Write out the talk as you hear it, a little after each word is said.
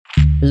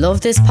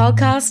Love this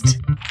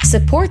podcast?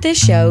 Support this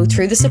show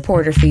through the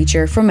supporter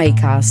feature from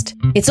Acast.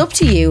 It's up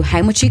to you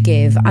how much you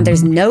give and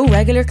there's no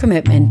regular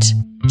commitment.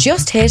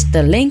 Just hit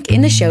the link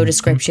in the show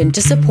description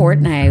to support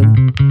now.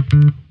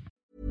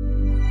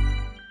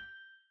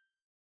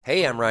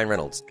 Hey, I'm Ryan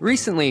Reynolds.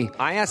 Recently,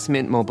 I asked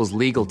Mint Mobile's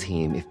legal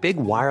team if big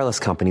wireless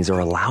companies are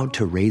allowed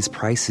to raise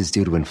prices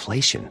due to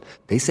inflation.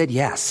 They said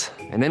yes.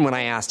 And then when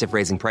I asked if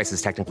raising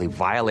prices technically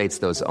violates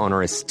those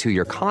onerous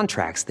two-year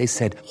contracts, they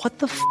said, "What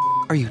the f***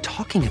 are you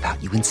talking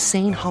about, you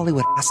insane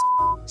Hollywood ass?"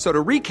 So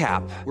to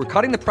recap, we're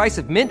cutting the price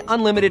of Mint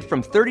Unlimited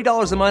from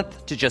 $30 a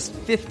month to just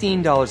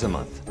 $15 a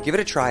month. Give it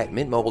a try at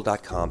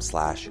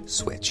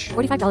mintmobile.com/switch.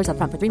 $45 up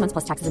front for 3 months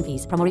plus taxes and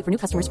fees. Promo rate for new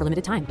customers for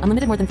limited time.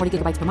 Unlimited more than 40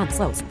 gigabytes per month.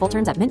 Slows full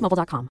terms at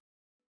mintmobile.com.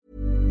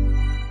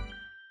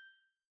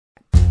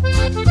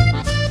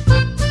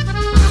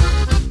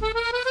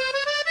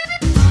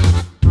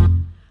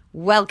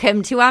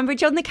 Welcome to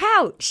Ambridge on the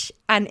Couch,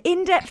 an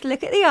in-depth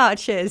look at the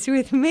Archers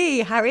with me,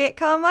 Harriet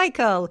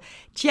Carmichael,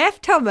 Jeff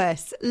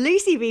Thomas,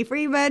 Lucy B.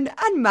 Freeman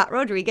and Matt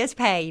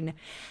Rodriguez-Payne.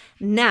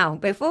 Now,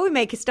 before we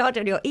make a start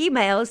on your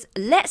emails,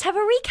 let's have a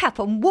recap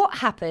on what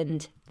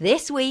happened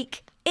this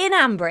week in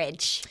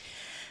Ambridge.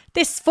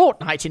 This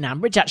fortnight in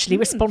Ambridge actually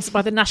was sponsored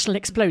by the national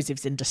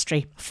explosives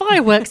industry.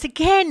 Fireworks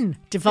again!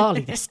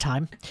 Diwali this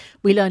time.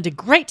 We learned a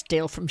great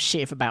deal from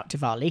Shiv about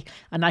Diwali,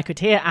 and I could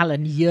hear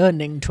Alan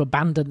yearning to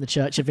abandon the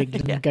Church of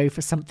England and go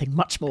for something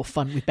much more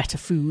fun with better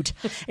food.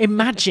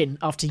 Imagine,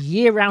 after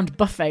year-round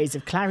buffets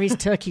of Clary's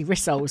turkey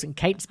rissoles and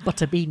Kate's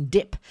butterbean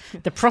dip,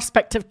 the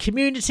prospect of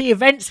community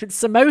events with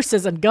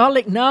samosas and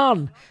garlic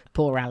naan.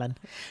 Poor Alan.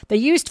 They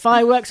used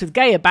fireworks with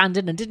gay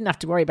abandon and didn't have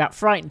to worry about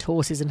frightened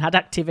horses and had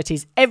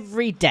activities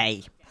every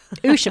day.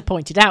 Usha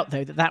pointed out,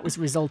 though, that was a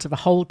result of a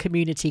whole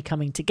community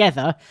coming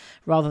together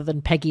rather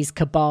than Peggy's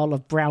cabal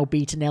of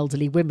browbeaten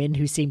elderly women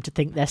who seem to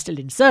think they're still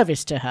in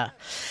service to her.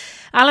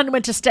 Alan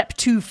went a step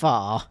too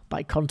far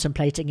by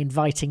contemplating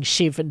inviting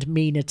Shiv and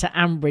Meena to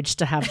Ambridge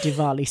to have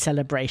Diwali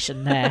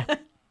celebration there.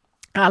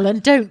 Alan,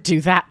 don't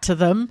do that to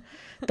them.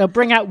 They'll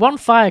bring out one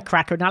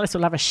firecracker and Alice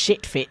will have a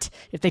shit fit.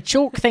 If they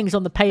chalk things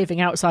on the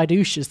paving outside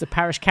Usha's, the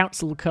parish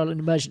council will call an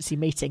emergency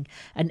meeting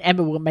and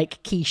Emma will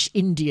make quiche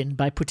Indian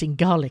by putting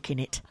garlic in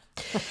it.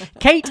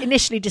 Kate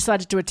initially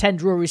decided to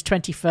attend Rory's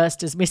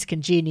 21st as Miss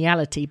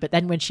Congeniality, but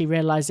then when she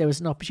realised there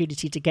was an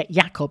opportunity to get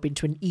Jacob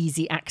into an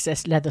easy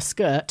access leather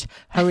skirt,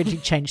 hurriedly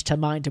changed her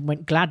mind and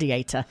went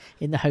gladiator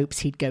in the hopes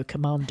he'd go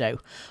commando.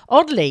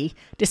 Oddly,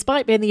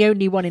 despite being the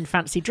only one in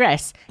fancy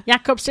dress,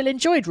 Jacob still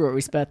enjoyed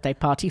Rory's birthday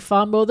party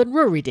far more than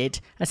Rory did,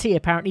 as he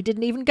apparently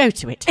didn't even go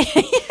to it.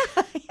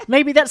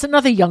 Maybe that's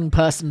another young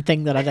person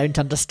thing that I don't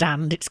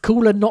understand. It's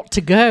cooler not to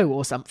go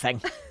or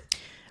something.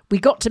 We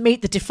got to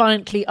meet the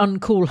defiantly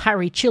uncool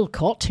Harry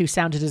Chilcott, who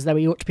sounded as though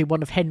he ought to be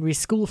one of Henry's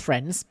school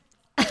friends,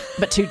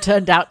 but who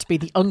turned out to be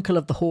the uncle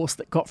of the horse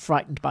that got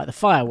frightened by the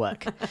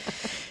firework.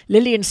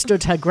 Lillian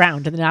stood her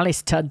ground and then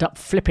Alice turned up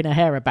flipping her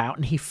hair about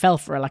and he fell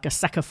for her like a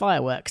sack of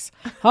fireworks.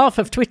 Half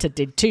of Twitter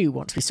did too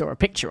once we saw a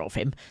picture of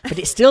him, but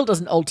it still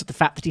doesn't alter the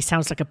fact that he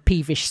sounds like a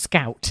peevish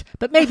scout.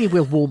 But maybe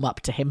we'll warm up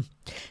to him.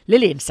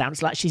 Lillian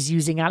sounds like she's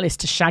using Alice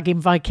to shag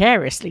him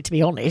vicariously, to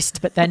be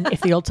honest, but then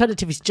if the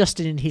alternative is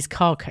Justin in his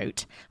car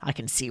coat, I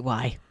can see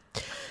why.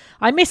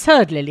 I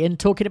misheard Lillian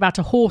talking about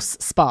a horse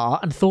spa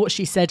and thought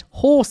she said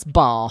horse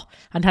bar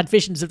and had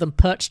visions of them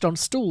perched on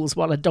stools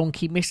while a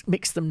donkey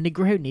mixed them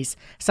Negronis.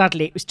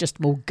 Sadly, it was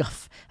just more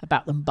guff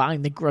about them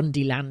buying the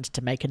Grundy land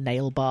to make a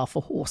nail bar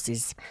for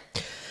horses.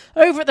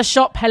 Over at the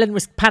shop, Helen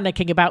was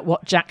panicking about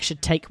what Jack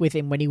should take with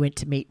him when he went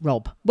to meet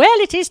Rob. Well,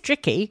 it is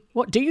tricky.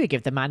 What do you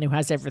give the man who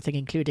has everything,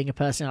 including a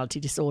personality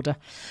disorder?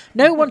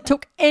 No one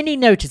took any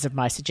notice of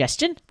my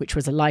suggestion, which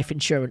was a life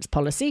insurance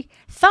policy.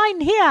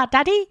 Sign here,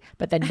 Daddy.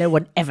 But then no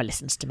one ever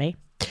listens to me.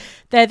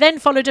 There then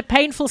followed a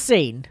painful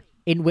scene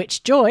in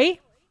which Joy...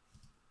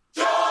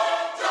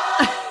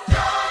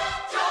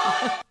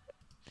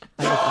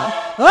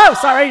 Oh,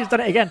 sorry, he's done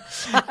it again.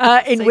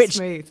 In so which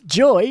smooth.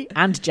 Joy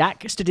and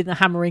Jack stood in the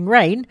hammering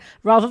rain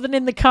rather than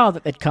in the car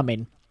that they'd come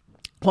in,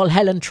 while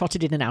Helen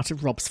trotted in and out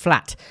of Rob's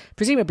flat,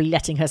 presumably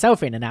letting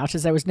herself in and out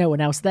as there was no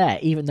one else there,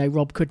 even though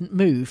Rob couldn't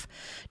move.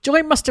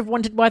 Joy must have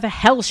wondered why the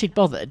hell she'd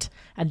bothered,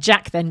 and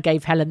Jack then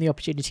gave Helen the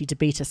opportunity to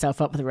beat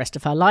herself up for the rest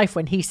of her life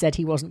when he said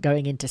he wasn't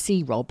going in to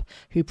see Rob,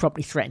 who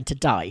promptly threatened to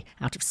die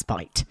out of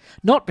spite.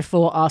 Not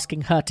before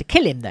asking her to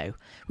kill him, though,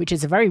 which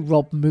is a very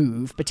Rob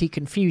move, but he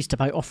confused her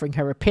by offering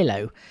her a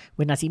pillow,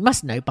 when, as he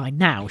must know by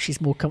now,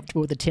 she's more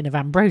comfortable with a tin of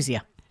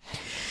ambrosia.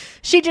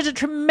 She did a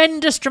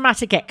tremendous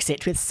dramatic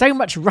exit with so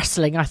much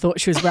rustling I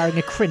thought she was wearing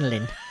a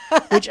crinoline,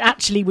 which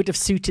actually would have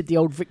suited the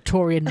old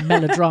Victorian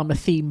melodrama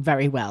theme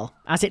very well.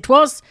 As it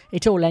was,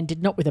 it all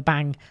ended not with a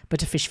bang,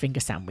 but a fish finger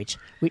sandwich,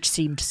 which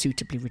seemed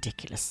suitably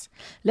ridiculous.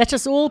 Let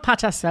us all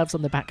pat ourselves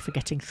on the back for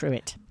getting through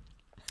it.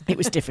 It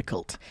was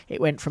difficult.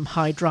 It went from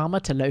high drama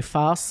to low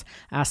farce.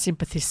 Our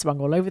sympathies swung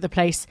all over the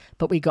place,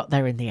 but we got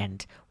there in the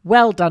end.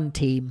 Well done,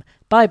 team.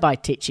 Bye-bye,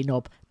 Titchy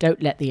Knob.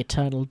 Don't let the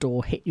eternal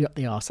door hit you up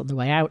the arse on the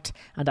way out,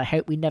 and I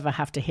hope we never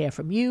have to hear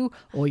from you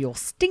or your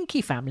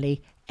stinky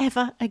family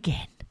ever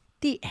again.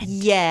 The end.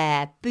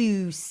 Yeah,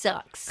 boo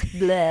sucks.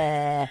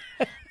 Blah.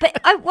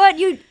 But weren't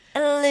you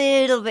a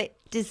little bit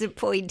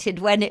disappointed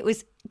when it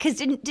was, because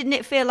didn't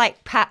it feel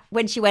like Pat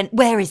when she went,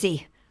 where is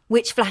he?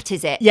 Which flat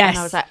is it? Yes. And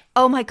I was like,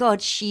 oh my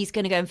God, she's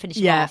going to go and finish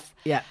him off.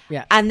 Yeah.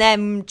 And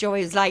then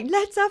Joy was like,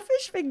 let's have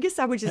fish finger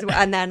sandwiches.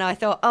 And then I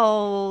thought,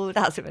 oh,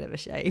 that's a bit of a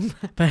shame.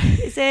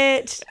 Is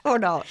it or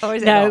not? Or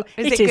is it not?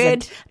 Is it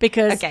good?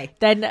 Because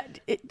then,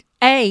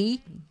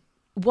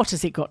 what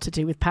has it got to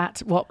do with Pat?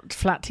 What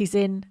flat he's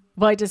in?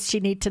 Why does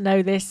she need to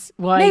know this?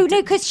 Why? No,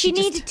 because she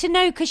needed to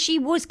know because she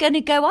was going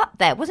to go up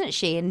there, wasn't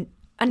she? And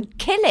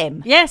kill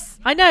him. Yes,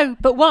 I know,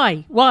 but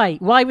why?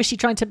 Why was she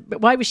trying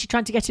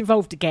to get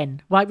involved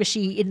again? Why was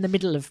she in the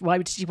middle of? Why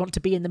did she want to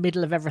be in the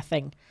middle of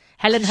everything?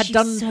 Helen had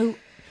done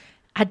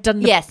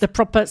the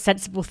proper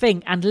sensible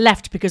thing and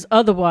left because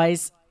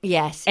otherwise,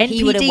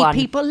 NPD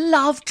people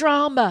love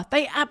drama.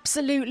 They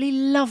absolutely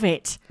love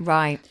it.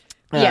 Right.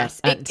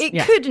 Yes, it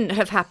couldn't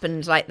have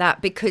happened like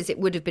that because it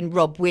would have been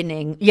Rob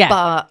winning. Yeah,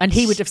 but... and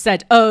he would have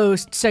said, "Oh,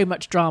 so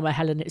much drama,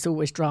 Helen. It's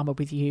always drama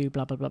with you."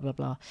 Blah blah blah blah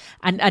blah.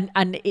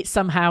 And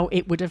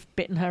it would have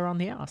bitten her on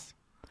the arse.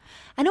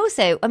 And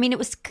also, I mean, it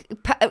was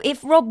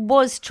if Rob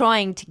was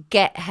trying to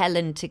get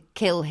Helen to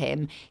kill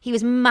him, he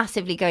was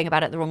massively going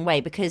about it the wrong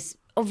way because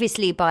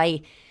obviously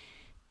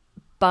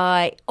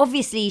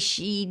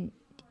she's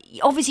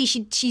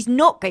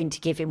not going to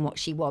give him what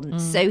she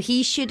wants. So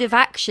he should have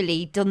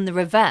actually done the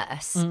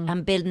reverse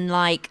and been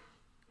like,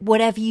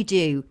 whatever you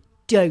do,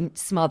 don't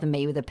smother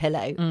me with a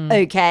pillow.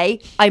 Okay?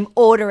 I'm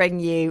ordering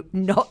you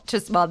not to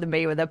smother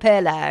me with a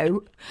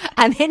pillow.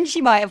 And then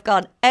she might have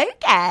gone,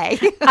 okay.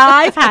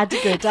 I've had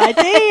a good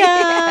idea.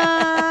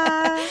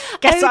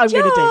 Guess what I'm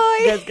going to do?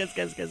 Guess.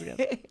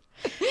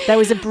 There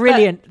was a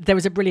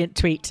brilliant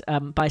tweet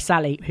by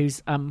Sally,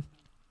 who's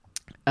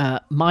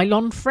Milo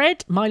and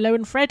Fred.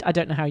 I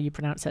don't know how you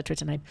pronounce her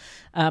Twitter name.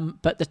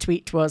 But the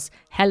tweet was,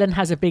 Helen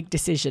has a big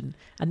decision.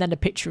 And then a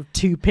picture of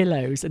 2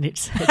 pillows and it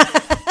said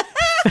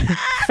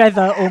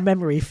feather or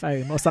memory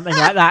foam or something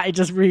like that. It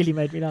just really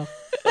made me laugh.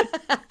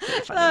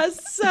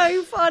 That's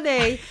so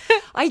funny.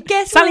 I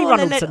guess Sally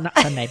Ronaldson,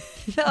 that's her name.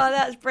 Oh,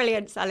 that's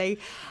brilliant, Sally.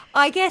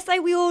 I guess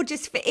we all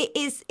just,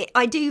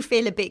 I do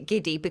feel a bit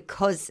giddy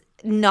because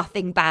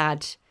nothing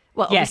bad.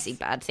 Well, obviously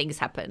bad things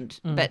happened,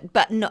 but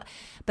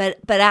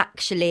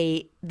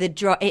actually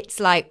it's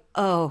like,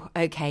 oh,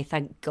 okay,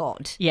 thank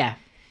God. Yeah.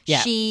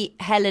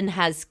 Helen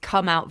has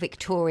come out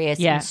victorious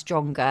and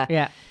stronger.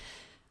 Yeah.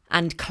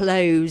 And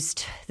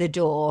closed the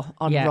door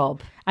on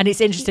Rob. And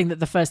it's interesting that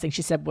the first thing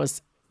she said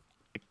was,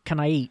 "Can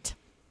I eat?"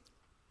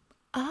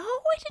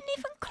 Oh, I didn't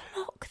even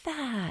clock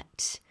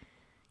that.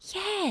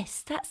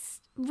 Yes,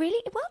 that's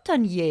really well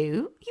done,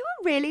 you. You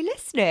were really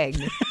listening.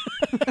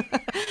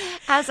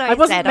 As I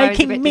wasn't said,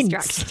 making I was a bit mince.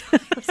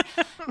 distracted.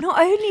 Not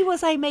only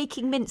was I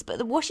making mince, but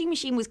the washing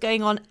machine was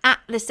going on at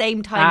the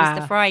same time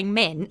as the frying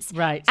mince.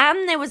 Right.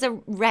 And there was a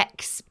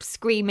Rex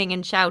screaming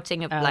and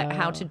shouting of like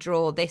how to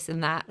draw this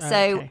and that.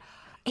 So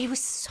it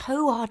was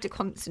so hard to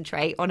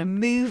concentrate on a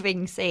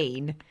moving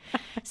scene.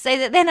 So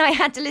that then I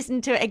had to listen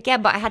to it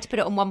again, but I had to put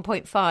it on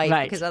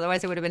 1.5 because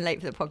otherwise I would have been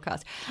late for the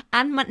podcast.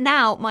 And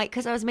now,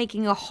 because I was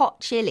making a hot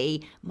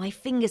chili, my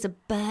fingers are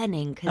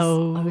burning because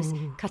I was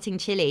cutting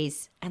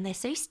chilies and they're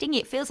so stingy.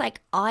 It feels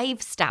like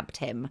I've stabbed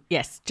him.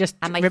 Yes, just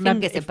and my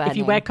remember, fingers are burning. If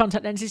you wear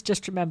contact lenses,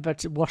 just remember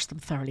to wash them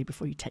thoroughly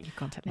before you take your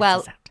contact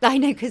lenses out. Well, I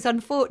know, because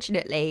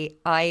unfortunately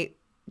I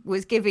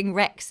was giving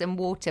Rex some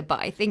water,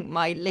 but I think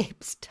my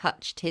lips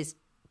touched his.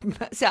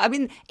 So, I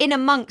mean, in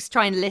amongst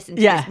trying to listen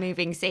to this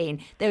moving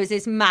scene, there was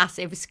this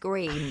massive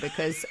scream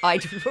because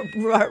I'd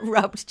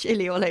rubbed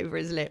chili all over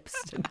his lips.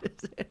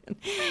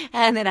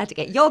 And then I had to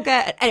get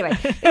yogurt. Anyway,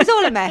 it was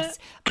all a mess,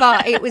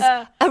 but it was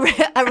a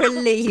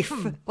relief,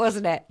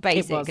 wasn't it,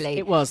 basically?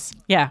 It was,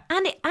 yeah.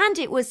 And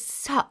it was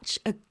such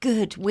a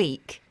good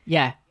week.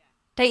 Yeah.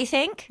 Don't you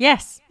think?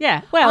 Yes,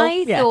 yeah. Well,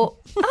 I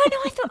thought, don't you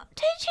know?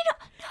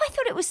 No, I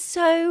thought it was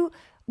so,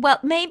 well,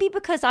 maybe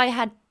because I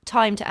had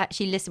time to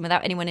actually listen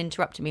without anyone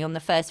interrupting me on the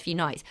first few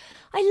nights.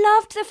 I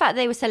loved the fact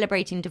they were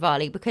celebrating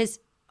Diwali because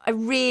I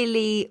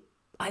really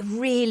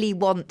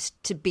want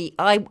to be.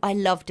 I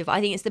love Diwali. I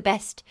think it's the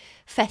best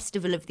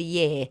festival of the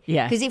year.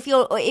 Yeah. Because if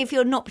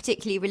you're not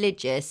particularly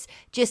religious,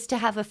 just to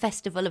have a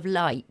festival of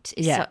light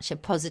is such a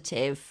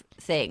positive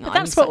thing. But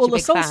that's what all the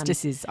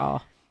solstices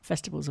are.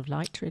 Festivals of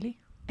light, really.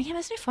 Yeah,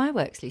 there's no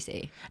fireworks,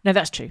 Lucy. No,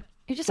 that's true.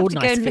 You just have to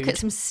go and look at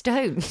some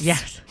stones.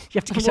 Yes. You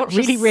have to get up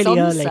really, really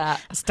early and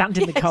stand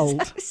in the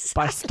cold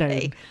by a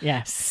stone.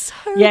 Yeah. So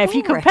if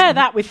you compare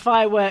that with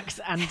fireworks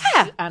and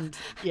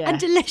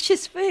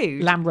delicious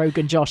food. Lamb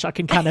Rogan Josh, I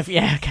can kind of, fair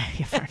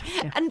enough.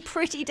 Yeah. And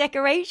pretty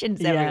decorations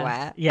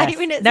everywhere. Yes. I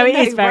mean, it's it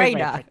no-brainer. Is very,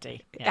 very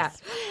pretty.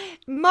 Yes.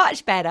 Yeah.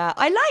 Much better.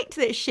 I liked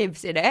that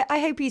Shiv's in it. I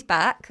hope he's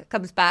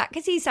comes back,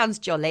 because he sounds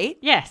jolly.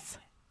 Yes.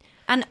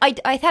 And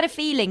I had a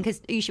feeling,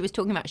 because Usha was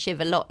talking about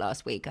Shiv a lot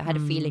last week, I had a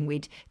feeling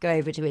we'd go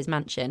over to his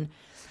mansion.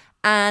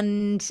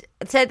 And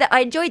so that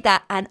I enjoyed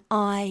that, and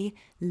I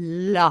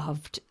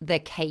loved the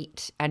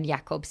Kate and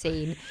Jakob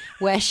scene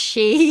where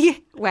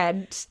she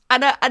went,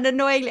 and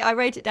annoyingly, I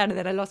wrote it down and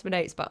then I lost my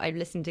notes, but I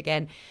listened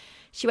again.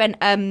 She went,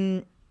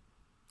 oh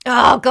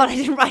God, I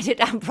didn't write it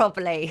down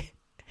properly.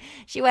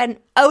 She went,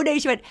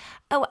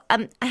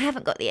 I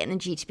haven't got the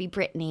energy to be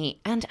Britney,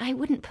 and I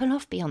wouldn't pull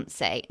off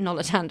Beyonce.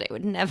 Nolatando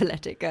would never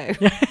let it go.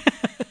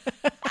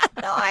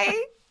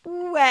 I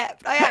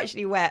wept. I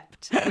actually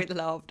wept with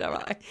laughter.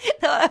 I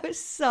thought that was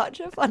such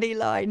a funny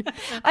line.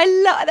 I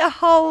love the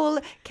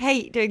whole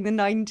Kate doing the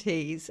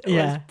 90s. It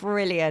was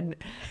brilliant.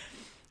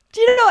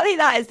 Do you not think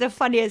that is the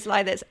funniest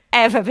line that's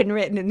ever been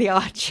written in The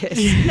Archers?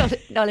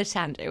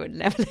 Nolatando would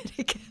never let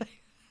it go.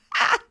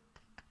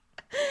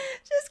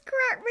 Just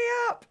crack me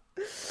up.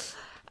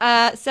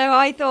 So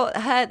I thought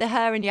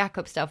her and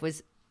Jakob stuff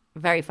was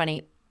very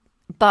funny,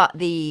 but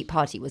the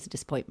party was a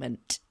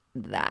disappointment.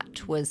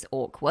 That was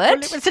awkward.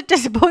 Well, it was a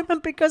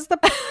disappointment because the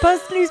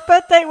person whose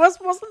birthday it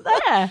wasn't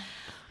there.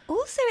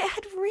 Also, it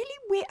had really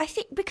weird. I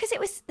think because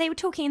they were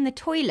talking in the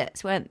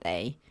toilets, weren't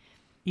they?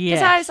 Yeah.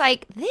 Because I was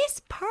like,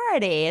 this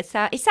party. It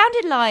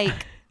sounded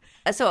like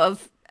a sort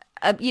of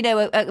a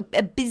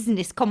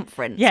business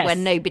conference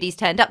when nobody's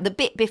turned up. The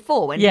bit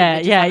before when people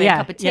just having a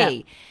cup of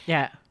tea.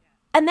 Yeah.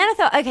 And then I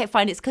thought, okay,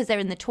 fine, it's because they're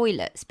in the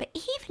toilets. But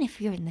even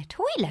if you're in the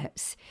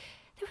toilets,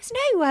 there was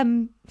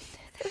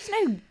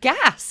no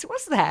gas,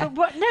 was there?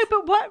 But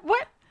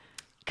what?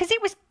 Because it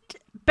was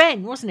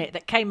Ben, wasn't it,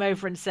 that came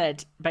over and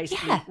said,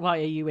 basically, why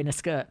are you in a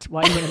skirt?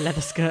 Why are you in a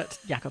leather skirt,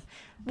 Jakob?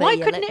 Why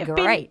couldn't it have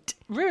been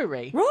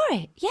Rory?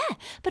 Rory, yeah.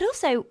 But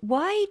also,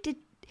 if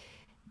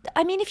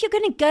you're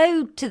going to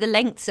go to the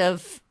lengths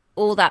of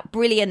all that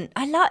brilliant,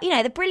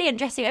 the brilliant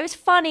dressing, it was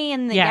funny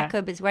and the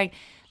Jakob is wearing,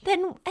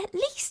 then at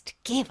least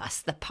give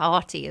us the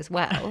party as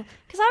well.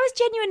 Because I was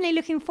genuinely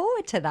looking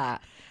forward to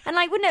that. And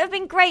wouldn't it have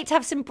been great to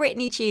have some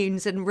Britney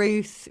tunes and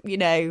Ruth,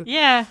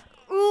 Yeah.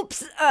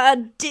 Oops, I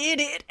did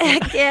it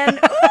again.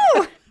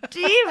 Ooh,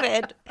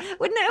 David.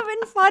 Wouldn't it have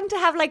been fun to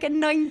have a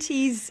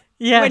 90s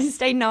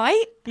Wednesday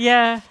night?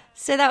 Yeah.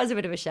 So that was a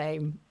bit of a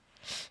shame.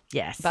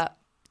 Yes. But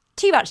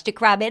too much to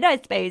cram in, I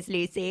suppose,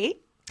 Lucy.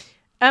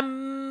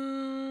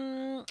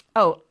 Go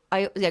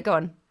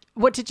on.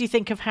 What did you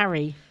think of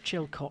Harry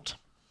Chilcott?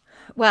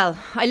 Well,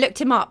 I looked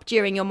him up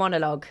during your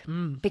monologue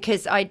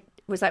because I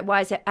was like,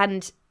 why is it?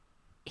 And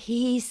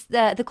he's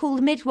the Call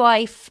the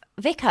Midwife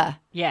vicar.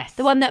 Yes.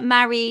 The one that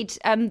married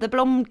the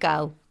blonde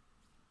girl.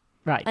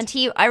 Right. And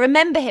I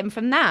remember him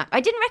from that.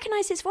 I didn't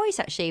recognise his voice,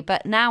 actually,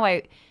 but now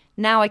I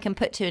can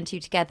put two and two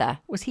together.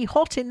 Was he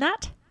hot in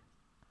that?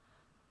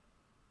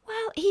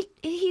 Well,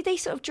 they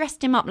sort of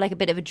dressed him up like a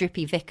bit of a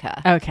drippy vicar.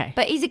 Okay.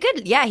 But he's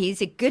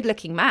a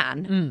good-looking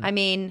man. I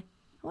mean,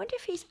 I wonder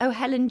if he's... Oh,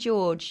 Helen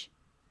George.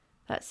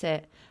 That's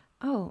it.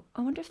 Oh,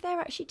 I wonder if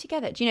they're actually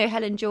together. Do you know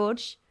Helen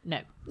George?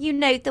 No. You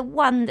know, the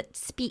one that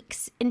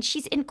speaks, and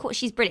she's in court.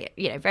 She's brilliant,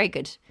 very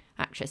good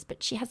actress,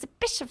 but she has a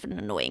bit of an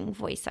annoying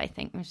voice, I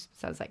think, which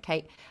sounds like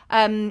Kate.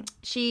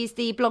 She's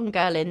the blonde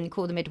girl in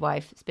Call the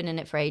Midwife. It's been in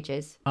it for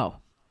ages. Oh.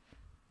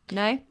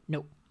 No?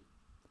 No.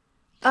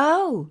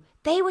 Oh,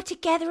 they were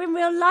together in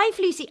real life,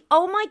 Lucy.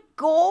 Oh, my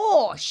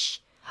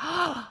gosh.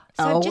 So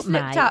I've just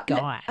looked up.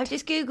 God. I've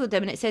just Googled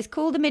them, and it says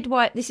Call the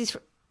Midwife. This is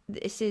from,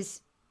 this is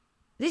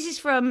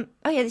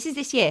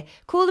this year.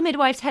 Call the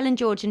Midwives, Helen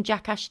George and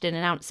Jack Ashton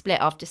announced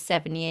split after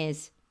 7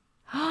 years.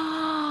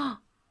 And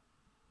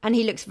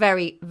he looks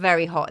very,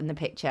 very hot in the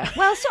picture.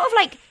 Well, sort of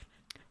like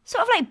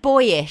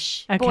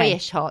boyish,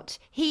 boyish hot.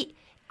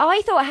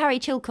 I thought Harry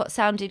Chilcott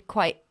sounded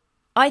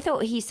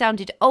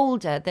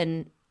older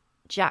than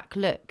Jack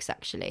looks,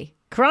 actually.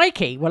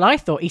 Crikey. Well, I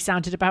thought he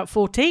sounded about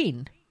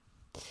 14.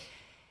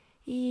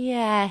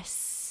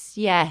 Yes.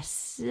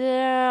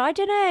 I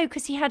don't know,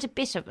 because he had a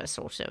bit of a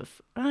sort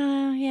of, I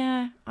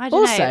don't know.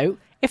 Also,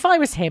 if I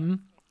was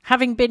him,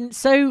 having been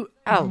so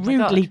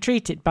rudely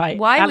treated by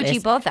Why Alice, would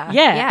you bother?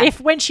 Yeah,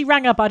 if when she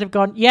rang up, I'd have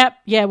gone, yeah,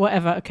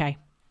 whatever, okay.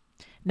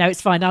 No,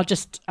 it's fine. I'll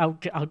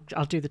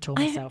do the tour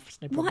myself.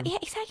 It's no problem. Yeah,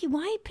 exactly.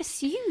 Why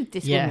pursue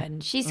this woman?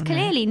 She's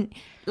clearly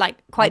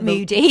quite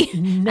moody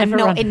and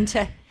not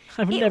into.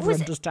 I would never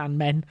understand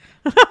men.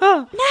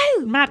 No,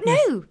 madness.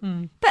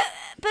 No,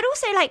 but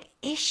also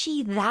is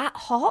she that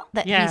hot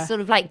that he's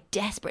sort of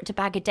desperate to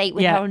bag a date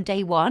with her on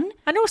day one?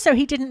 And also,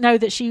 he didn't know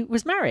that she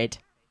was married.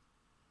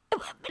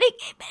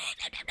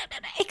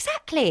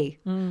 Exactly.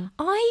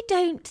 I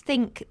don't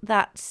think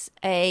that's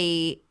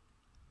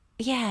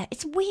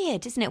it's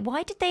weird, isn't it?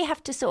 Why did they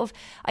have to sort of,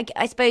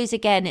 I suppose,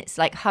 again, it's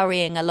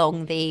hurrying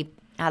along the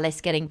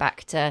Alice getting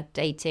back to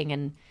dating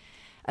and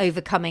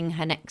overcoming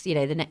her next,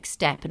 the next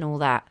step and all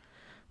that.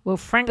 Well,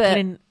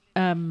 Franklin...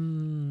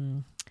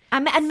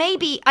 And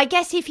maybe, I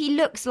guess if he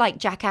looks like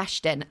Jack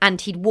Ashton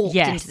and he'd walked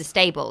into the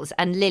stables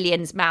and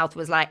Lillian's mouth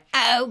was like,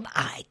 oh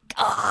my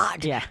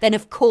God, then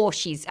of course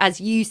she's,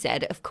 as you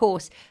said, of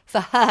course, for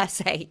her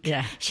sake,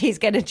 she's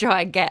going to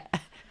try and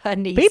get her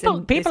niece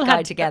and this guy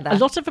had together. A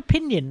lot of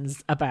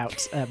opinions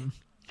about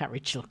Harry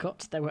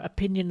Chilcott. There were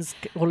opinions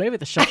all over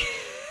the shop.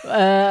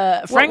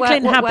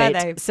 Franklin what were they?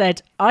 Habit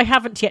said, I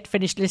haven't yet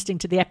finished listening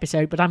to the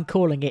episode, but I'm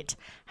calling it.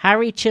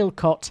 Harry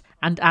Chilcott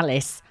and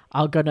Alice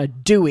are gonna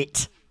do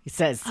it, he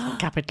says, in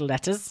capital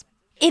letters.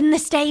 In the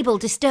stable,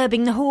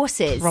 disturbing the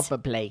horses.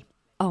 Probably.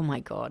 Oh my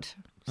God.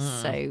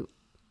 So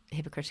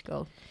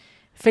hypocritical.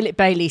 Philip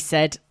Bailey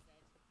said,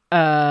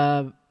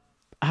 hurry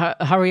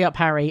up,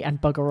 Harry,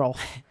 and bugger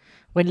off.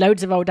 When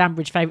loads of old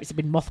Ambridge favourites have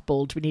been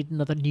mothballed, we need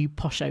another new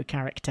posho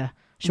character.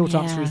 Short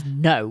answer is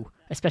no,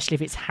 especially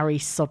if it's Harry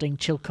sodding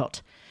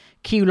Chilcott.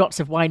 Cue lots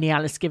of whiny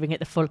Alice giving it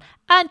the full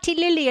Auntie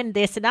Lillian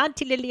this and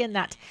Auntie Lillian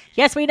that.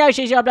 Yes, we know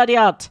she's your bloody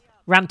aunt.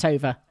 Rant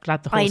over.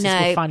 Glad the horses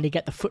will finally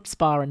get the foot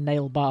spar and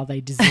nail bar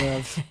they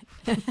deserve.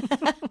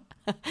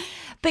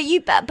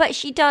 But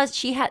she does.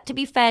 She had to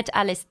be fair to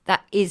Alice.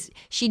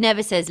 She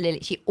never says Lily.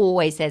 She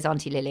always says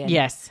Auntie Lillian.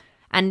 Yes.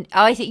 And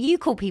I think you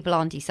call people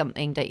auntie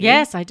something, don't you?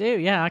 Yes, I do.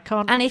 Yeah, I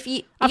can't. And if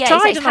you, I've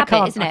tried and habit, I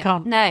can't. Isn't it? I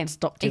can't. No,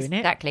 stop doing it.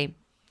 Exactly.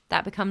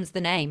 That becomes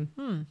the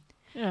name.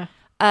 Yeah.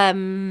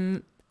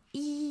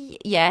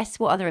 Yes.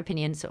 What other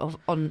opinions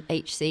on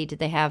HC did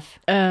they have?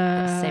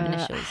 The same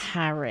initials.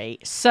 Harry.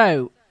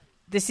 So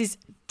this is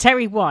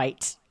Terry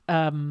White.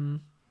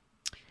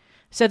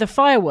 So the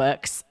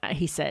fireworks,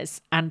 he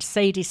says, and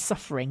Sadie's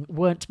suffering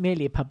weren't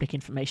merely a public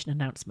information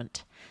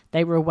announcement.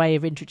 They were a way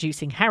of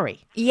introducing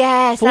Harry.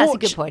 Yes, that's a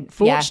good point.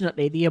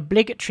 Fortunately, the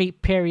obligatory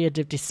period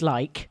of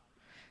dislike,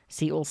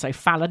 see also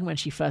Fallon when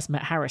she first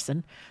met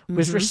Harrison,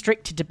 was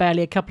restricted to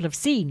barely a couple of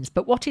scenes.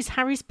 But what is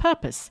Harry's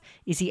purpose?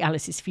 Is he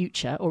Alice's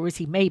future, or is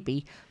he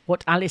maybe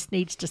what Alice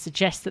needs to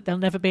suggest that there'll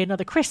never be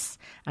another Chris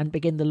and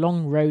begin the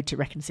long road to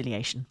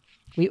reconciliation?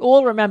 We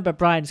all remember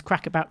Brian's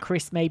crack about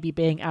Chris maybe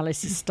being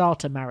Alice's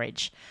starter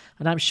marriage,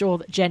 and I'm sure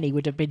that Jenny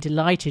would have been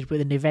delighted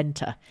with an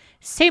eventer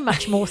so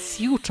much more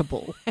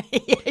suitable.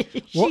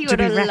 She would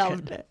have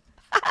loved it.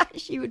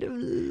 She would have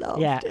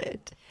loved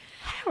it.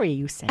 Harry,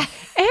 you say?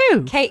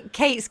 Oh,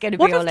 Kate's going to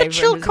be all over him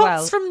as well. One of the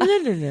Chilcotts from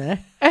Lilliner.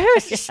 Oh,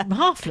 it's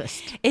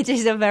marvellous. It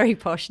is a very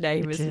posh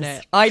name, isn't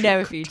it? I know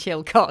a few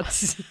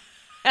Chilcotts,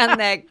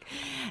 and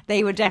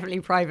they were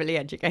definitely privately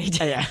educated.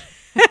 Yeah.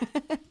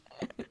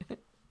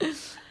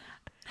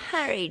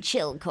 Harry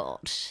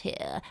Chilcott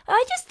here.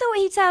 I just thought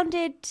he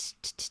sounded...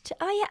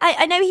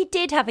 I know he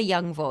did have a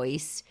young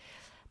voice,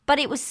 but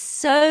it was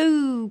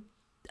so,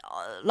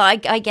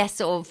 like, I guess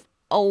sort of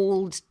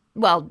old,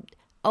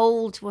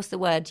 what's the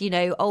word?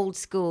 Old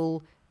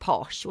school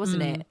posh,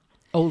 wasn't it?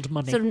 Old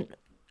money. Sort of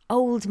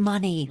old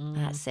money,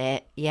 that's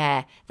it,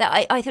 yeah.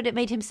 That I thought it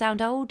made him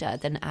sound older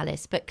than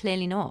Alice, but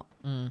clearly not.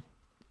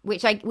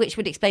 Which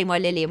would explain why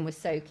Lillian was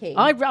so keen.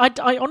 I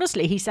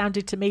honestly, he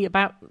sounded to me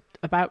about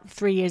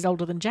 3 years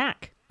older than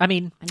Jack. I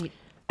mean,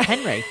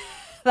 Henry.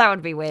 That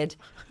would be weird.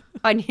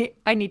 I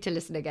need to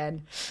listen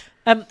again.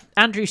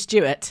 Andrew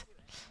Stewart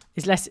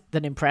is less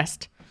than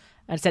impressed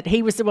and said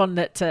he was the one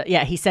that,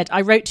 he said,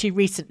 I wrote to you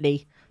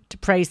recently to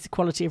praise the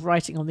quality of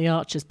writing on the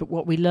Archers, but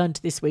what we learned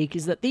this week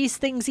is that these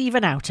things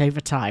even out over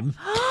time.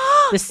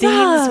 The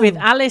scenes with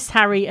Alice,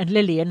 Harry and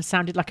Lillian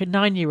sounded like a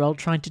 9-year-old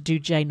trying to do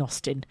Jane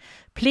Austen.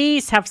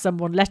 Please have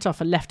someone let off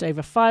a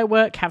leftover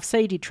firework, have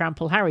Sadie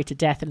trample Harry to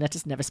death and let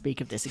us never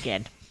speak of this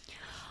again.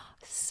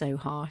 So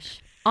harsh.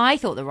 I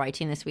thought the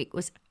writing this week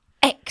was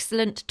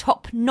excellent,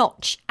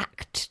 top-notch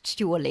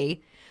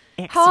actually.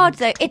 Hard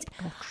though.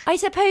 I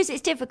suppose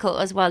it's difficult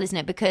as well, isn't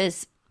it?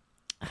 Because,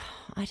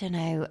 I don't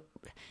know,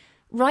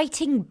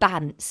 writing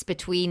bants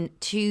between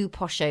two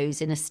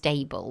poshos in a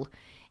stable,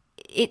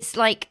 it's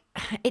like,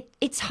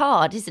 it's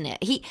hard, isn't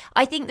it?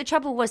 I think the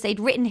trouble was they'd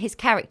written his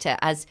character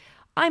as,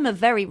 I'm a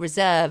very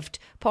reserved,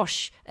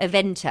 posh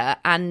eventer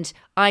and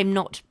I'm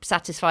not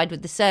satisfied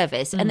with the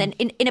service. And then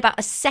in about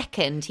a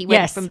second, he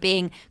went from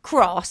being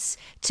cross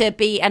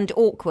and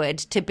awkward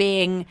to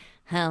being...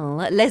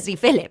 Leslie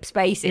Phillips,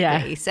 basically.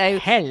 Yeah. So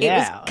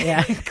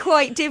it was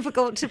quite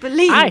difficult to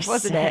believe,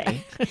 wasn't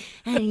it?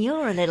 And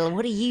you're a little,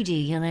 what do?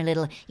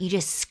 You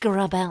just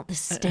scrub out the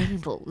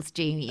stables,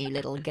 do you,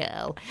 little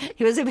girl?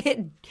 It was a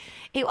bit,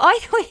 I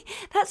thought,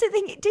 that's the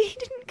thing, he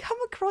didn't come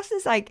across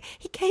as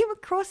he came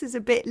across as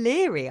a bit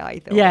leery, I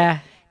thought.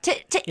 Yeah.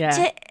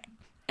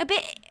 A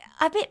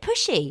bit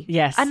pushy.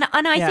 Yes. And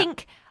I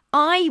think...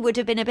 I would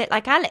have been a bit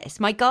like Alice.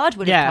 My guard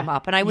would have come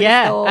up and I would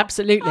have thought,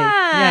 absolutely.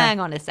 Hang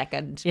on a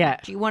second. Yeah.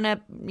 Do you want to,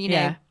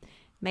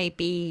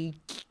 maybe,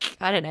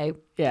 I don't know,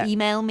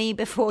 email me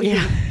before you...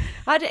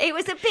 It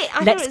was a bit...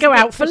 Let's go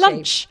out for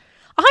lunch.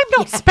 I'm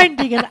not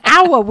spending an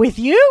hour with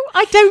you.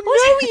 I don't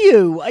know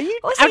you. Are you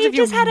out of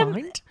your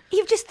mind?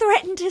 You've just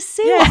threatened to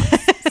sue us.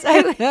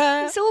 So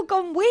it's all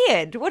gone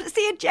weird. What's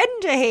the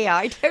agenda here?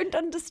 I don't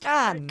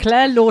understand.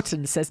 Claire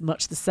Lawton says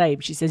much the same.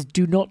 She says,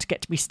 do not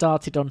get me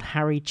started on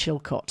Harry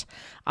Chilcott.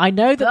 I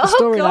know that the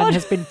storyline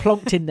has been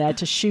plonked in there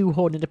to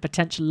shoehorn in a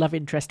potential love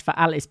interest for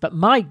Alice, but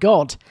my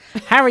God,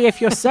 Harry,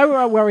 if you're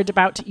so worried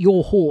about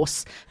your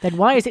horse, then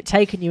why has it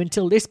taken you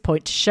until this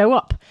point to show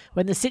up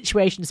when the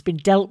situation's been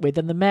dealt with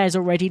and the mare's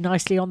already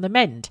nicely on the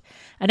mend?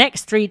 An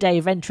ex-3-day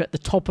eventer at the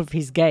top of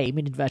his game,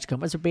 in inverted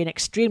commas, would be an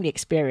extremely extremely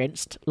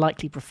experienced,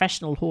 likely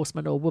professional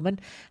horseman or woman,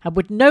 and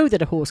would know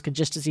that a horse can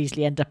just as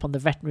easily end up on the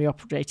veterinary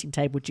operating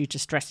table due to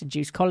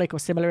stress-induced colic or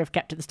similar if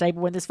kept in the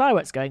stable when there's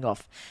fireworks going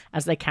off,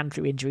 as they can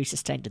through injury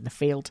sustained in the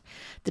field.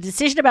 The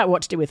decision about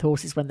what to do with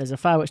horses when there's a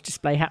fireworks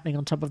display happening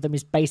on top of them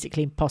is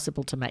basically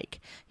impossible to make.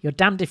 You're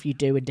damned if you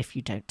do and if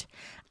you don't.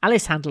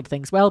 Alice handled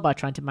things well by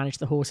trying to manage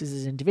the horses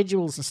as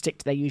individuals and stick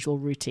to their usual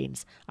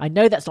routines. I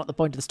know that's not the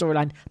point of the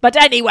storyline, but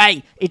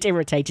anyway, it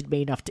irritated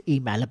me enough to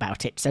email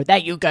about it. So there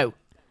you go.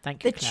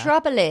 Thank you, The Claire.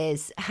 trouble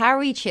is,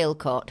 Harry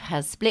Chilcott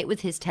has split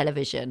with his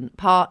television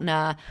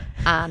partner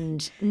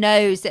and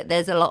knows that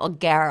there's a lot of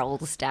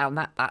girls down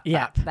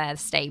their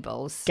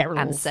stables. Girls.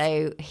 And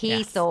so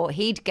he thought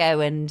he'd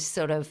go and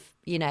sort of,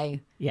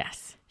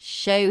 Yes.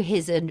 show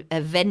his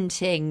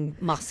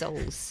eventing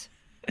muscles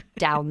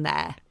down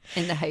there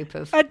in the hope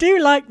of I do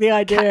like the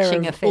idea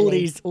catching a of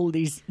filly. all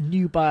these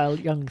nubile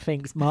young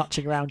things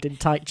marching around in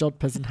tight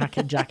jodhpurs and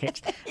hacking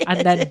jackets,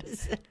 and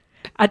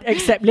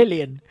except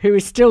Lillian, who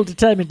is still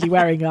determinedly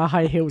wearing her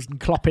high heels and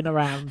clopping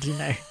around,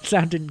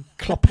 sounding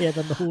cloppier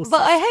than the horses.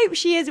 But I hope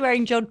she is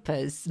wearing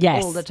jodhpurs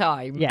Yes. all the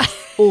time. Yes,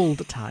 all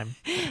the time.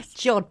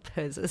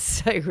 Jodhpurs are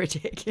so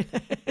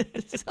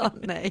ridiculous,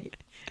 aren't they?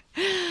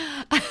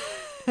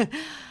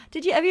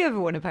 Have you ever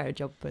worn a pair of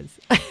jodhpurs?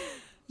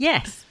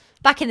 Yes,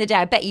 Back in the day,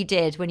 I bet you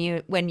did when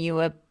you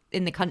were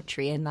in the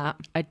country in that.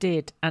 I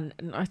did, and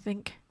I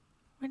think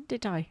when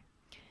did I?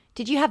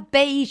 Did you have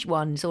beige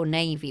ones or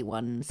navy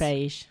ones?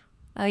 Beige.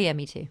 Oh yeah,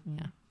 me too.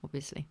 Yeah,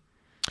 obviously.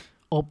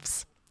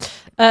 Obs.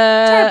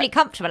 Terribly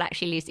comfortable,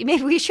 actually, Lucy.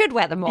 Maybe we should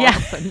wear them more Yeah.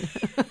 often.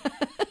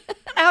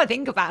 Now I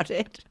think about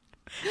it.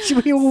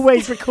 Should we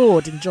always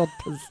record in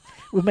jodhpurs?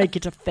 We'll make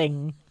it a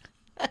thing.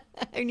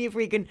 Only if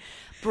we can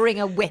bring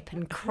a whip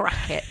and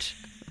crack it.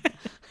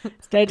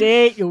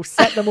 Steady, you'll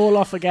set them all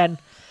off again.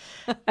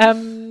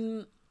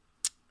 Bum,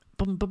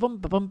 bum, bum, bum,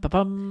 bum,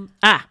 bum.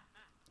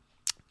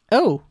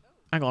 Oh,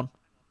 hang on.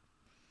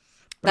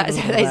 Is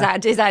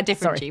that a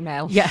different Sorry.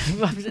 Gmail? Yeah,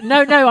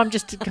 no, I'm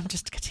just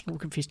getting all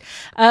confused.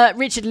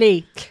 Richard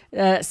Lee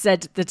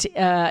said that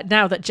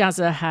now that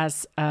Jazza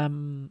has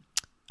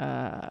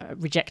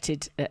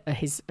rejected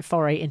his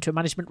foray into a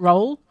management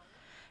role,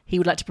 he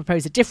would like to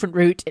propose a different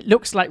route. It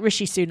looks like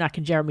Rishi Sunak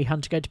and Jeremy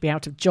Hunt are going to be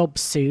out of jobs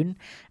soon.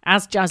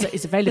 As Jazza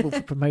is available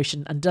for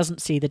promotion and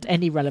doesn't see that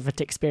any relevant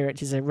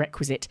experience is a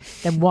requisite,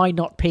 then why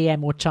not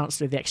PM or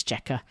Chancellor of the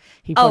Exchequer?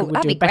 He probably would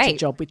that'd do a be better great.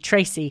 job with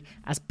Tracy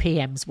as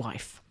PM's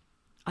wife.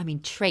 I mean,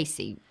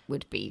 Tracy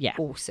would be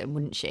awesome,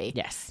 wouldn't she?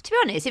 Yes. To be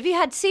honest, if you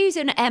had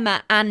Susan,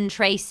 Emma and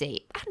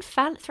Tracy,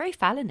 and throw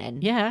Fallon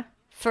in Yeah.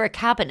 for a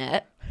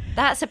cabinet,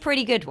 that's a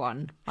pretty good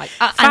one. Like,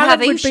 Fallon and have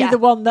would be Usha. the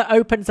one that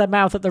opens her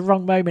mouth at the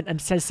wrong moment and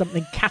says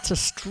something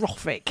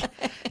catastrophic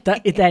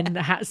that it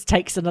then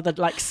takes another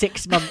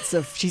 6 months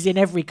of. She's in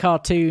every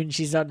cartoon.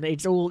 She's on.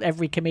 It's all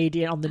every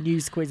comedian on the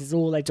news quiz is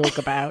all they talk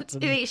about.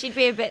 Do you think she'd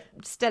be a bit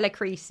Stella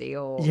Creasy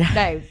or Yeah.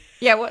 no?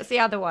 Yeah, what's the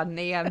other one?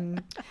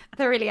 The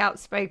really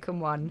outspoken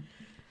one.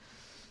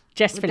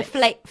 Jess With the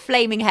Phillips.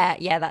 flaming hair.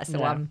 Yeah, that's the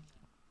Yeah. one.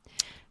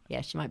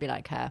 Yeah, she might be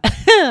like her.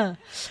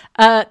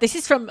 This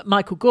is from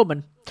Michael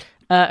Gorman,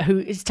 who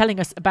is telling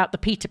us about the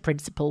Peter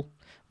Principle,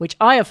 which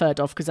I have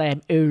heard of because I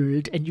am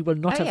old, and you will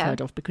not have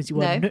heard of because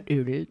you are No. not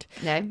old.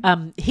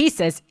 No. He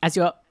says, as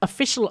your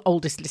official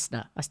oldest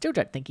listener, I still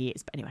don't think he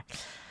is, but anyway.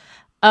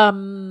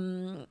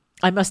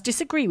 I must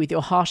disagree with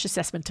your harsh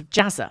assessment of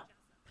Jazza.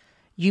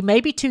 You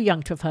may be too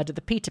young to have heard of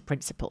the Peter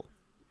Principle.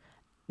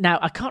 Now,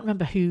 I can't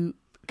remember who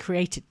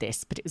created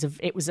this, but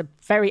it was a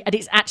very, and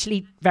it's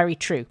actually very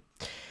true.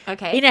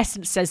 Okay. In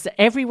essence, says that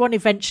everyone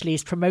eventually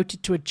is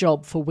promoted to a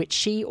job for which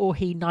she or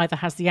he neither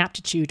has the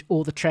aptitude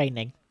or the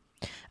training.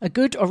 A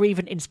good or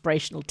even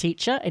inspirational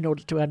teacher, in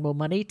order to earn more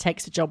money,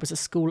 takes a job as a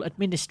school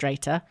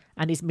administrator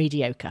and is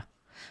mediocre.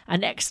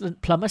 An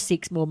excellent plumber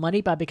seeks more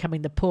money by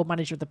becoming the poor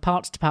manager of the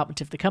parts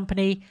department of the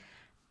company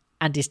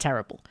and is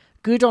terrible.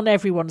 Good on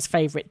everyone's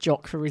favourite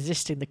jock for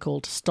resisting the call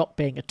to stop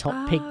being a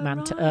top pig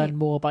man to earn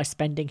more by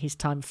spending his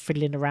time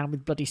fiddling around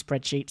with bloody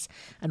spreadsheets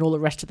and all the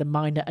rest of the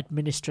minor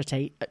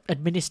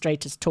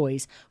administrator's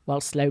toys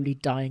while slowly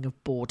dying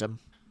of boredom.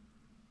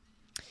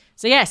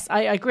 So yes,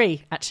 I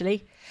agree,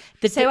 actually.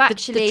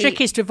 The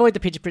trick is to avoid the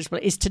Peter Principle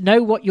is to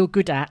know what you're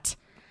good at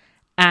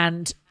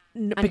and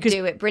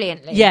do it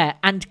brilliantly. Yeah,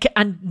 and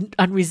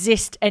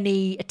resist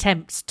any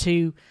attempts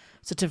to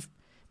sort of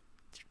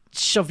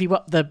shove you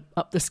up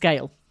the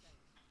scale.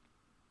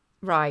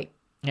 Right.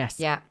 Yes.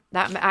 Yeah.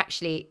 That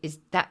actually is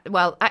that.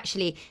 Well,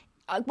 actually,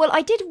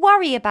 I did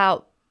worry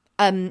about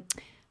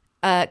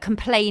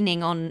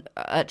complaining on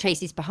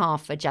Tracy's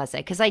behalf for Jazza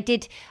because I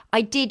did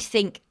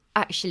think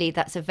actually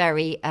that's a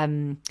very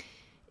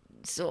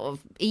sort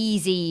of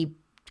easy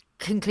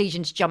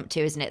conclusion to jump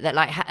to, isn't it?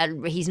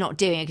 That he's not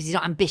doing it because he's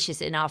not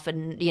ambitious enough,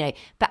 and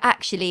But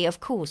actually, of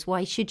course,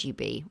 why should you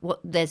be?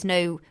 There's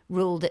no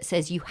rule that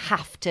says you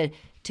have to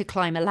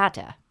climb a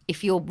ladder.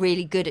 If you're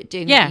really good at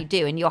doing what you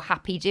do and you're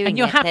happy doing and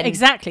you're it, happy, then,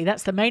 exactly.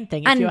 That's the main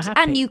thing. If you're happy,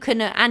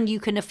 and you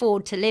can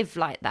afford to live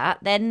like that,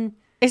 then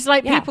it's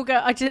like people go.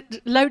 I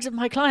did loads of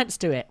my clients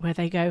do it where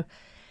they go,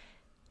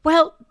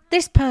 well,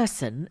 this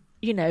person,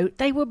 you know,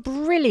 they were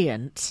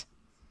brilliant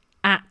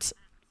at,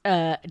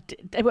 they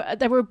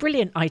were a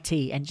brilliant IT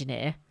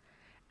engineer.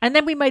 And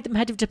then we made them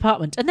head of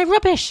department and they're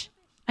rubbish.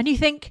 And you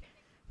think,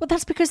 well,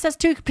 that's because that's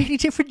two completely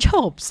different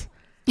jobs.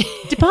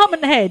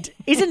 Department head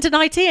isn't an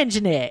IT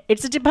engineer.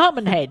 It's a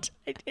department head.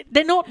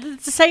 They're not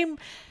the same.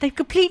 They're a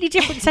completely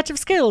different set of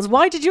skills.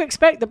 Why did you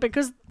expect that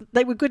because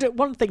they were good at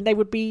one thing, they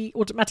would be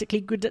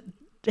automatically good at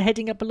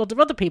heading up a lot of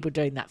other people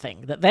doing that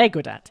thing that they're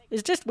good at?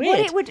 It's just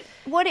weird.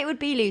 What it would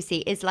be,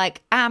 Lucy, is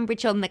like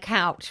Ambridge on the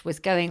Couch was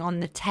going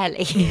on the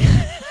telly.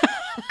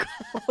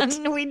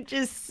 And we'd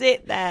just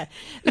sit there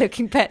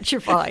looking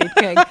petrified,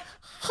 going, I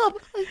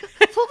thought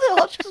the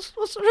Archers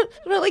was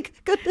really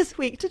good this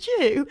week, did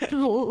you? Did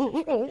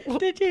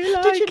you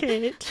like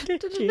it?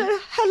 Did you know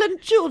Helen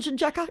George and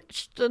Jack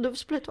Ashton have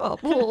split up?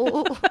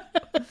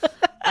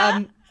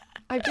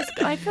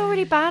 I feel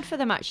really bad for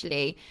them,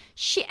 actually.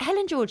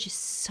 Helen George is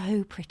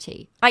so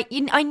pretty.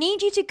 I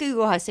need you to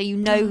Google her so you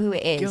know who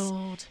it is.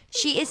 God.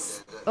 She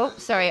is. Oh,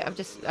 sorry. I've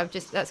just.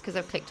 That's because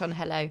I've clicked on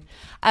Hello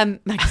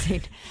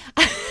magazine.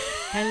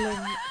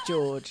 Helen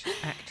George,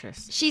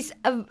 actress. She's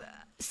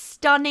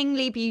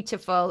stunningly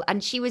beautiful,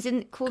 and she was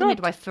in Call the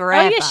Midwife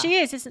forever. Oh yes, she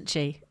is, isn't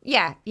she?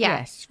 Yeah.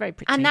 Yes, she's very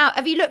pretty. And now,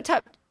 have you looked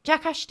up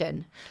Jack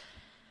Ashton?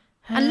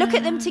 And look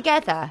at them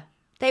together.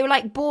 They were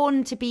like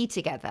born to be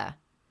together.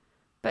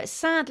 But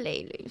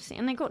sadly, Lucy,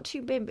 and they got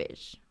two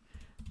babies.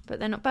 But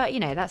they're not. But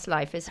you know, that's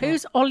life, isn't it?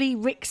 Who's Ollie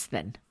Ricks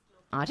then?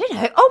 I don't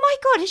know. Oh my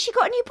God, has she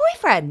got a new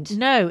boyfriend?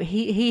 No,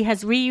 he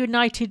has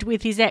reunited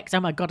with his ex. Oh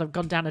my God, I've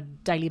gone down a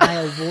Daily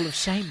Mail wall of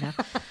shame now.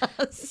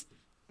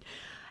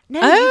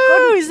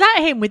 No. Is that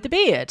him with the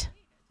beard?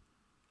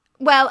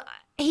 Well,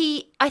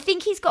 I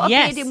think he's got a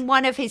beard in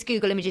one of his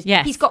Google images.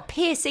 Yes. He's got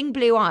piercing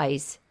blue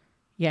eyes.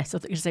 Yes, I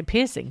thought you were going to say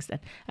piercings then.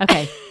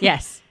 Okay,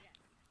 yes.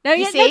 No,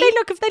 You no, see?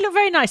 they look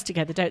very nice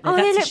together, don't they? Oh,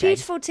 That's they a look shame.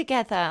 beautiful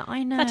together.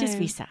 I know. That is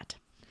very sad.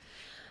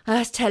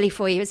 That's telly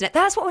for you, isn't it?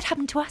 That's what would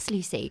happen to us,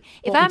 Lucy.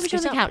 If What, we'd Ambridge on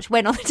split the up? Couch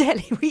went on the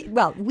telly,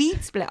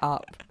 we'd split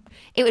up.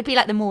 It would be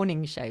like the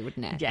morning show,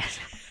 wouldn't it? Yes.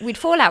 We'd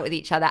fall out with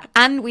each other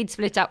and we'd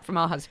split up from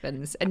our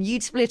husbands and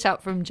you'd split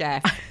up from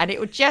Jeff and it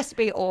would just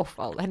be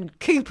awful and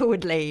Cooper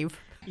would leave.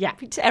 Yeah. It'd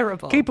be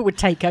terrible. Cooper would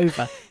take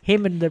over.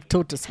 Him and the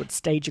tortoise would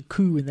stage a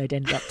coup and they'd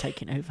end up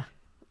taking over.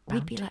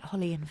 We'd be like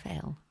Holly and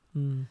Phil.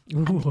 And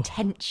the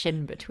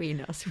tension between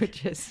us would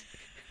just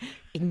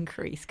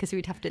increase because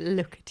we'd have to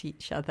look at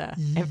each other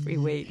every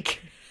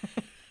week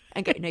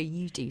and go, no,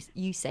 you do.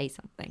 You say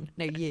something.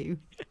 No, you.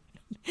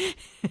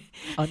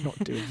 I'm not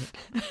doing it.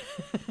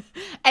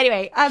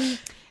 Anyway,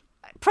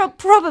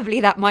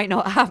 probably that might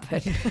not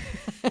happen.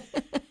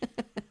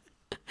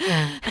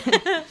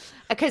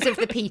 Because of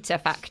the Peter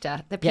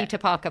factor, the Peter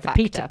Parker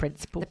factor. Peter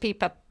principle. The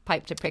Peter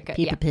pipe to prick.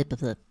 Peter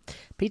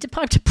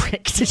pipe to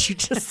prick, did you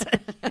just say?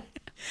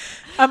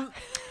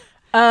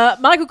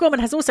 Michael Gorman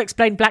has also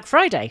explained Black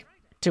Friday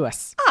to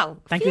us. Oh,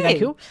 thank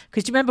you.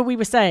 Because do you remember we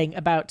were saying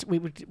about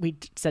we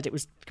said it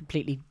was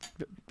completely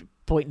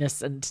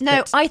pointless and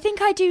I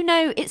think I do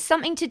know. It's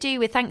something to do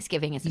with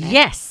Thanksgiving, isn't it?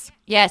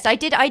 Yes, I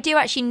do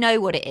actually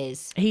know what it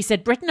is. He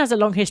said Britain has a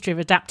long history of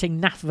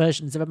adapting naff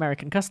versions of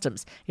American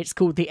customs. It's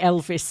called the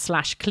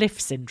Elvis/Cliff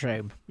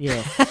syndrome.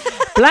 Yeah.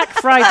 Black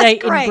Friday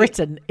in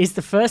Britain is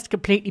the first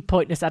completely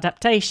pointless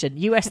adaptation.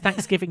 US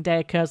Thanksgiving Day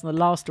occurs on the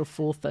last or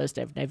fourth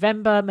Thursday of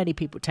November. Many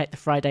people take the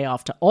Friday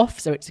after off,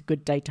 so it's a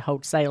good day to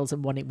hold sales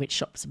and one in which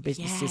shops and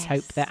businesses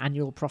hope their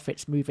annual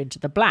profits move into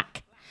the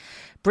black.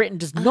 Britain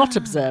does not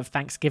observe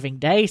Thanksgiving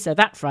Day, so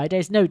that Friday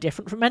is no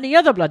different from any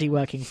other bloody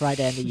working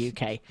Friday in the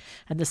UK.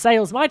 And the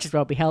sales might as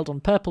well be held on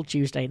Purple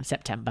Tuesday in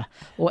September,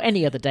 or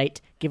any other date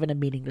given a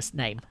meaningless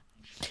name.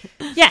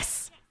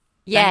 Yes.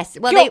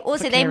 Well,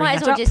 they might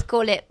as well just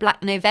call it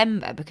Black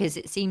November because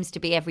it seems to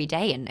be every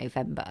day in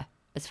November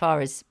as far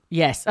as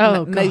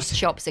most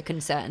shops are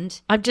concerned.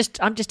 I'm just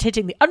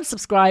hitting the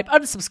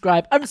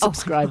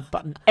unsubscribe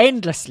button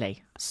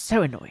endlessly.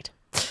 So annoyed.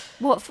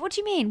 What do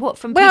you mean? What,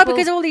 from people? Well,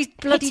 because all these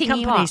bloody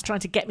companies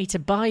trying to get me to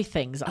buy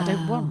things I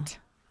don't want.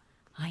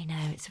 I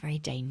know, it's very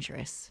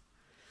dangerous.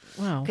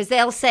 Well, because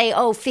they'll say,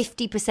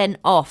 50%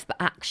 off, but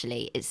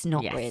actually it's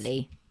not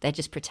really. They're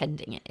just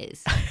pretending it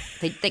is.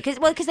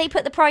 Because they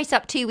put the price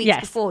up 2 weeks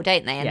before,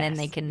 don't they? And then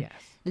they can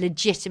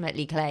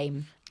legitimately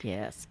claim.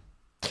 Yes.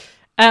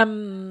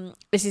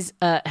 This is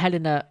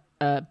Helena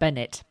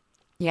Bennett.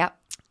 Yeah.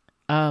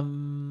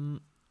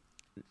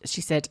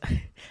 She said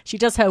she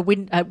does her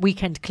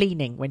weekend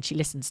cleaning when she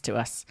listens to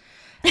us,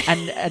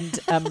 and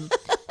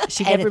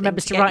she never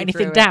remembers to write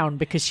anything down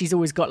because she's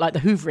always got like the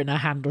Hoover in her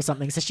hand or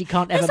something, so she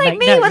can't ever make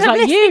notes. It's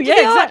like you,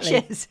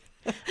 exactly.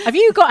 Have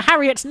you got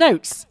Harriet's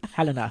notes,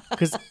 Helena?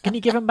 Because can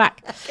you give them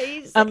back?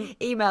 Please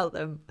email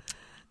them.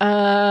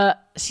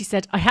 She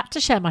said, I had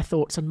to share my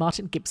thoughts on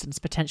Martin Gibson's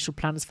potential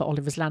plans for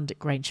Oliver's Land at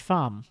Grange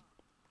Farm.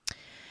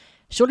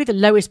 Surely the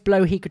lowest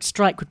blow he could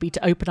strike would be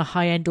to open a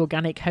high-end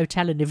organic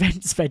hotel and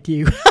events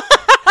venue.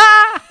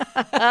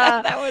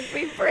 That would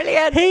be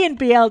brilliant. He and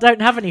BL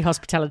don't have any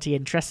hospitality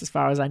interests as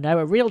far as I know,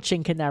 a real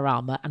chink in their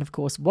armour, and of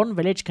course one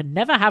village can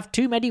never have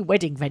too many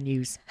wedding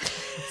venues.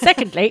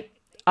 Secondly,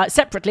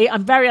 Separately,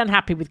 I'm very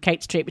unhappy with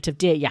Kate's treatment of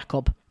dear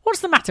Jacob. What's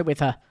the matter with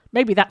her?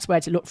 Maybe that's where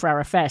to look for our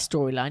affair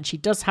storyline. She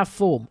does have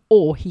form.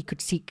 Or he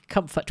could seek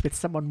comfort with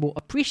someone more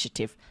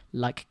appreciative,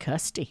 like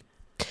Kirsty.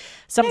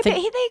 Something...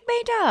 No, but they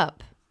made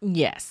up.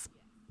 Yes.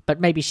 But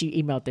maybe she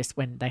emailed this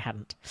when they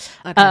hadn't.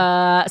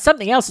 Okay.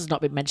 Something else has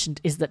not been mentioned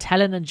is that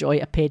Helen and Joy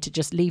appeared to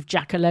just leave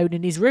Jack alone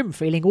in his room,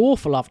 feeling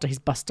awful after his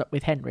bust-up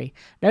with Henry.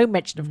 No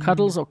mention of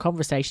cuddles or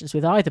conversations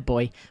with either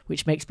boy,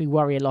 which makes me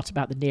worry a lot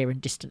about the near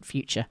and distant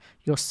future.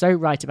 You're so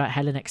right about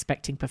Helen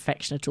expecting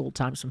perfection at all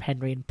times from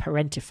Henry and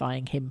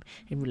parentifying him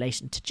in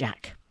relation to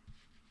Jack.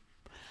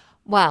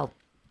 Well,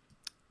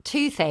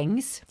 2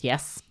 things.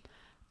 Yes.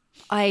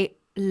 I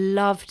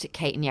loved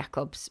Kate and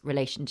Jacob's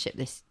relationship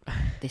this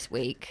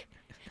week.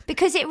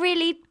 Because it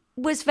really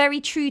was very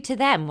true to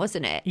them,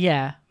 wasn't it?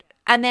 Yeah.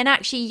 And then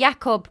actually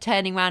Jacob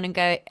turning around and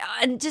going,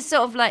 and just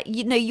sort of like,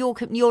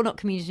 you're not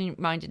community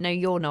minded. No,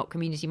 you're not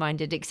community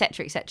minded,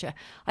 etc., etc.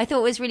 I thought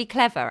it was really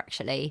clever,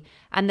 actually.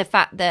 And the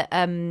fact that,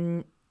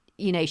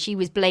 she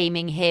was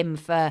blaming him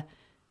for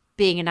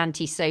being an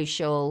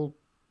antisocial,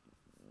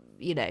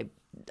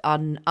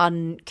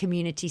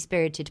 uncommunity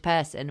spirited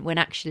person when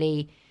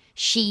actually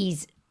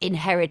she's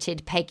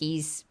inherited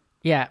Peggy's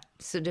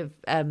sort of,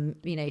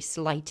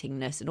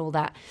 slightingness and all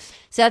that.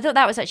 So I thought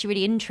that was actually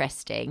really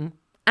interesting.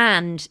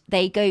 And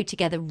they go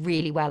together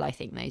really well, I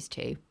think, those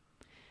two.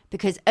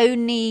 Because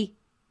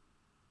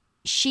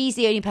she's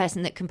the only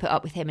person that can put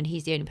up with him and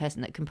he's the only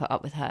person that can put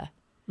up with her.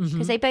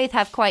 Because they both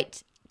have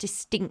quite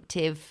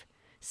distinctive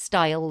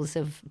styles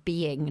of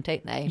being,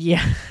 don't they?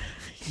 Yeah.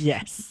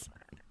 Yes.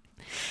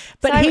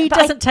 But he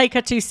doesn't take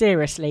her too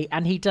seriously,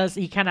 and he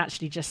can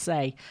actually just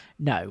say,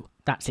 no,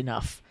 that's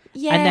enough.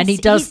 Yes, and then he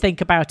does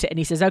think about it and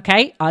he says,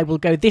 okay, I will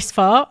go this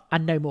far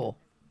and no more.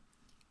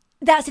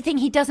 That's the thing,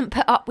 he doesn't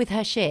put up with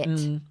her shit.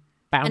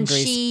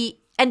 Boundaries.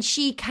 And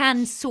she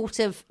can sort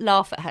of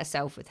laugh at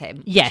herself with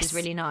him, yes. which is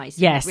really nice.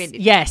 Yes,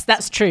 really, yes,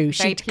 that's true.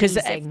 Because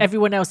pleasing.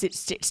 Everyone else,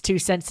 it's too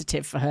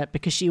sensitive for her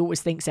because she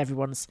always thinks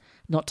everyone's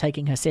not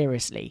taking her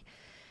seriously.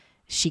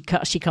 She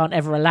can't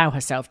ever allow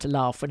herself to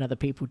laugh when other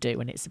people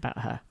do, and it's about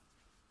her.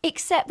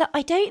 Except that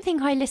I don't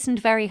think I listened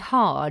very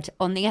hard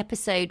on the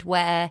episode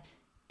where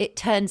it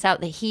turns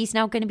out that he's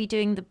now going to be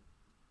doing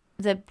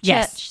the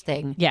church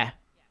thing. Yeah.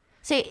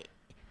 So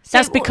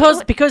that's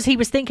because he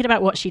was thinking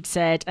about what she'd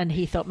said and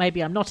he thought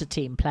maybe I'm not a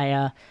team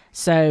player.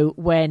 So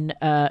when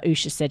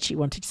Usha said she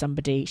wanted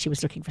somebody, she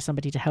was looking for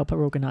somebody to help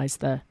her organise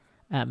the...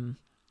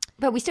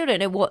 But we still don't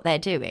know what they're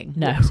doing.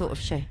 No. What sort of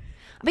show.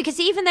 Because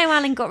even though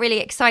Alan got really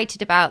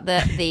excited about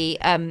the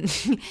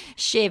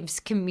Shiv's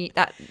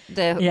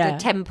the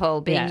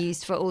temple being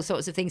used for all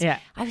sorts of things, I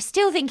was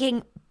still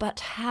thinking, but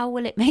how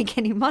will it make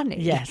any money?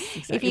 Yes,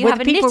 exactly. If you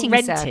have a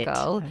knitting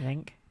circle, I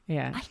think.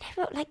 Yeah, I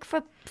know, like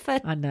for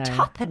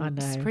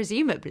tuppence,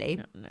 presumably.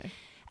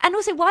 And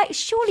also, why?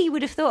 Surely you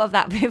would have thought of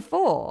that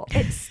before.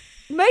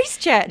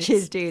 Most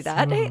churches do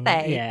that, don't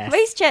they? Yes.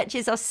 Most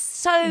churches are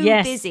so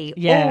busy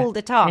all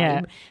the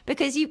time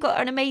because you've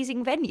got an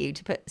amazing venue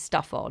to put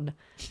stuff on.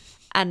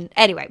 And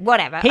anyway,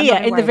 whatever. Here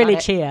in the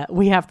village here,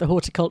 we have the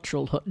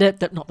horticultural,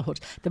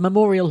 the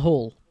memorial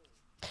hall.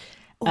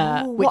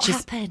 Which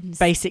is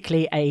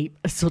basically a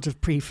sort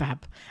of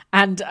prefab.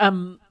 And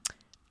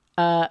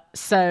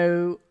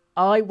so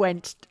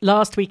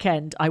last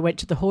weekend, I went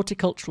to the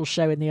horticultural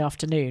show in the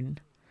afternoon,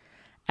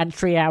 and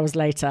 3 hours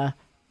later,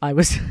 I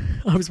was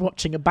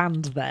watching a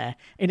band there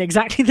in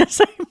exactly the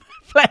same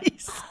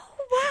place.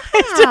 Oh, wow.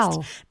 It's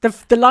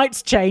just the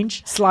lights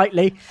change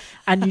slightly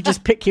and you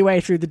just pick your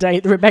way through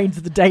the remains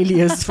of the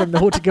dahlias from the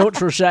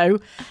horticultural show.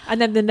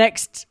 And then the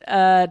next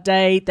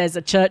day there's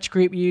a church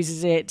group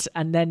uses it,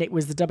 and then it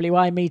was the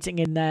WI meeting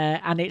in there,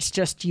 and it's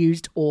just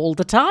used all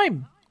the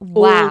time.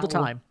 Wow. All the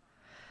time.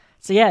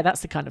 So yeah,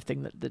 that's the kind of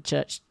thing that the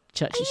churches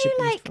should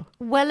be used for.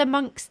 Well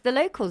amongst the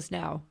locals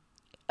now?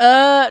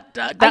 That's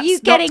Are you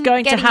getting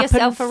to happen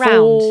yourself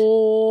around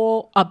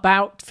for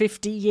about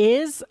 50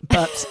 years,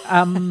 but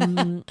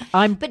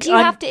But do you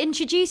have to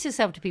introduce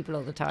yourself to people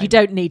all the time? You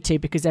don't need to,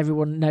 because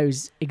everyone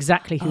knows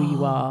exactly who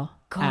you are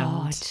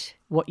and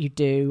what you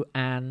do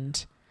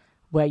and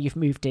where you've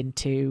moved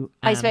into.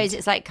 I suppose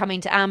it's like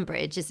coming to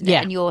Ambridge, isn't it?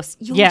 Yeah. And you're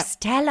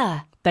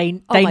Stella. They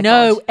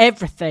know God.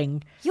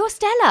 Everything. You're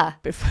Stella.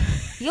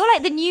 You're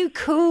like the new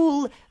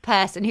cool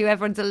person who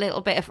everyone's a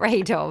little bit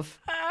afraid of.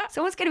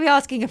 Someone's going to be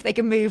asking if they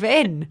can move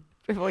in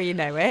before you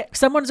know it.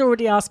 Someone's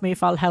already asked me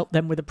if I'll help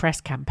them with a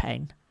press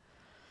campaign.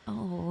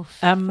 Oh,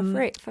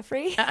 for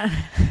free?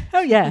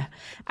 Oh, yeah.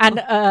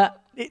 And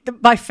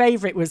my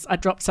favourite was I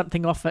dropped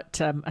something off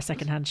at a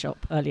second-hand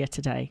shop earlier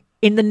today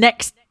in the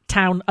next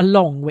town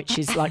along, which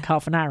is like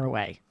half an hour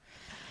away.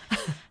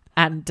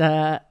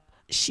 And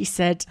she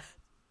said...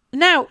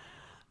 Now,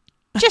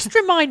 just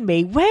remind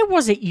me, where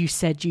was it you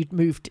said you'd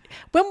moved?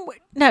 What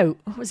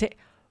was it?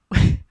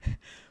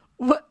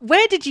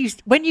 Where did you,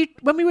 when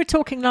we were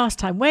talking last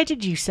time, where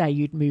did you say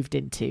you'd moved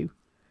into?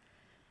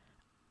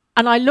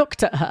 And I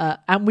looked at her,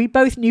 and we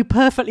both knew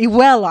perfectly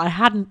well I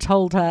hadn't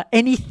told her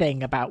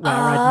anything about where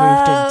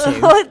I'd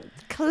moved into.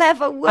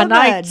 clever woman. And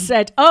I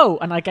said, oh,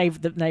 and I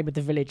gave the name of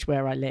the village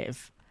where I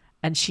live.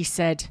 And she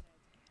said,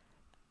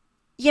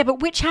 yeah, but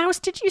which house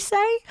did you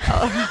say?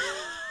 Oh.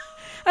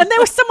 And there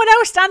was someone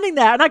else standing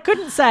there, and I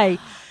couldn't say,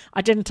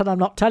 I didn't, and I'm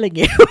not telling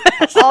you.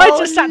 So I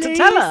just had to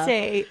tell her.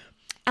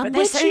 And But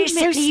would so you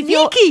leave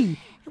sneaky.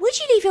 Would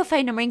you leave your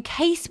phone number in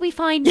case we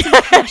find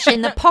some cash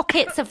in the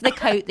pockets of the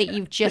coat that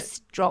you've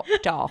just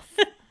dropped off?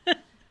 Well,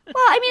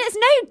 I mean, it's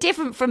no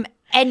different from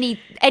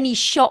any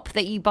shop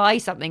that you buy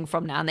something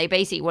from now, and they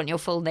basically want your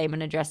full name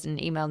and address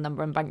and email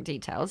number and bank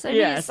details. I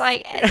mean, it's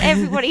like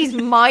everybody's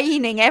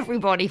mining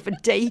everybody for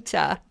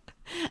data.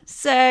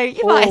 So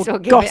you might as well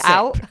give it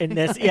out. In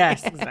this.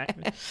 Yes,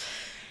 exactly.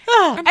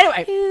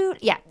 Anyway.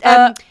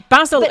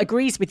 Basil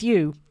agrees with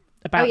you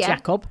about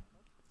Jacob.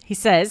 He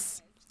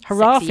says,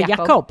 hurrah Sexy for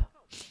Jacob.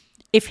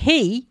 If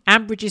he,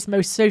 Ambridge's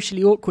most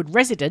socially awkward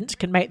resident,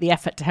 can make the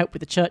effort to help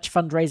with the church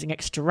fundraising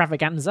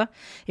extravaganza,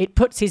 it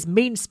puts his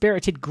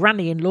mean-spirited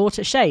granny-in-law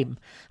to shame.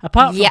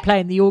 Apart from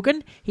playing the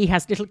organ, he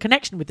has little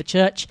connection with the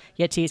church,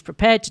 yet he is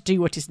prepared to do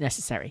what is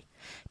necessary.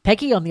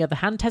 Peggy, on the other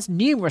hand, has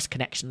numerous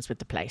connections with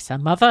the place. Her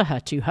mother,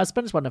 her 2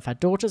 husbands, one of her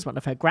daughters, one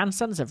of her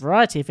grandsons, a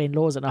variety of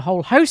in-laws, and a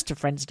whole host of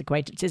friends and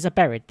acquaintances are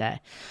buried there.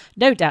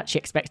 No doubt she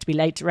expects to be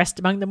laid to rest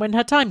among them when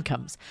her time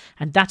comes,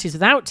 and that is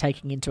without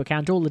taking into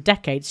account all the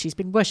decades she's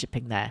been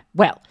worshipping there.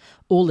 Well,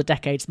 all the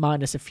decades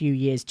minus a few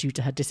years due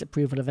to her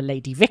disapproval of a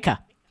lady vicar.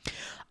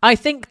 I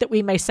think that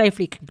we may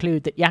safely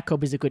conclude that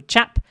Jacob is a good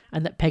chap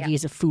and that Peggy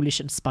is a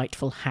foolish and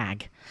spiteful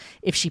hag.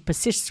 If she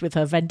persists with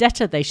her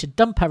vendetta, they should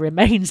dump her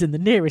remains in the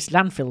nearest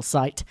landfill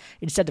site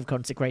instead of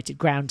consecrated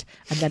ground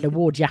and then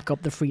award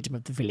Jacob the freedom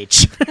of the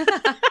village.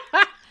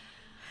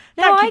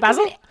 Thank you,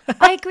 Basil.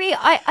 I agree.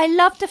 I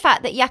love the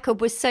fact that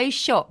Jacob was so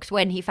shocked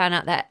when he found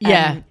out that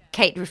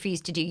Kate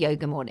refused to do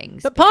yoga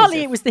mornings. But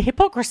partly it was the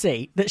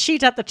hypocrisy that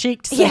she'd had the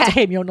cheek to say to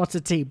him, you're not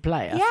a team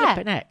player.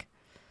 Flippin' heck.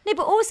 No,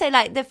 but also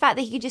like the fact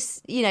that he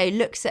just,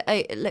 looks at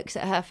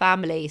her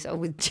family sort of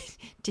with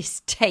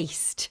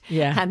distaste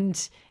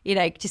and,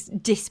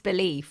 just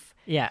disbelief.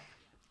 Yeah.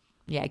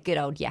 Yeah, good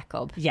old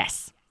Jacob.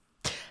 Yes.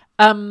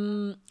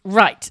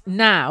 Right,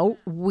 now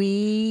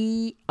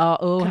we are...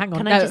 Oh, hang on.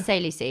 Can I just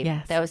say, Lucy?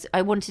 Yes.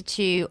 I wanted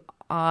to...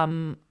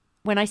 when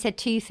I said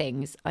 2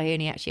 things, I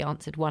only actually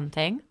answered 1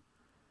 thing.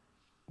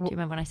 Do you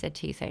remember when I said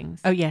 2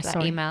 things? Oh, yes,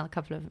 sorry. Email, a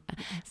couple of...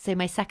 So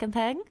my second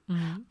thing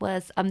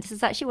was... this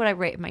is actually what I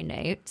wrote in my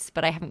notes,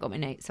 but I haven't got my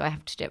notes, so I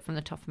have to do it from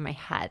the top of my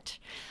head.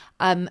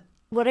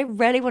 What I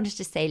really wanted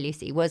to say,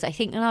 Lucy, was I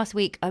think last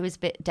week I was a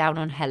bit down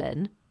on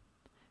Helen,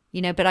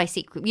 but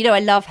I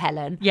love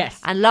Helen.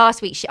 Yes. And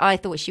last week I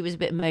thought she was a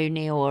bit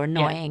moany or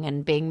annoying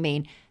and being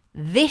mean.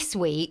 This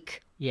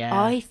week,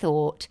 I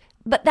thought...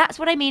 But that's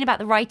what I mean about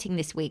the writing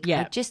this week.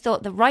 Yeah. I just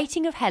thought the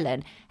writing of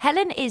Helen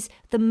is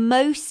the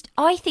most...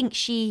 I think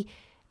she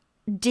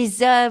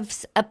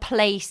deserves a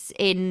place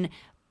in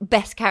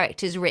best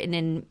characters written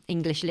in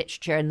English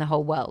literature in the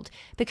whole world.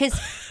 Because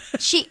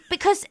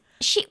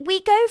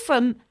we go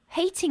from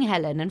hating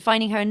Helen and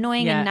finding her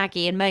annoying and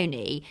naggy and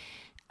moany.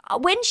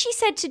 When she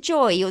said to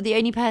Joy, you're the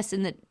only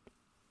person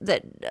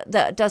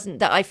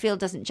that I feel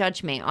doesn't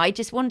judge me, I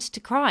just wanted to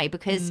cry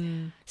because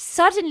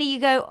suddenly you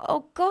go,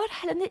 oh God,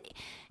 Helen...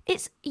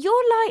 you're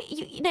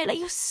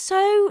you're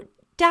so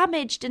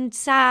damaged and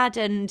sad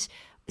and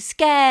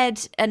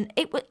scared, and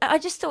I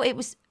just thought it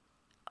was.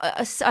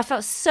 I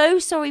felt so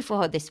sorry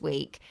for her this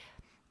week,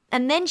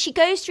 and then she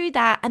goes through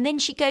that, and then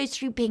she goes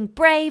through being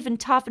brave and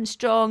tough and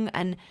strong,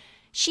 and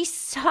she's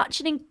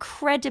such an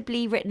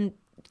incredibly written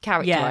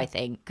character, I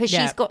think, because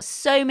she's got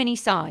so many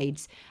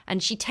sides,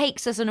 and she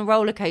takes us on a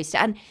roller coaster,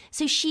 and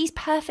so she's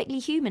perfectly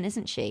human,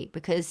 isn't she?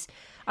 Because.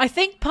 I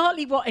think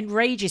partly what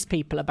enrages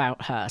people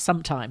about her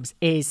sometimes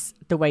is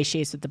the way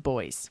she is with the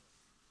boys.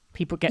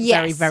 People get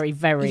very, very,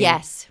 very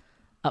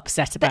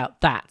upset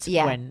about that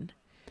when...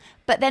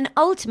 But then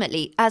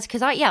ultimately, I was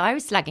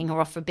slagging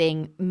her off for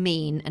being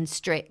mean and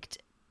strict,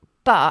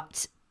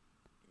 but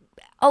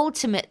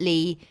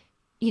ultimately,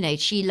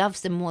 she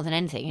loves them more than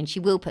anything and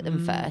she will put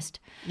them first.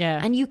 Yeah.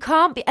 And you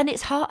can't be... And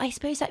it's hard, I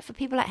suppose, like for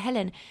people like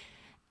Helen...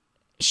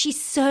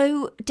 She's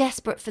so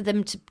desperate for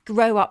them to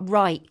grow up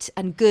right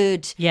and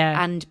good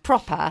and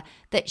proper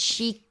that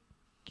she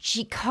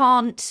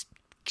can't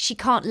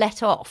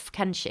let off,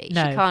 can she?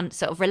 No. She can't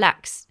sort of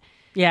relax.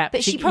 Yeah,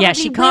 but she probably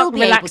she will can't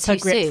be relax able her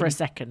to grip soon. for a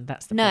second.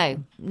 That's the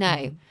problem.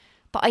 No.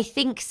 But I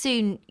think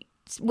soon,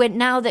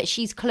 now that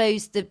she's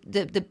closed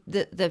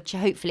the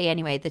hopefully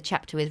anyway the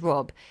chapter with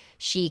Rob,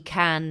 she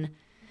can,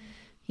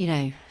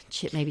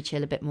 maybe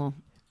chill a bit more.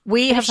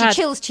 If she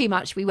chills too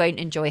much, we won't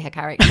enjoy her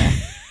character.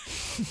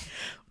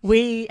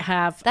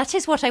 That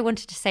is what I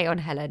wanted to say on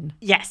Helen.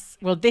 Yes.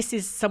 Well, this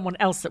is someone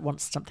else that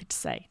wants something to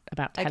say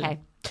about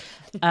Helen.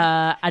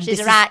 And she's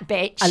this a rat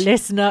bitch. A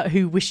listener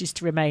who wishes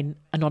to remain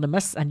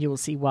anonymous, and you will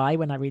see why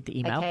when I read the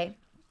email. Okay.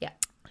 Yeah.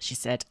 She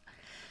said,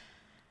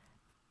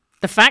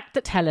 the fact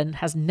that Helen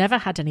has never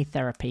had any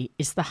therapy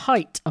is the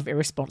height of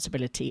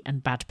irresponsibility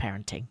and bad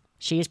parenting.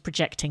 She is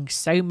projecting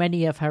so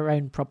many of her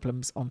own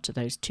problems onto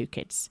those 2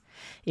 kids.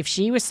 If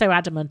she was so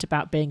adamant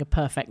about being a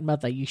perfect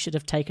mother, you should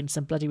have taken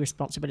some bloody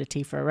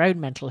responsibility for her own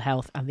mental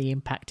health and the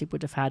impact it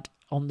would have had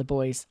on the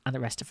boys and the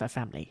rest of her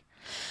family.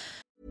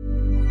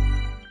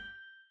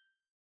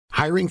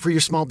 Hiring for your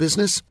small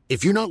business?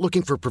 If you're not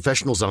looking for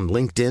professionals on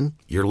LinkedIn,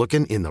 you're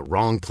looking in the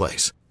wrong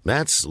place.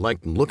 That's like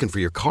looking for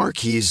your car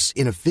keys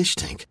in a fish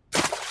tank.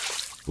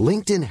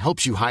 LinkedIn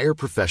helps you hire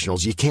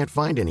professionals you can't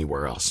find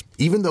anywhere else,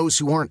 even those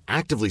who aren't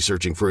actively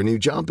searching for a new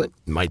job but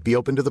might be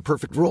open to the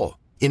perfect role.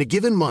 In a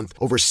given month,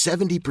 over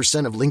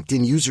 70% of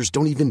LinkedIn users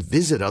don't even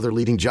visit other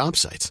leading job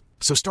sites.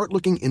 So start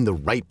looking in the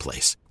right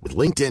place. With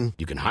LinkedIn,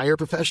 you can hire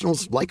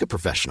professionals like a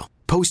professional.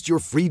 Post your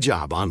free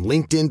job on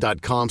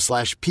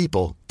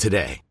linkedin.com/people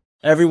today.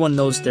 Everyone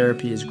knows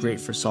therapy is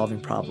great for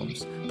solving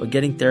problems, but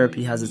getting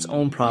therapy has its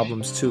own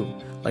problems too,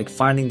 like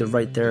finding the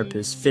right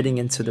therapist, fitting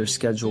into their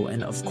schedule,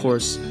 and of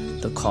course,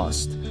 the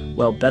cost.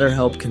 Well,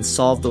 BetterHelp can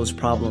solve those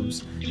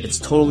problems. It's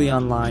totally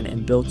online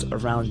and built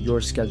around your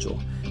schedule.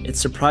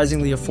 It's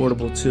surprisingly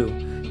affordable too.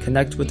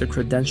 Connect with a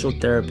credentialed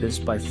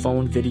therapist by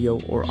phone,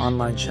 video, or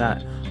online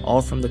chat,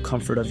 all from the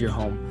comfort of your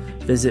home.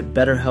 Visit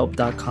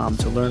BetterHelp.com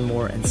to learn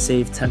more and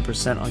save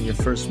 10% on your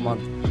first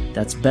month.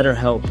 That's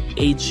BetterHelp,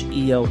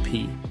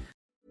 H-E-L-P.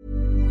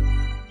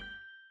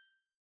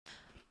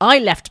 I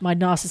left my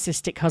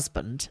narcissistic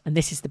husband, and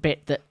this is the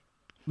bit that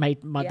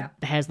made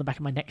the hairs on the back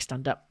of my neck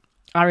stand up.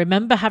 I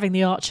remember having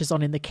the Archers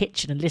on in the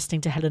kitchen and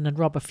listening to Helen and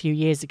Rob a few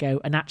years ago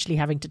and actually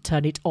having to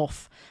turn it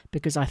off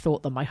because I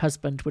thought that my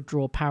husband would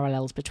draw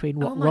parallels between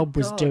what Rob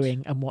was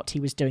doing and what he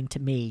was doing to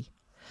me.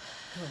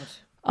 God.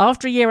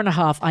 After a year and a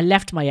half, I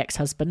left my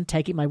ex-husband,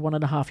 taking my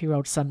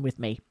 1.5-year-old son with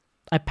me.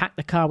 I packed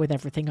the car with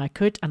everything I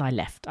could and I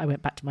left. I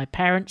went back to my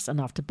parents, and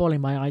after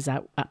bawling my eyes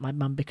out at my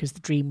mum because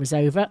the dream was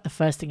over, the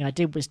first thing I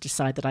did was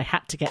decide that I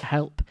had to get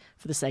help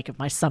for the sake of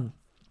my son.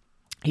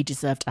 He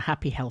deserved a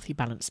happy, healthy,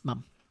 balanced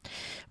mum.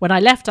 When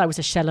I left, I was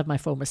a shell of my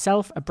former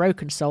self, a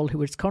broken soul who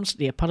was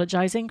constantly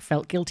apologising,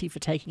 felt guilty for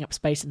taking up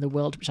space in the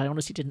world which I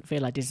honestly didn't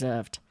feel I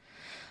deserved.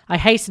 I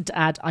hasten to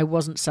add, I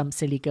wasn't some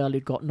silly girl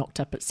who'd got knocked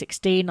up at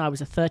 16. I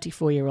was a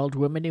 34-year-old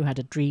woman who had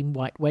a dream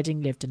white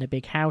wedding, lived in a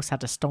big house,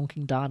 had a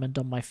stonking diamond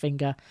on my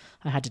finger.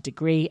 I had a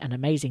degree, an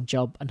amazing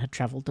job, and had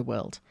travelled the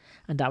world.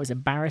 And I was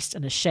embarrassed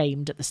and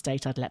ashamed at the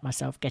state I'd let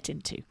myself get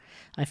into.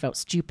 I felt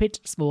stupid,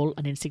 small,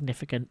 and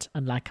insignificant,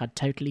 and like I'd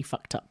totally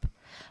fucked up.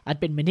 I'd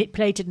been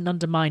manipulated and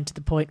undermined to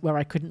the point where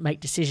I couldn't make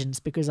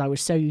decisions because I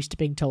was so used to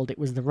being told it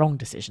was the wrong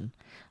decision.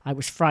 I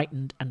was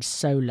frightened and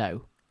so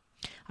low.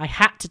 I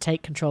had to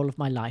take control of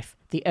my life.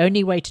 The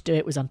only way to do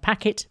it was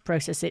unpack it,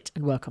 process it,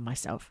 and work on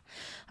myself.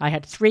 I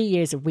had 3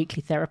 years of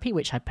weekly therapy,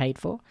 which I paid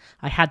for.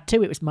 I had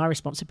to. It was my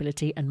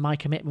responsibility and my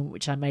commitment,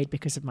 which I made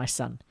because of my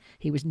son.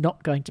 He was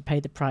not going to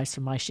pay the price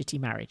for my shitty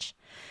marriage.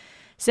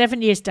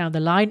 7 years down the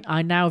line,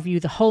 I now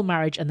view the whole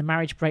marriage and the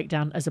marriage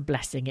breakdown as a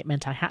blessing. It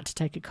meant I had to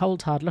take a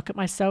cold, hard look at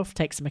myself,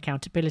 take some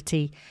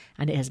accountability,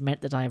 and it has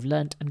meant that I have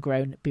learnt and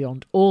grown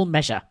beyond all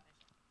measure.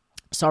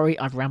 Sorry,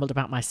 I've rambled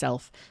about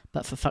myself,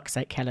 but for fuck's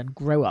sake, Helen,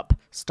 grow up,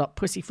 stop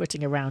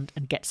pussyfooting around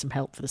and get some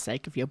help for the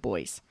sake of your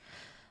boys.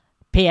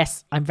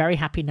 P.S. I'm very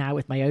happy now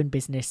with my own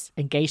business,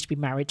 engaged to be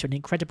married to an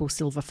incredible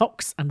silver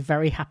fox, and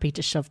very happy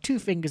to shove 2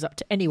 fingers up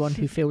to anyone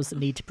who feels the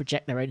need to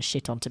project their own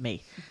shit onto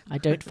me. I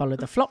don't follow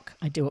the flock,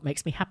 I do what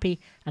makes me happy,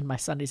 and my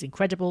son is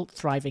incredible,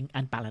 thriving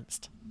and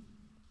balanced.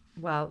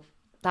 Well,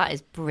 that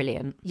is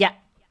brilliant. Yeah.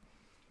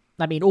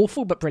 I mean,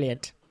 awful but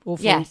brilliant.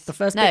 Awful. Yes. The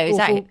first no, bit,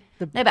 exactly. awful.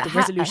 But the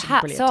resolution,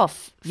 hats brilliant.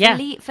 off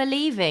for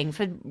leaving,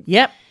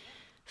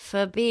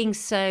 for being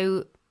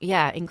so,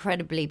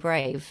 incredibly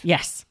brave.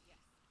 Yes.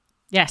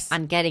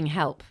 And getting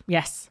help.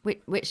 Yes.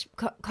 Which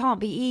can't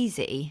be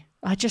easy.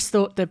 I just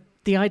thought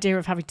the idea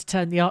of having to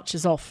turn the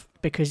Archers off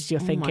because you're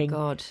thinking, oh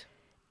my God,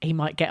 he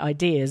might get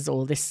ideas,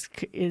 or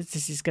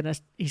he's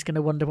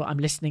gonna wonder what I'm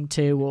listening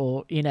to,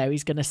 or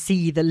he's gonna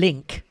see the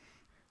link.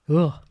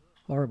 Oh,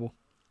 horrible.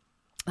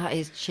 That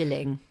is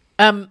chilling.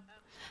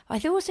 I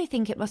also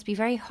think it must be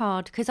very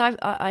hard because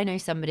I know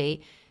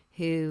somebody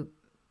who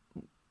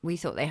we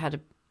thought they had a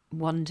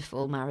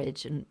wonderful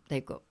marriage and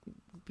they've got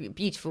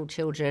beautiful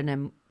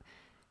children,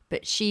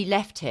 but she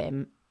left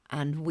him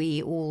and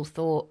we all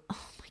thought,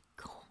 oh my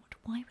God,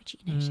 why would she?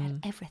 She had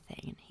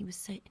everything and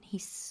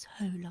he's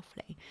so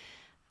lovely.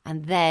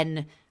 And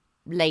then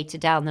later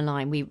down the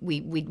line, we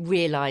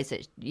realised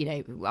that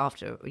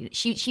after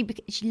she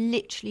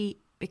literally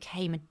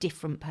became a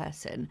different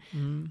person.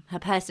 Her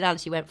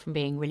personality went from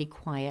being really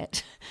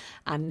quiet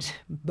and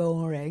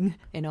boring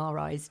in our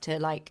eyes to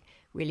like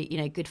really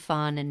good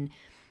fun, and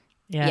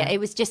it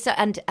was just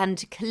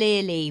and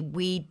clearly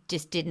we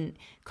just didn't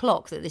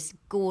clock that this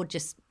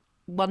gorgeous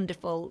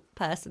wonderful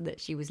person that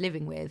she was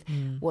living with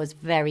was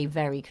very,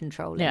 very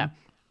controlling,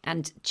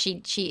 and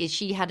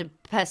she had a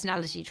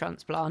personality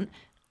transplant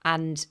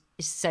and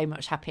is so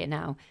much happier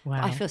now.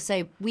 Wow. I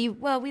feel we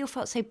all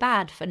felt so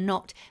bad for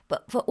not,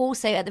 but for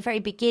also at the very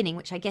beginning,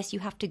 which I guess you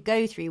have to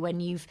go through when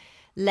you've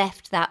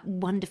left that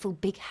wonderful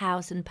big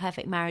house and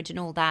perfect marriage and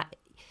all that,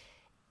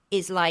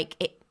 is like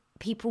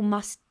people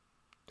must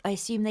I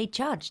assume they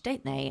judge,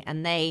 don't they?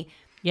 And they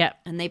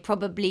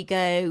probably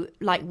go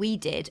like we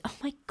did. Oh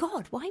my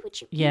God, why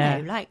would you? Yeah.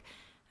 You know, like,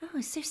 oh,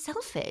 it's so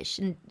selfish.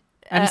 And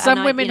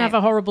some women have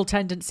a horrible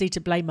tendency to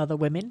blame other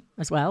women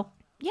as well.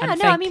 Yeah,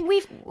 no, I mean,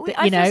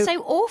 I feel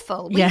so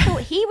awful. We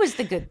thought he was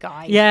the good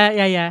guy.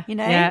 Yeah. You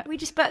know,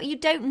 but you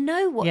don't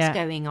know what's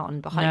going on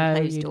behind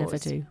closed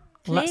doors. No, you never do.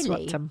 Well, that's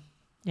what,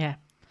 yeah.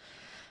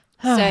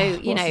 So,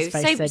 you know,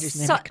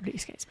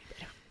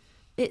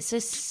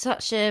 it's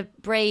such a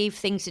brave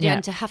thing to do,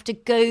 and to have to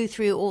go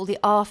through all the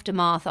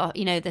aftermath,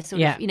 you know, the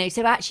sort of, you know,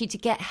 so actually to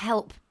get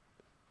help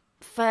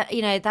for,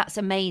 you know, that's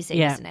amazing,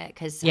 isn't it?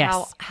 Because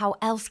how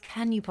else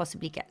can you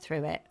possibly get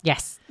through it?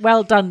 Yes.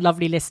 Well done,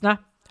 lovely listener.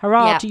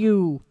 Hurrah to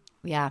you.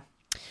 Yeah.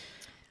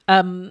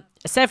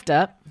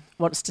 Sevda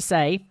wants to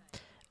say,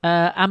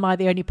 am I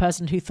the only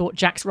person who thought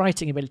Jack's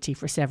writing ability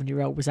for a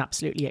 7-year-old was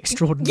absolutely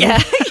extraordinary?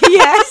 Yeah.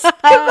 Yes.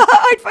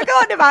 I'd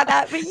forgotten about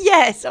that. But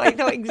yes, I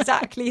thought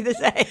exactly the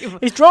same.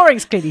 His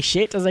drawing's clearly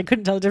shit, as I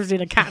couldn't tell the difference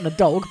between a cat and a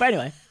dog. But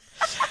anyway.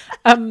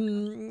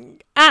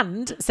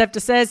 And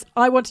Sevda says,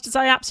 I wanted to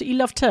say I absolutely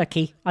love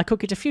turkey. I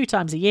cook it a few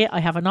times a year. I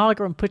have an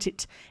Arga and put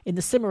it in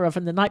the simmer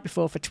oven the night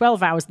before for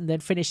 12 hours and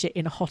then finish it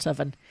in a hot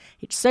oven.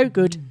 It's so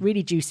good,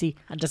 really juicy,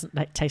 and doesn't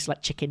taste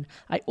like chicken.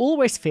 I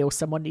always feel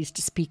someone needs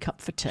to speak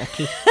up for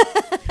turkey.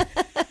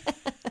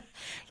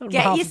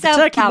 Get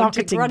yourself down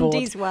to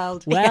Grundy's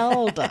World.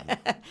 Well done.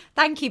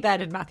 Thank you,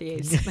 Bernard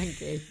Matthews.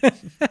 Thank you.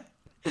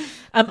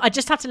 I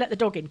just had to let the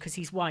dog in because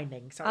he's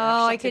whining. So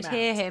I could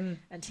hear him.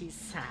 And he's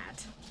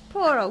sad.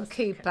 Poor old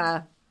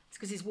Cooper. It's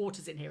because his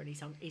water's in here and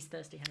he's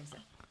thirsty.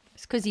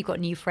 It's because you've got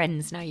new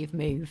friends now you've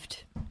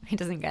moved. He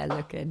doesn't get a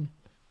look in.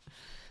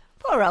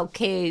 Poor old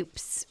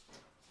Coops.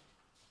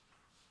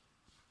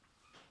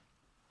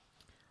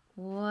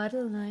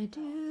 What'll I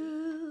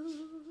do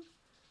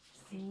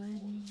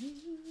when you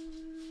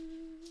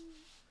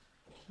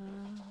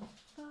are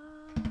far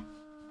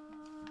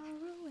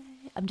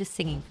away? I'm just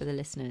singing for the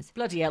listeners.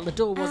 Bloody hell, the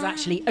door was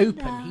actually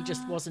open. He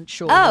just wasn't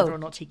sure whether or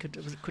not he could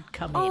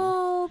come in.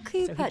 Oh,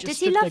 Cooper. So does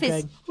he love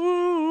his...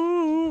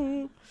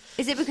 Going,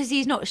 is it because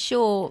he's not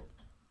sure...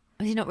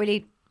 Has he not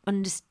really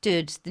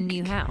understood the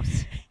new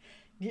house?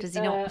 Does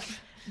he not...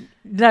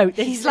 No.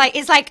 He's like,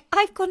 it's like,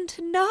 I've gone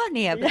to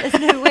Narnia, but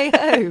there's no way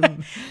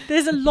home.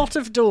 There's a lot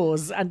of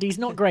doors, and he's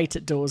not great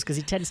at doors because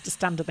he tends to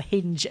stand at the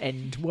hinge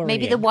end worrying.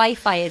 Maybe the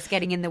Wi-Fi is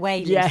getting in the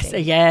way, Lucy.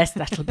 Yes,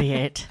 that'll be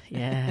it.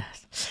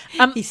 Yes.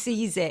 He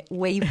sees it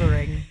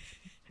wavering.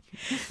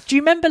 Do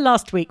you remember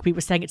last week we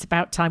were saying it's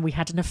about time we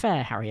had an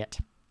affair, Harriet?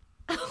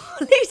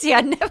 Lucy, I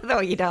never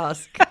thought you'd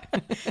ask.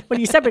 Well,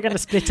 you said we're going to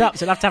split up,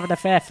 so we'll have to have an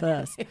affair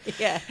first.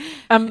 Yeah.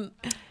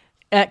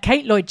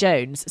 Kate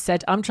Lloyd-Jones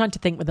said, I'm trying to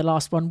think when the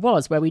last one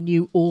was, where we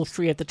knew all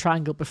three of the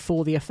triangle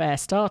before the affair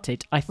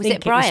started. I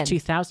think it was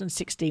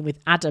 2016 with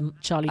Adam,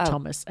 Charlie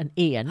Thomas and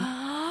Ian.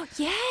 Oh,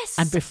 yes.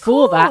 And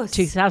before that,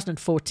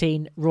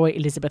 2014, Roy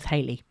Elizabeth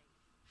Haley.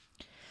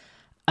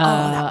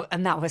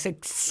 That was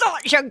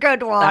such a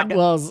good one. That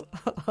was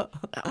that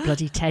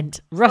bloody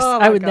tent. Russ,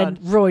 and then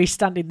Roy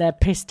standing there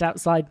pissed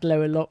outside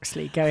Lower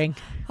Loxley going,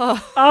 I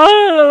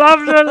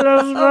love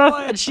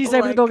Elizabeth. And she's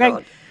over the door going,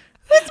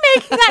 who's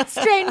making that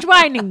strange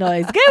whining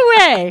noise? Go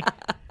away.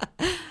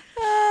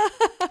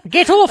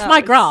 Get off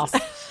my grass.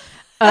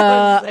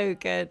 That was so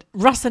good.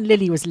 Russ and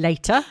Lily was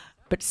later,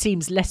 but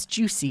seems less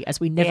juicy as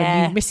we never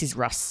knew Mrs.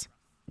 Russ.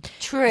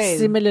 True.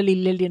 Similarly,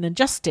 Lillian and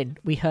Justin,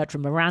 we heard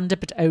from Miranda,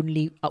 but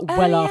only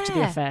after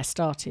the affair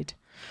started.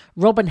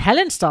 Rob and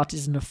Helen started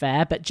as an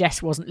affair, but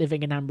Jess wasn't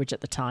living in Ambridge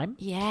at the time.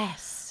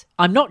 Yes.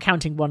 I'm not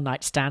counting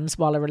one-night stands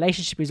while a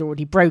relationship is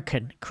already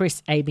broken.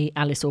 Chris, Amy,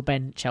 Alice or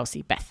Ben,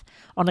 Chelsea, Beth.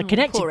 On a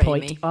connected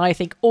point, Amy. I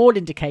think all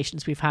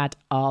indications we've had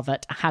are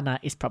that Hannah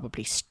is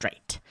probably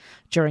straight.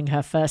 During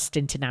her first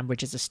stint in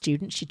Ambridge as a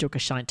student, she took a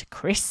shine to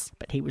Chris,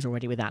 but he was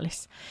already with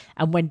Alice.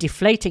 And when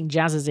deflating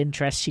Jazz's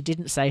interest, she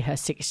didn't say her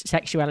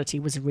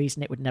sexuality was a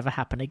reason it would never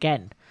happen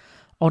again.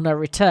 On her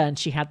return,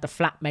 she had the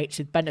flatmates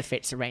with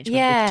benefits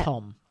arrangement with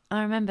Tom.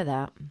 I remember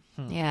that.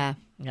 Yeah.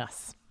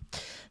 Yes.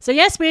 So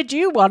yes, we're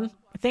due one.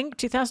 I think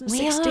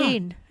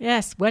 2016.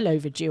 Yes, well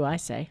overdue, I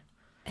say.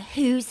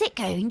 Who's it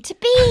going to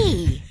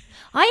be?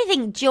 I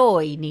think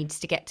Joy needs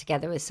to get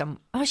together with some...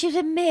 Oh, she was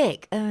a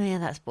Mick. Oh, yeah,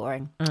 that's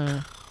boring.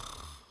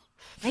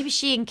 Maybe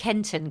she and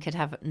Kenton could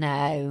have...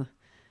 No.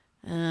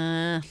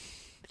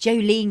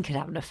 Jolene could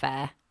have an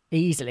affair.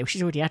 Easily. Well,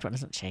 she's already had one,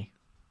 hasn't she?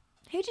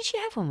 Who did she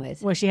have one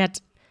with? Well, she had...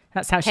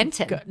 That's how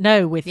Kenton? she...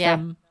 No, with...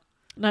 No,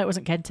 it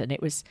wasn't Kenton.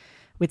 It was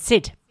with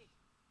Sid.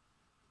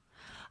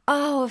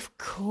 Oh, of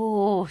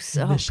course.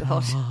 Oh,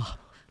 God.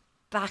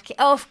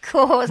 Of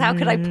course. How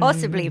could I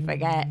possibly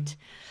forget?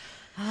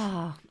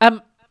 Oh.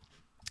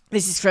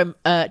 This is from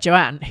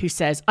Joanne, who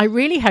says, I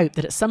really hope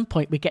that at some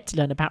point we get to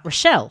learn about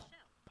Rochelle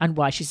and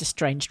why she's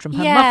estranged from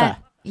her mother.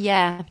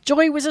 Yeah.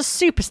 Joy was a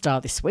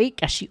superstar this week,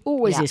 as she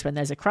always is when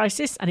there's a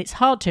crisis, and it's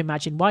hard to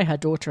imagine why her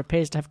daughter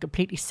appears to have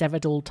completely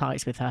severed all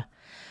ties with her.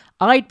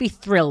 I'd be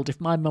thrilled if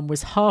my mum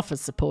was half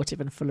as supportive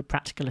and full of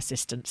practical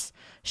assistance.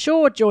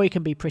 Sure, Joy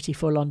can be pretty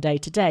full on day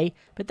to day,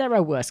 but there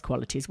are worse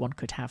qualities one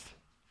could have.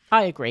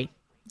 I agree.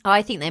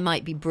 I think they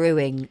might be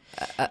brewing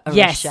a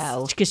Yes,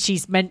 Rochelle. because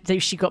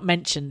she got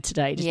mentioned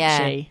today,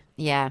 didn't she?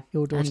 Yeah.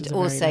 Your daughters and are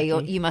also, very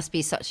lucky. you must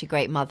be such a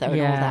great mother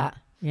and all that.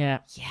 Yeah.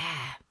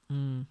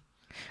 Yeah.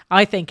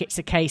 I think it's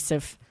a case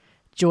of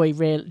Joy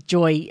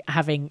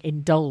having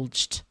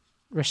indulged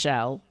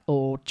Rochelle,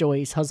 or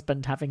Joy's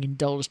husband having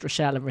indulged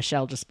Rochelle, and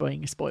Rochelle just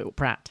being a spoiled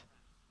brat.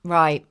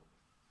 Right.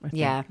 I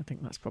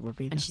think that's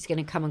probably. And she's going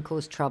to come and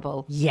cause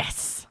trouble.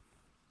 Yes.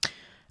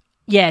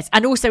 Yes,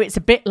 and also it's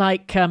a bit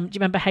like, do you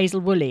remember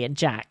Hazel Woolley and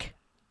Jack?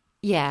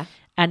 Yeah.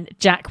 And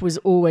Jack was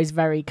always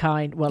very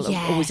kind. Well,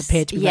 always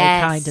appeared to be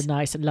very kind and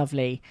nice and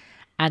lovely.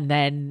 And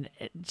then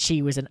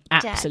she was an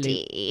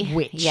absolute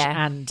witch,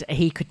 and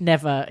he could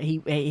never.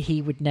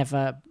 He would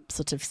never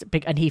sort of,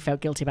 and he felt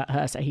guilty about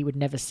her, so he would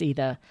never see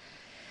the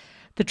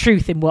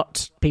truth in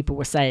what people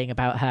were saying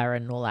about her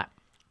and all that.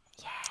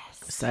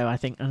 Yes. So I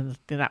think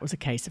that was a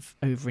case of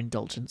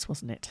overindulgence,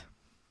 wasn't it?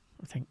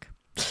 I think.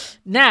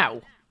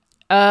 Now,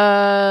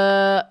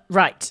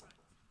 right.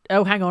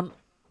 Oh, hang on.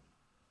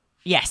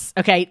 Yes.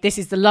 Okay. This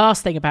is the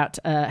last thing about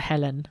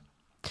Helen.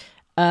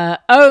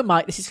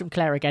 Mike, this is from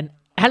Claire again.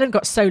 Helen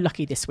got so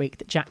lucky this week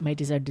that Jack made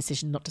his own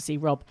decision not to see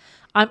Rob.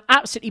 I'm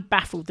absolutely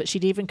baffled that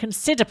she'd even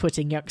consider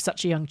putting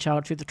such a young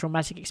child through the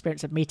traumatic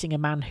experience of meeting a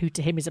man who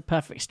to him is a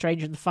perfect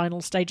stranger in the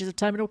final stages of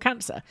terminal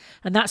cancer.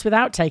 And that's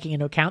without taking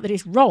into account that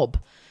it's Rob.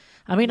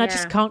 I mean, I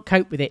just can't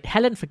cope with it.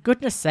 Helen, for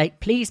goodness sake,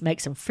 please make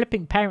some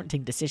flipping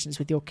parenting decisions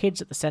with your kids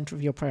at the centre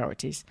of your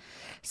priorities.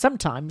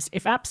 Sometimes,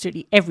 if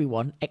absolutely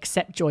everyone,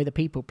 except Joy the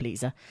people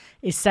pleaser,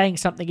 is saying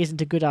something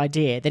isn't a good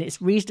idea, then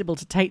it's reasonable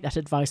to take that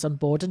advice on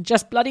board and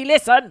just bloody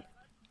listen.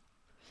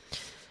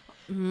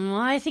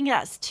 I think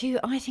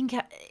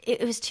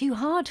it was too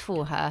hard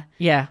for her.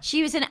 Yeah.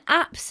 She was in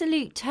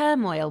absolute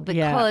turmoil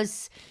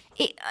because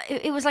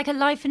it was like a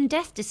life and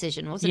death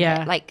decision, wasn't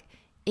it? Like,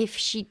 if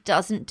she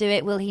doesn't do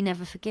it, will he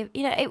never forgive?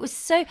 You know, it was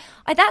so...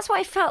 that's what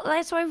I felt.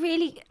 That's why I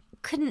really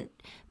couldn't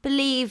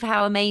believe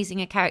how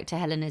amazing a character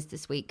Helen is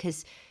this week,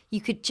 because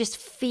you could just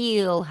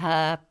feel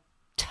her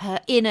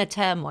inner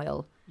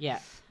turmoil. Yeah.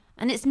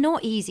 And it's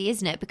not easy,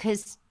 isn't it?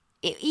 Because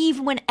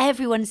even when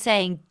everyone's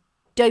saying,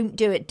 don't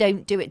do it,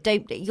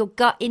 your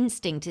gut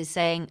instinct is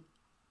saying,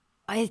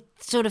 I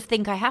sort of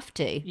think I have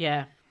to.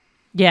 Yeah.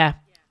 Yeah.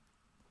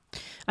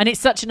 And it's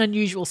such an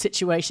unusual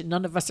situation.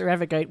 None of us are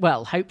ever going...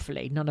 Well,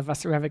 hopefully, none of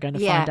us are ever going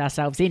to find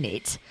ourselves in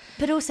it.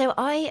 But also,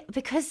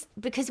 because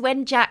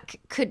when Jack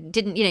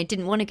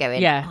didn't want to go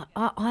in,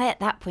 I at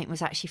that point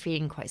was actually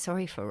feeling quite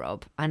sorry for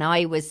Rob, and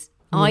I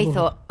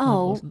thought,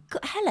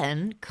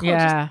 Helen,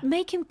 just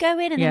make him go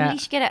in, and then at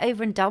least get it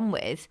over and done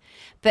with.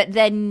 But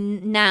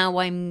then now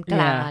I'm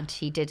glad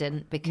he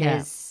didn't,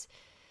 because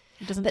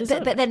he doesn't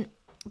deserve it.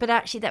 But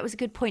actually, that was a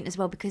good point as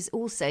well, because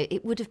also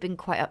it would have been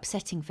quite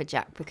upsetting for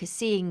Jack, because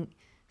seeing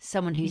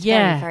someone who's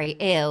very, very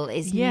ill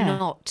is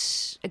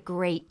not a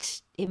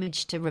great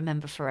image to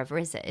remember forever,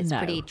 is it? It's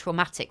pretty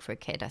traumatic for a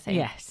kid, I think.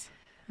 Yes,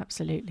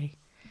 absolutely.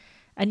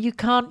 And you've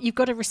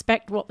got to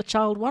respect what the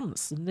child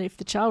wants. And if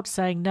the child's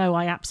saying, no,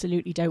 I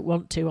absolutely don't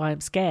want to, I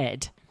am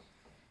scared,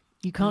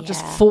 you can't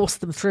just force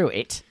them through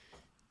it.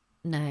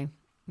 No,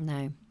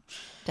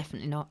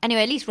 definitely not.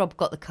 Anyway, at least Rob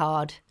got the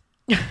card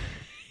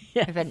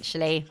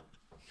eventually.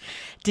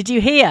 Did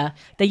you hear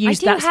they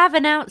used that? I do have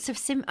an ounce of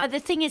sympathy. The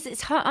thing is,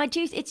 it's hard.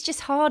 It's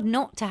just hard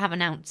not to have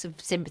an ounce of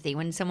sympathy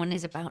when someone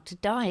is about to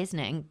die, isn't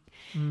it?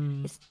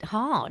 It's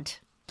hard.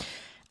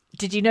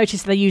 Did you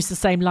notice they used the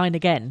same line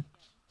again?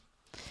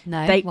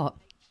 No. What?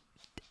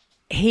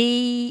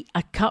 I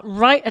cut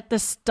right at the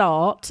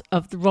start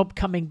of the Rob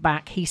coming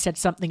back. He said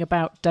something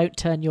about "Don't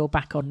turn your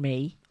back on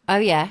me." Oh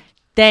yeah.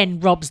 Then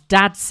Rob's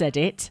dad said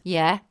it.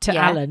 Yeah. To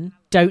Alan,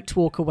 "Don't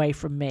walk away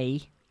from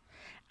me."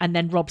 And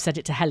then Rob said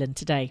it to Helen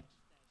today.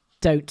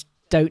 Don't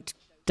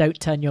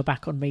turn your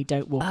back on me.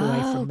 Don't walk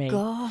away from me.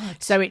 God.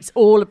 So it's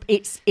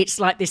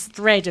like this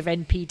thread of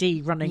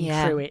NPD running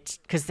through it,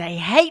 because they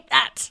hate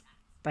that.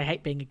 They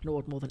hate being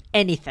ignored more than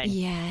anything.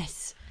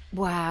 Yes.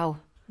 Wow.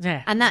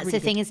 Yeah. And that's really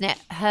the thing, isn't it?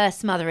 Her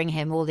smothering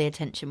him, all the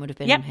attention would have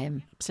been on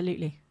him.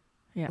 Absolutely.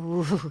 Yeah.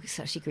 Ooh, it's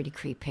actually really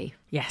creepy.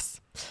 Yes.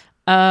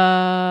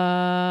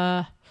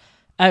 We're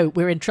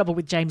in trouble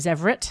with James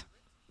Everett,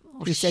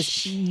 who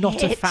says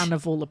not a fan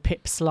of all the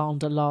Pip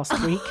slander last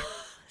week.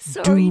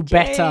 Sorry, do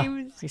better,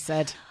 James. He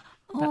said.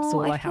 That's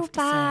all I have to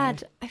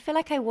say. I feel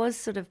like I was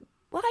sort of...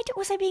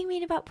 was I being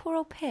mean about poor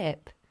old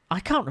Pip? I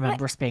can't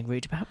remember us being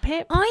rude about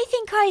Pip. I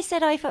think I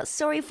said I felt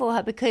sorry for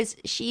her because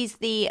she's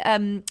the...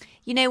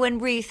 when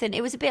Ruth and...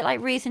 It was a bit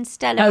like Ruth and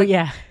Stella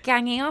were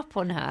ganging up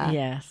on her.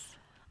 Yes.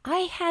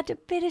 I had a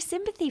bit of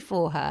sympathy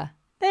for her.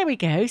 There we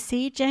go.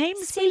 See,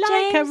 James? We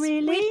like her,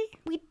 really.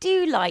 We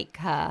do like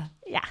her.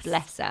 Yes.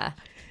 Bless her.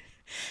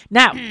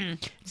 Now,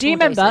 do you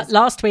remember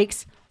last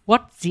week's...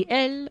 What's the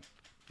L? Do you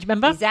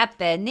remember? Is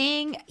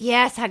happening?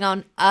 Yes, hang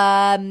on.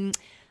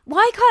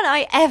 Why can't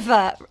I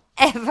ever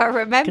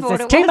remember what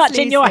it was? Because there's too much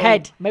in your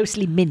head.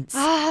 Mostly mince.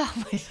 Ah,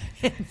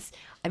 mince.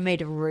 I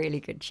made a really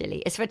good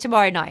chili. It's for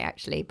tomorrow night,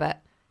 actually,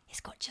 but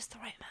it's got just the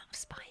right amount of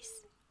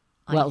spice.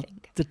 I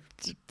think. The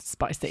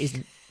spice that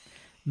isn't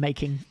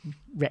making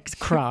Rex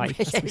cry.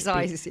 His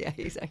eyes, yeah,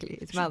 exactly.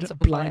 His mouth's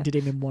blinded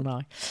him in one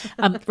eye.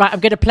 Right, I'm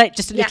going to play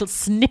just a little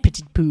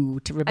snippeted poo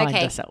to remind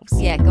ourselves.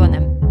 Yeah, go on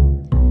then.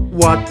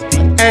 What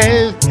the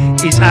hell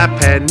is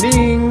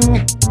happening?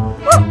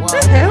 What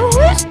the hell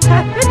is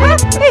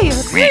happening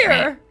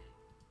here?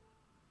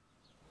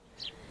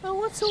 Well,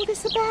 what's all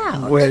this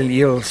about? Well,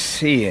 you'll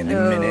see in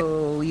a minute.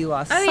 Oh, you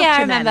are such I a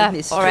man remember of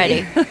mystery.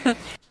 already.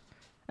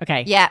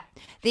 Okay. Yeah.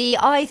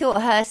 I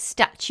thought her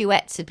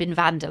statuettes had been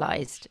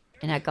vandalised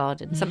in her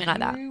garden, something like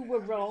that. You were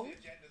wrong.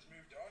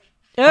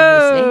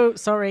 Oh,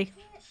 sorry.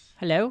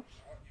 Hello?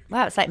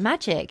 Wow, it's like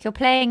magic. You're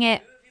playing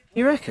it.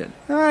 You reckon?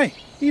 Aye,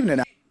 even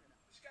an...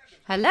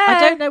 Hello? I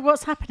don't know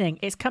what's happening.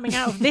 It's coming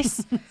out of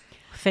this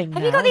thing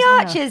Have now, you got the isn't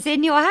it? archers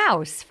in your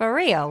house, for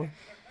real?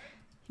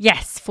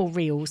 Yes, for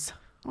reals.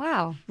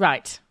 Wow.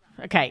 Right.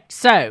 Okay,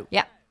 so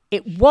Yeah.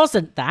 it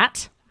wasn't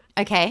that.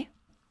 Okay.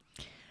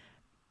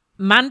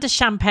 Manda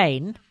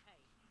Champagne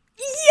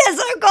Yes,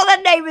 oh God,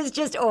 that name is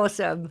just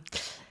awesome.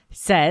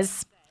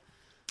 says,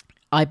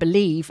 I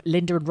believe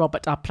Linda and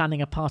Robert are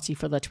planning a party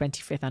for their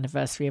 25th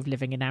anniversary of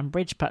living in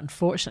Ambridge, but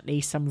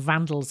unfortunately some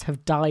vandals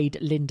have dyed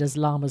Linda's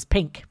llamas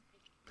pink.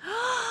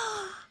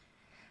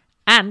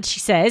 And she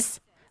says,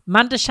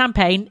 Manda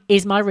Champagne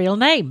is my real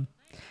name.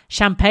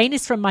 Champagne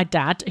is from my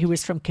dad, who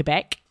is from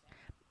Quebec.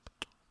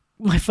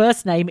 My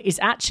first name is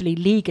actually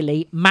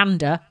legally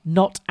Manda,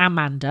 not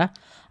Amanda.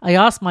 I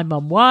asked my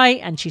mum why,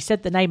 and she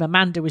said the name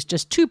Amanda was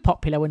just too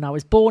popular when I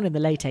was born in the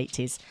late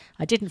 80s.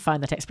 I didn't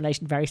find that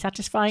explanation very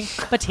satisfying,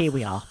 but here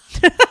we are.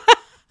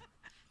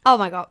 Oh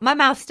my God, my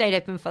mouth stayed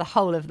open for the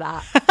whole of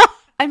that.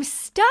 I'm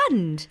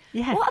stunned.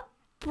 Yeah. What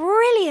a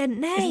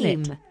brilliant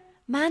Isn't name.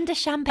 Manda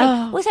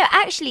Champagne. Also,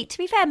 actually, to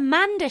be fair,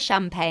 Manda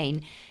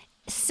Champagne,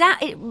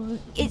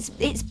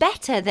 it's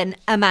better than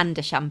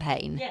Amanda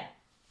Champagne. Yeah.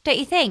 Don't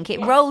you think?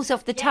 It rolls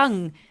off the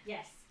tongue.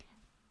 Yes.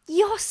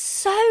 You're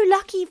so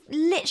lucky. You've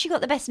literally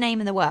got the best name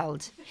in the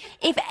world.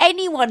 If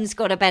anyone's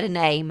got a better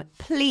name,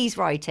 please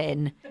write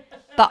in.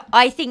 But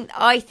I think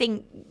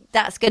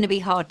that's going to be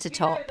hard to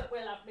top. You know that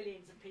we'll have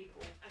millions of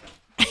people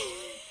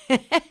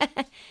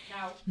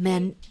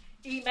Men,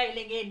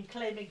 emailing in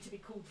claiming to be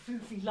called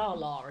Foofy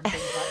Lala and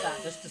things like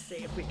that, just to see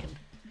if we can.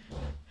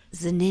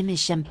 the name is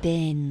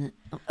Champagne.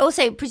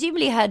 Also,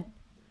 presumably,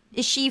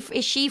 is she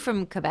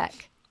from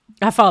Quebec?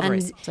 Her father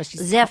And is. So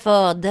she's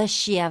therefore, does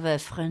she have a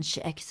French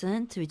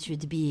accent, which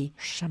would be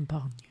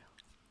Champagne.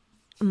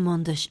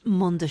 Monde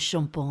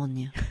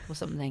Champagne or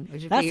something?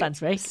 Which would That be sounds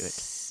very good.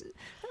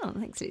 Oh,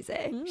 thanks, Lucy.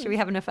 Should we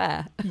have an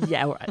affair?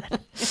 Yeah, all right then.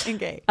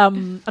 Okay.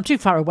 I'm too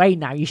far away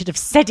now. You should have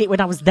said it when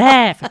I was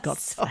there, for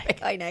God's sake.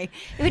 I know. It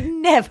would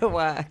never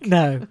work.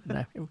 No.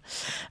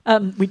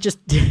 We just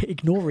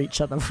ignore each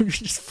other. We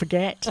just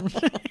forget.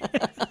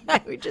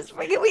 We just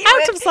forget.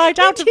 Out of sight,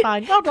 out of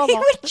mind. Blah, blah, We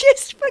blah. would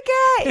just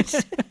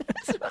forget.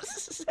 That's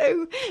what's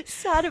so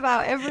sad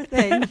about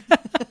everything.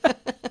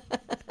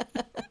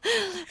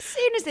 As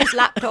soon as this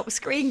laptop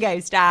screen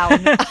goes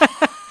down.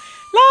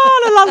 La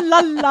la la la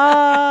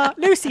la.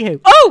 Lucy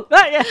who? Oh,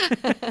 yeah.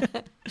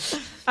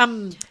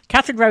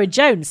 Catherine Rowan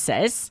Jones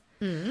says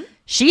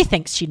she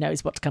thinks she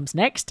knows what comes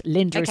next.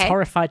 Linda is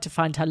horrified to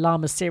find her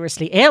llamas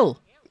seriously ill.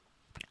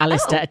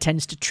 Alistair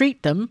attends to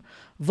treat them.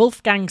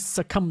 Wolfgang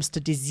succumbs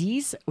to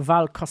disease,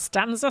 while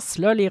Costanza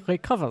slowly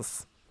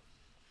recovers.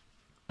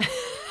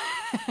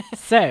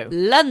 So,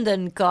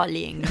 London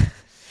calling.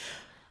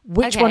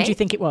 which one do you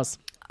think it was?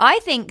 I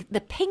think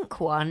the pink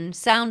one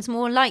sounds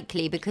more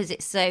likely because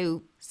it's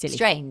so Silly.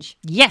 strange.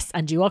 Yes,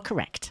 and you are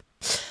correct.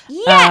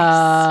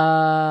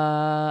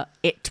 Yes!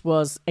 It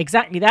was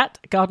exactly that.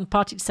 A garden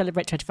party to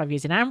celebrate 25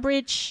 years in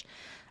Ambridge.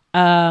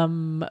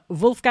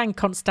 Wolfgang,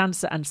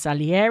 Constanza and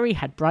Salieri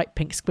had bright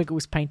pink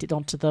squiggles painted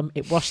onto them.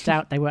 It washed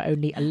out. They were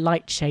only a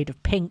light shade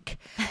of pink.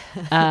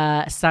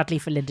 Sadly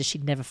for Linda, she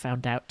never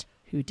found out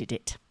who did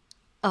it.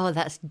 Oh,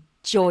 that's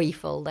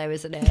joyful though,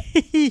 isn't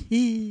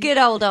it? Good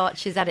old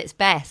Archers at its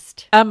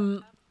best.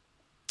 And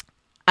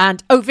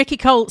Vicky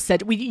Cole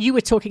said you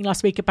were talking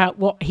last week about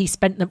what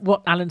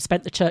Alan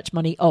spent the church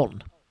money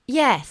on.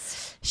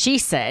 Yes. She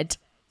said,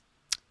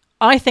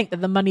 I think that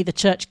the money the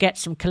church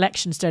gets from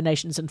collections,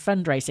 donations and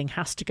fundraising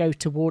has to go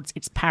towards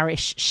its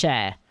parish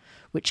share,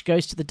 which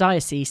goes to the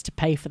diocese to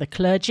pay for the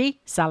clergy,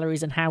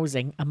 salaries and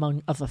housing,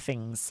 among other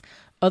things.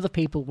 Other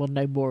people will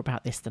know more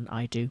about this than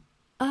I do.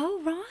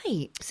 Oh,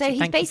 right. So he's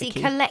thank you,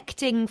 basically Vicky.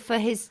 collecting for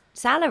his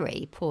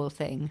salary, poor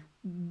thing.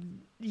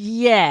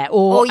 Yeah,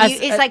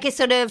 it's like a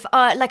sort of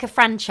like a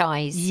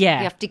franchise. Yeah.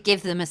 You have to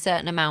give them a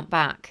certain amount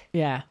back.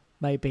 Yeah,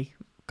 maybe.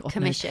 God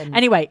Commission. knows.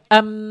 Anyway,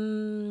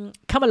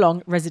 come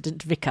along,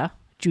 resident vicar,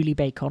 Julie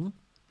Bacon.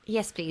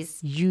 Yes, please.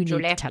 You need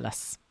Julie. to tell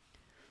us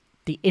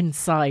the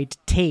inside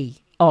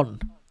tea on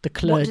the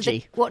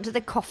clergy. What do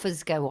the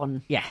coffers go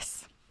on?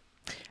 Yes.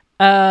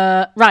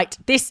 Right,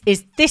 this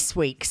is this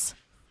week's.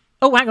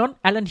 Oh, hang on,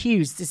 Ellen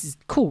Hughes. This is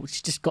cool.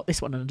 She just got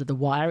this one under the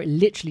wire. It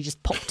literally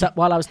just popped up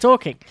while I was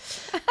talking.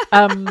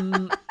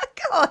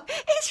 God,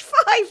 it's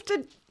 5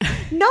 to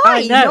 9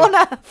 I know. on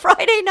a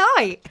Friday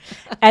night.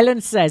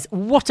 Ellen says,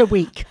 what a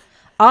week.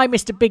 I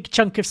missed a big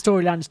chunk of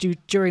storylines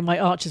during my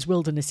Archer's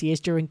Wilderness years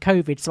during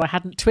COVID, so I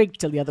hadn't twigged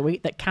till the other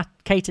week that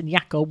Kate and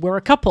Jakob were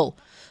a couple.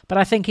 But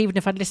I think even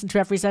if I'd listened to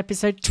every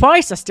episode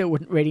twice, I still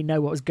wouldn't really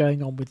know what was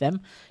going on with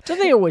them. Do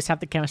they always have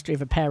the chemistry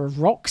of a pair of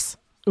rocks?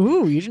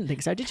 Ooh, you didn't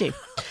think so, did you?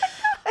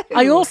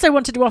 I also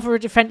wanted to offer a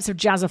defence of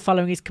Jazza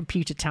following his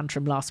computer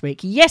tantrum last week.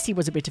 Yes, he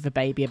was a bit of a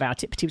baby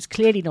about it, but he was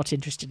clearly not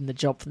interested in the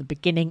job from the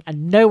beginning,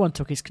 and no one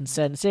took his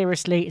concern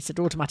seriously. It's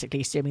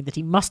automatically assuming that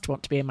he must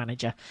want to be a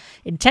manager.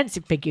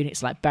 Intensive pig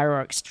units like Barrow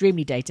are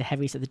extremely data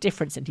heavy, so the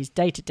difference in his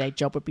day-to-day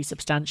job would be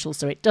substantial,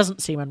 so it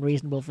doesn't seem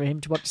unreasonable for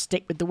him to want to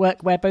stick with the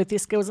work where both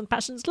his skills and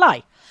passions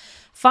lie.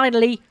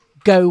 Finally,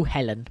 go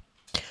Helen.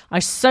 I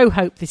so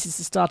hope this is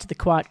the start of the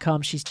quiet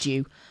calm she's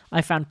due.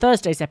 I found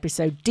Thursday's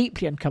episode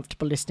deeply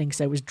uncomfortable listening,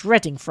 so was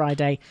dreading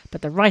Friday,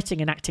 but the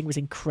writing and acting was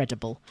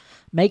incredible.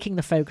 Making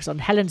the focus on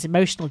Helen's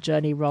emotional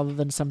journey rather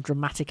than some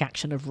dramatic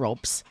action of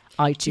Rob's,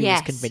 I too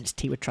was convinced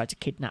he would try to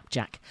kidnap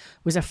Jack,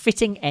 was a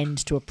fitting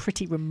end to a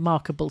pretty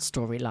remarkable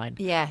storyline.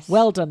 Yes.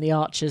 Well done, the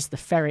Archers. The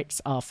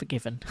ferrets are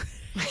forgiven.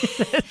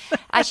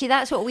 Actually,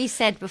 that's what we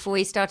said before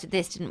we started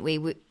this, didn't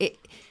we?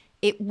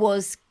 It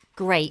was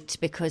great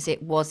because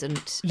it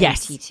wasn't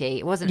OTT.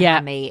 It wasn't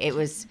hammy. It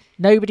was...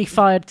 Nobody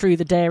fired through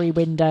the dairy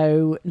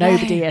window.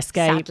 Nobody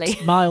escaped.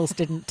 Sadly. Miles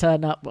didn't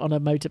turn up on a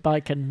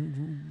motorbike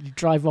and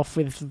drive off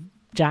with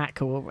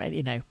Jack or,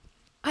 you know.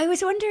 I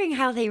was wondering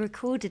how they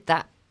recorded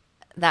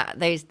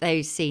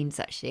those scenes,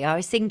 actually. I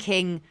was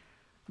thinking...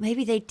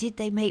 Maybe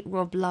they make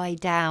Rob lie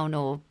down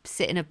or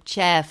sit in a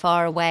chair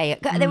far away.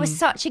 There was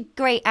such a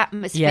great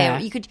atmosphere.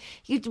 Yeah.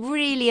 You'd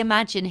really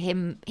imagine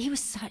him. He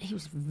was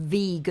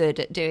very good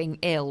at doing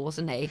ill,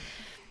 wasn't he?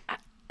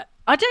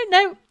 I don't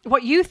know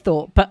what you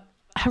thought, but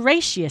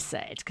Horatia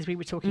said, because we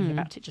were talking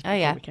about it just before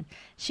the weekend,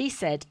 she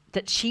said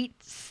that she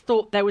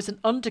thought there was an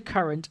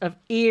undercurrent of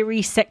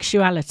eerie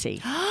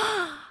sexuality.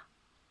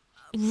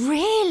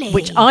 Really?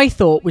 Which I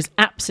thought was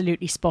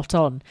absolutely spot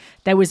on.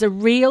 There was a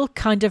real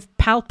kind of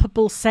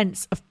palpable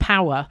sense of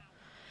power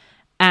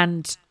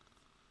and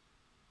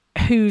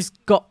who's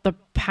got the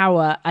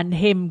power and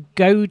him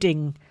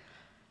goading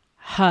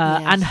her.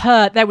 Yes. And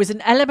her, there was an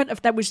element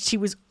of that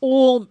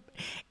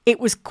it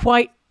was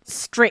quite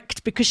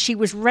strict because she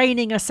was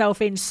reining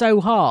herself in so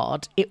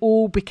hard. It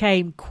all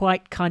became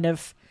quite kind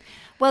of...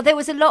 Well, there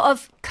was a lot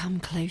of come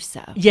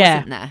closer,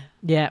 wasn't there?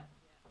 Yeah.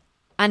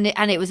 And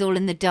it was all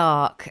in the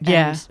dark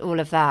and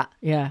all of that.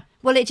 Yeah.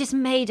 Well, it just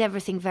made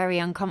everything very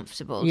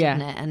uncomfortable,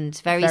 didn't it? And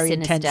very sinister.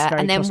 Intense, very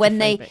and then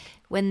claustrophobic.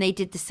 when they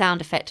did the sound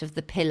effect of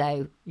the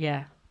pillow.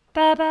 Yeah.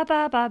 Ba ba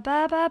ba ba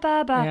ba ba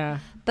ba ba. Yeah.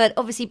 But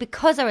obviously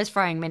because I was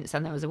frying mince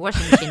and there was a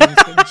washing machine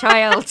and a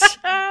child,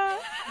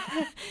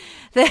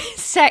 the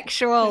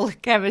sexual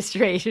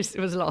chemistry just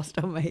was lost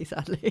on me,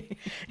 sadly.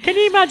 Can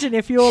you imagine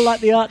if you're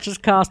like the Archer's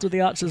cast or the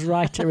Archer's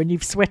writer and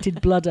you've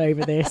sweated blood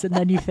over this and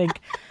then you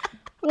think...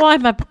 Why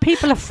am I?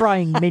 People are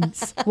frying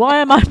mince. Why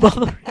am I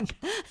bothering?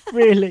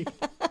 Really?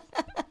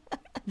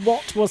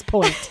 What was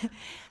point?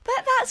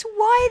 But that's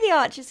why The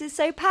Archers is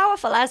so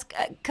powerful as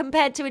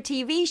compared to a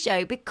TV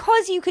show,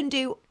 because you can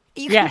do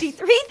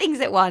three things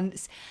at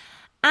once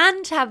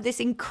and have this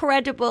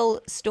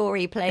incredible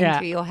story playing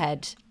through your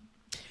head,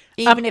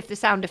 even if the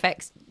sound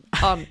effects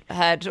aren't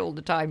heard all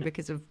the time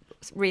because of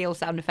real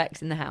sound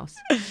effects in the house.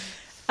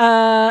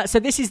 So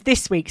this is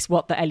this week's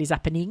What the Hell is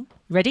Happening.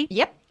 Ready?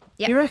 Yep.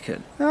 You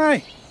reckon?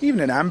 Aye.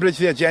 Even in Ambridge,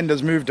 the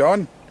agenda's moved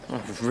on.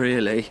 Oh,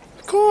 really?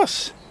 Of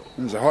course.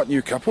 There's a hot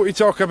new couple to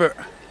talk about.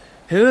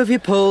 Who have you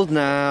pulled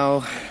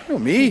now? Oh,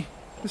 me.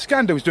 The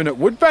scandal's done at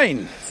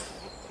Woodbine.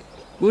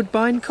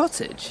 Woodbine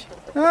Cottage?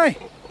 Aye.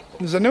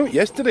 There's a note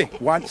yesterday.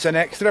 Wants an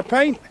extra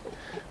pint.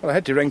 Well, I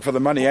had to ring for the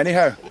money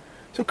anyhow.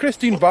 So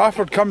Christine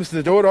Barford comes to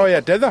the door all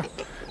you dither.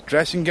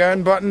 Dressing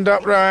gown buttoned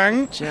up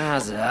rang.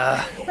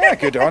 Jazza. Yeah,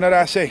 good on her,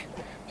 I say.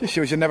 Just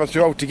shows you're never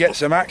too old to get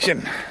some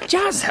action.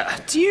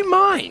 Jazza, do you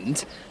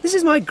mind? This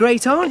is my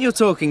great aunt you're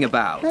talking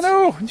about. I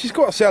know, and she's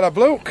got to sell a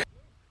bloke.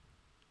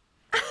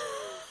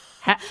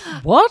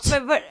 What?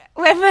 But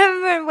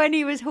remember when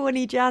he was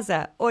horny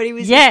Jazza? Or he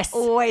was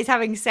always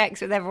having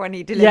sex with everyone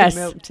he delivered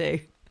milk to?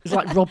 It was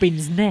like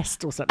Robin's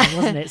Nest or something,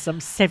 wasn't it? Some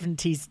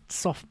 70s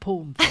soft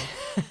porn thing.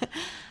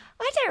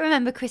 I don't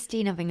remember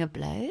Christine having a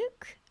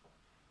bloke.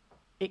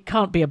 It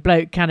can't be a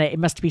bloke, can it? It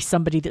must be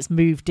somebody that's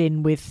moved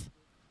in with...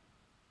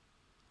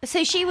 So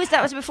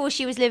that was before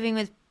she was living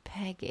with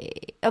Peggy.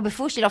 Oh,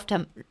 before she lost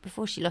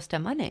her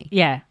money.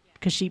 Yeah,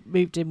 because she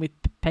moved in with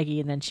Peggy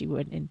and then she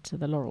went into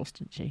the Laurels,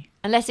 didn't she?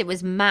 Unless it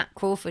was Matt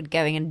Crawford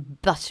going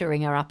and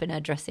buttering her up in her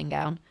dressing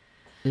gown.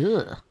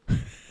 Ugh.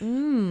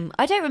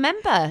 I don't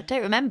remember.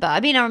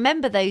 I mean, I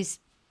remember those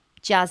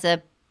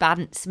Jazza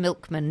Bantz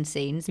milkman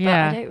scenes, but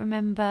I don't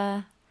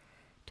remember.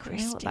 Don't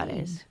know what that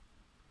is.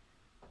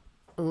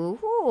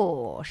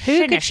 Ooh,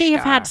 who could she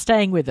have had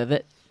staying with her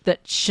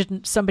that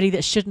shouldn't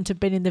have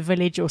been in the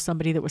village, or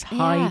somebody that was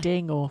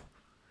hiding, or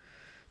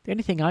the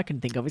only thing I can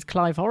think of is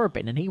Clive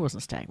Horrobin, and he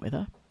wasn't staying with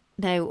her.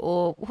 No,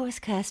 or what was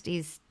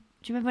Kirsty's?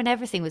 Do you remember when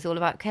everything was all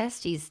about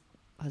Kirsty's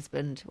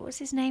husband? What was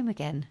his name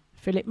again?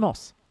 Philip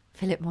Moss.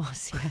 Philip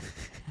Moss, yeah.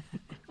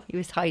 He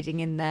was hiding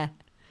in there.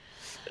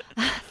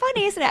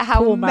 Funny, isn't it?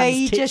 How Poor man's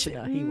major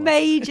titular he was.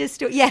 major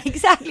story. Yeah,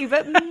 exactly.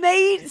 But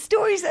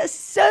stories that are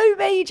so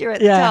major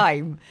at the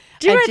time.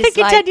 Do you are think just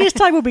in 10 years'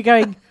 time we'll be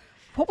going,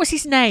 what was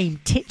his name?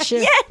 Titcher?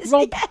 Yes,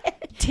 Rob? yeah.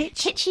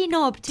 Titchy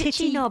Knob.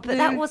 But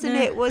that wasn't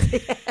it, was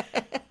it?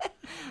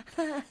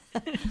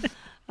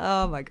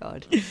 Oh, my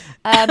God.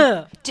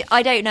 I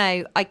don't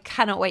know. I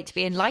cannot wait to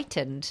be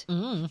enlightened.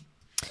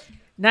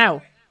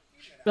 Now,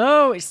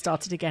 it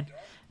started again.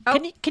 Oh.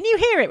 Can you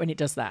hear it when it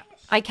does that?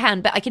 I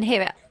can, but I can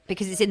hear it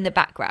because it's in the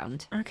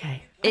background.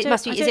 Okay. It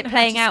must be. Is it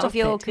playing out of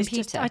your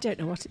computer? I don't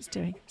know what it's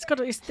doing.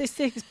 This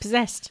thing is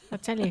possessed. I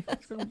tell you,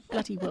 it's got a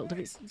bloody world of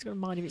its. It's got a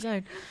mind of its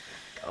own.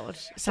 God,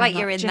 it's like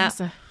you're in that.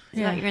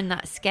 It's like you're in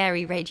that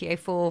scary Radio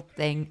 4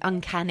 thing,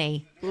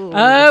 Uncanny. Ooh.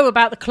 Oh,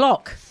 about the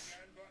clock.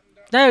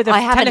 No, the I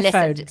haven't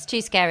telephone. listened. It's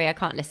too scary. I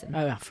can't listen.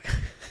 Oh,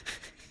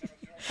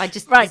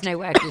 there's no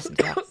way I can listen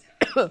to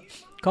that.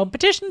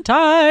 Competition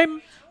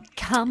time.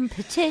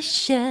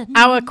 Competition.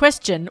 Our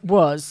question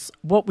was,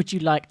 what would you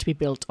like to be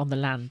built on the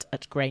land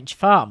at Grange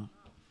Farm?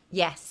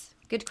 Yes,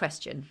 good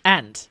question.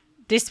 And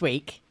this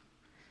week,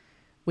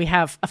 we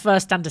have a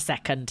first and a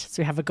second.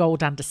 So we have a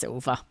gold and a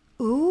silver.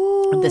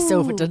 Ooh. And the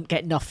silver doesn't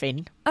get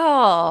nothing.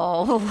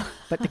 Oh.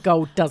 But the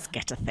gold does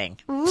get a thing.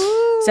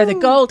 Ooh. So the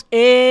gold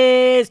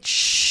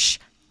is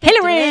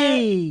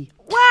Hillary.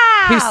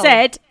 Wow. Who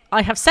said,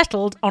 I have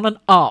settled on an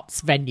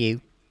arts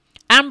venue.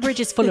 Ambridge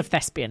is full of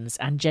thespians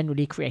and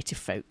generally creative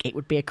folk. It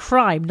would be a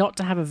crime not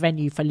to have a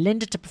venue for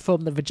Linda to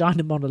perform the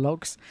vagina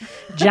monologues,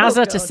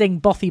 Jazza to sing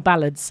bothy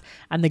ballads,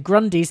 and the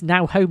Grundys,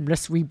 now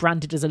homeless,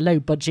 rebranded as a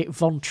low-budget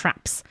Von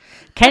Trapps.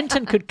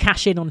 Kenton could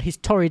cash in on his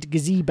torrid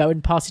gazebo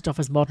and pass it off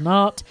as modern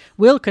art.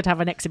 Will could have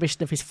an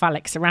exhibition of his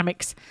phallic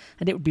ceramics,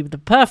 and it would be the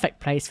perfect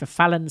place for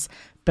Fallon's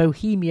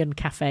Bohemian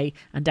Cafe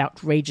and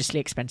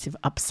outrageously expensive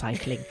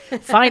upcycling.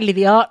 Finally,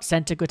 the Arts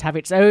Centre could have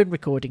its own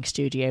recording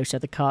studio so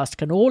the cast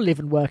can all live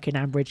and work in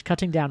Ambridge,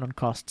 cutting down on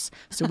costs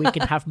so we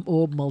can have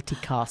more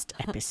multicast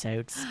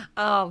episodes.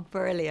 Oh,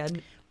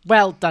 brilliant.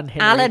 Well done,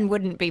 Hillary. Alan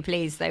wouldn't be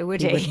pleased, though,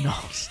 would he? He would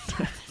not.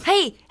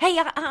 Hey,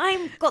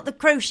 I've got the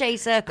crochet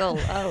circle.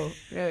 Oh,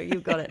 no,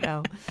 you've got it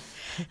now.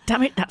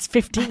 Damn it, that's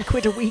 15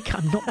 quid a week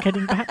I'm not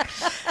getting back.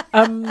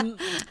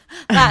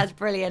 That's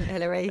brilliant,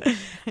 Hillary.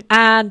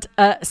 And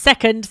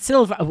second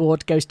silver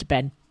award goes to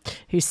Ben,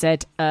 who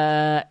said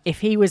if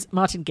he was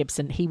Martin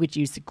Gibson, he would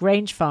use the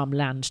Grange Farm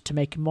land to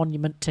make a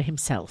monument to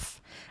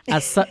himself.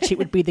 As such, it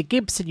would be the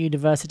Gibson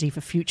University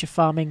for Future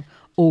Farming,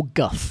 or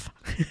GUF.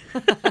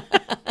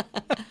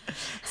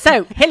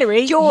 So,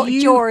 Hillary...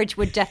 George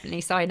would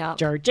definitely sign up.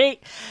 Georgie.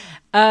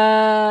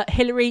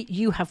 Hillary,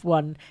 you have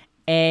won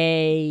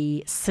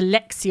a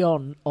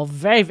selection of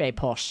very, very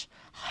posh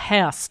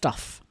hair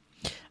stuff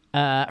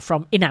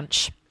from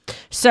Inanch.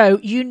 So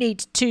you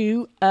need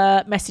to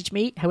message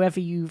me however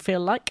you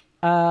feel like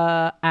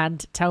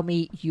and tell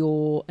me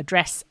your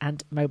address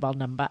and mobile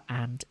number,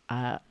 and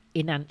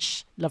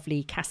Inanch,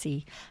 lovely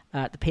Cassie,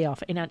 the PR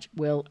for Inanch,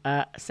 will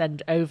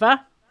send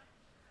over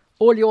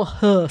all your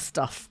hair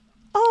stuff.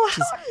 Oh,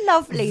 how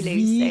lovely,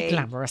 Lucy.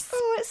 Glamorous.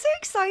 Oh, it's so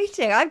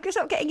exciting. I'm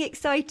sort of getting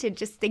excited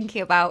just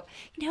thinking about,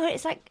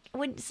 it's like,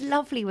 when it's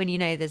lovely when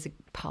there's a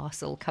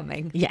parcel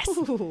coming. Yes.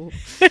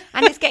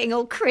 And it's getting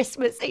all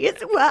Christmassy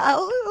as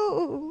well.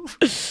 Ooh.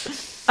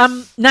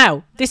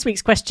 Now, this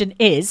week's question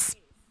is,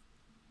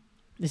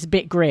 it's a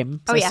bit grim,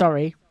 so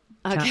sorry.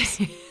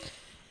 Okay.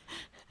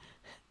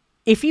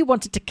 If you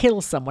wanted to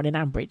kill someone in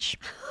Ambridge,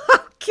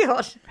 oh,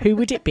 God, who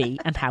would it be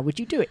and how would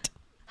you do it?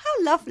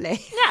 How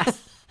lovely.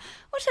 Yes.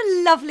 What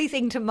a lovely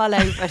thing to mull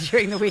over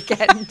during the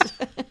weekend.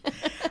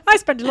 I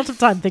spend a lot of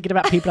time thinking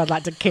about people I'd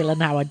like to kill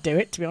and how I'd do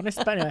it, to be honest.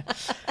 But anyway,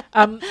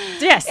 so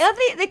yes.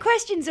 The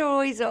questions are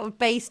always sort of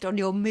based on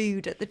your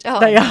mood at the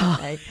time. They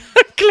are.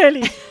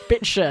 Clearly a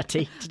bit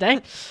shirty today.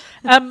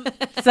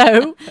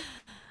 So,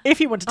 if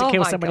you wanted to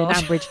kill someone in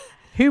Ambridge,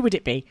 who would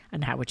it be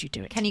and how would you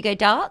do it? Can you go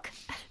dark?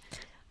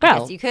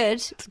 Well, yes, you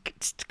could.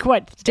 It's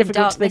quite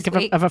difficult to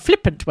think of a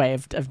flippant way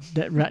of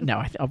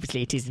no,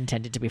 obviously it is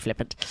intended to be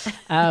flippant.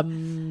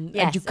 And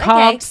you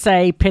can't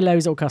say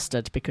pillows or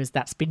custard because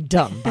that's been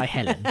done by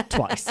Helen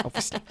twice,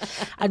 obviously.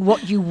 And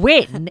what you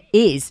win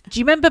is,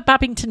 do you remember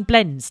Babington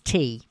Blends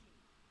tea?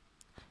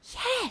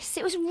 Yes,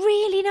 it was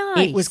really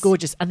nice. It was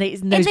gorgeous. And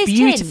in those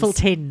beautiful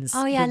tins.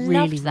 Oh, yeah, I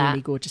really, loved that.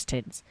 really gorgeous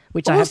tins,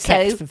 which I have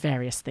kept for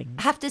various things.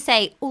 I have to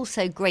say,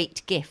 also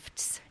great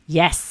gifts.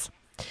 Yes.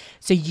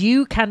 So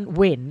you can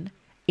win,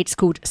 it's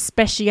called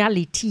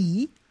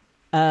Speciality,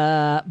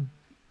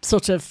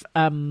 sort of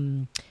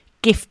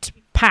gift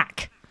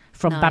pack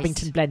from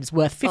Babington Blends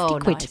worth 50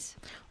 quid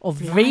of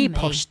very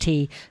posh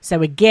tea.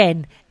 So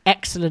again,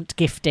 excellent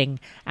gifting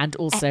and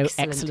also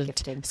excellent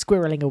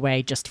squirreling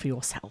away just for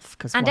yourself.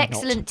 And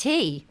excellent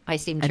tea, I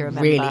seem to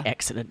remember. Really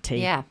excellent tea.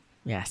 Yeah.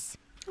 Yes.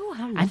 Oh,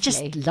 how lovely. And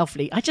just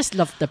lovely. I just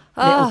love the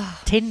little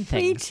tin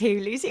things. Me too,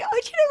 Lucy.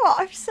 Oh, do you know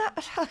what?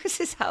 This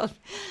is how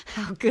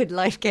good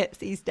life gets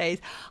these days.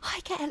 I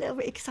get a little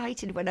bit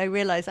excited when I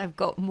realise I've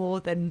got more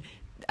than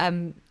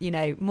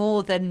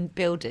more than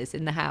builders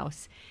in the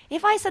house.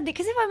 If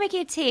I'm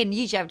making a tea and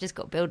usually I've just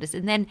got builders,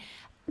 and then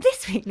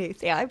this week,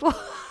 Lucy, I bought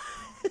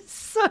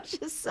such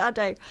a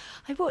saddo.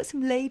 I bought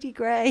some Lady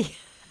Grey.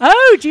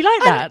 Oh, do you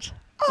like that?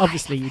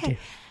 Obviously you do.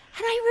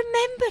 And I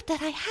remembered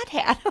that I had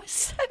it, and I was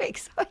so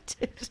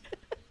excited.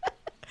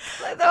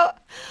 I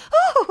thought,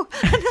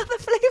 another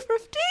flavour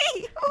of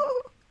tea.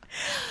 Oh.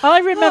 I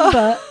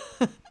remember,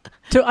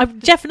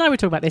 Jeff and I were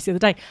talking about this the other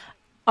day.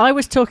 I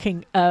was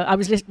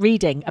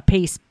reading a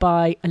piece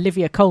by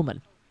Olivia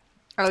Colman.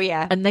 Oh,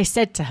 yeah. And they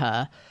said to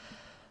her,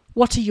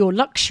 what are your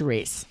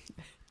luxuries?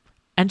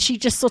 And she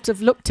just sort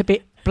of looked a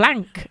bit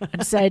blank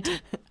and said,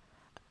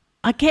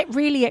 I get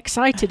really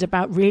excited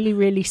about really,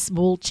 really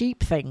small,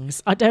 cheap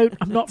things. I'm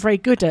not very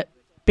good at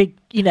big,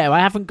 I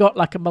haven't got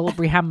like a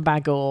Mulberry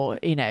handbag or,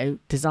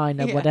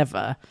 designer,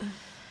 whatever.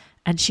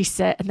 And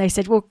they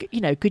said, well,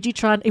 could you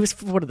try and, it was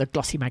for one of the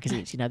glossy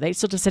magazines, they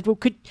sort of said, well,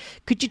 could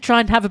you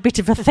try and have a bit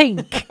of a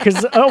think?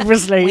 Because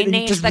obviously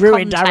you just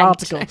ruined our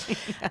article.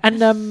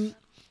 And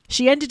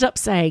she ended up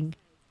saying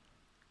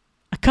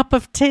a cup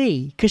of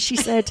tea, because she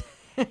said,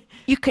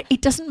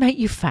 it doesn't make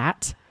you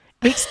fat.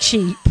 It's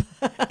cheap.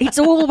 It's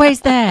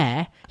always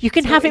there. You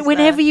can have it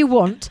whenever you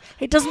want.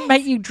 It doesn't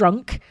make you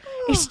drunk.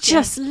 It's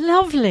just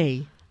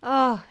lovely.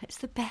 Oh, it's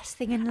the best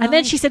thing in life. And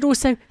then she said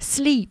also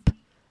sleep.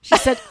 She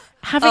said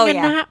having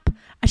a nap.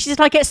 And she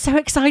said, I get so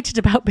excited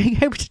about being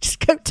able to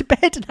just go to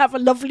bed and have a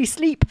lovely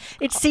sleep.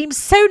 It seems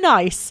so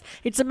nice.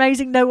 It's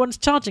amazing no one's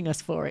charging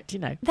us for it,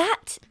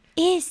 That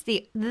is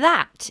the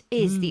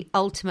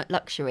ultimate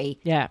luxury.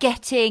 Yeah.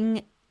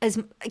 Getting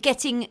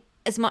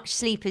as much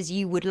sleep as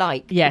you would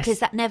like. Yes. Because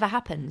that never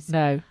happens.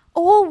 No.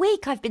 All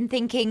week I've been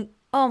thinking,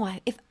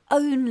 if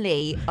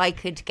only I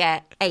could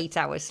get 8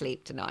 hours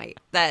sleep tonight.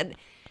 But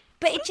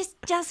it just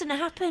doesn't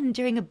happen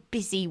during a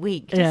busy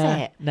week, does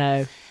it?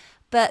 No.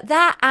 But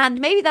that,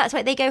 maybe that's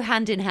why they go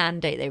hand in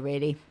hand, don't they,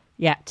 really?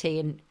 Yeah. Tea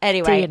and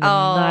a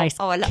nice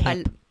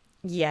kip.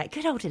 Yeah,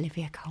 good old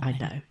Olivia Colman. I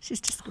know.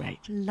 She's just great.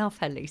 Love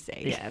her,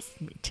 Lucy. Yes,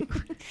 me too.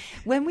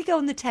 When we go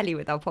on the telly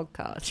with our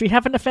podcast. Should we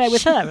have an affair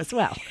with her as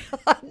well?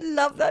 I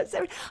love that. So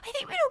I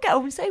think we'd all get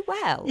on so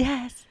well.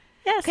 Yes.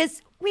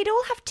 Because we'd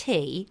all have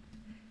tea.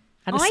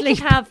 And sleep.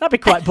 That'd be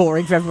quite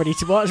boring for everybody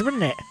to watch,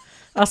 wouldn't it?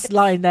 Us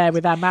lying there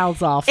with our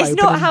mouths half open and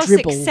dribble. It's not how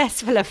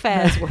successful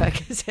affairs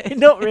work, is it?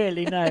 Not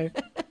really, no.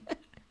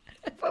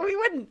 But we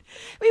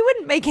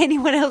wouldn't make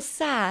anyone else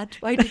sad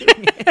by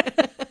doing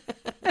it.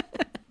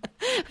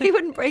 We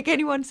wouldn't break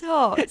anyone's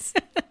hearts.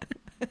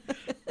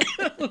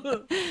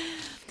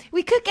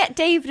 We could get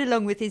David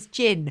along with his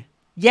gin.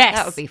 Yes.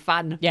 That would be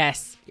fun.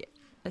 Yes. Yeah,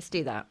 let's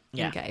do that.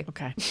 Yeah.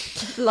 Okay.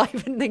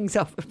 Liven things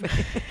up a bit.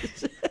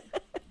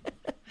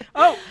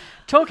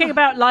 Talking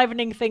about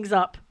livening things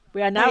up,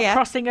 we are now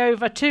crossing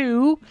over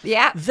to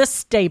the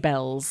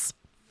Stables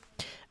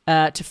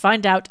to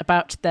find out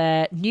about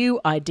their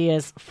new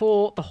ideas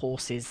for the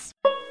horses.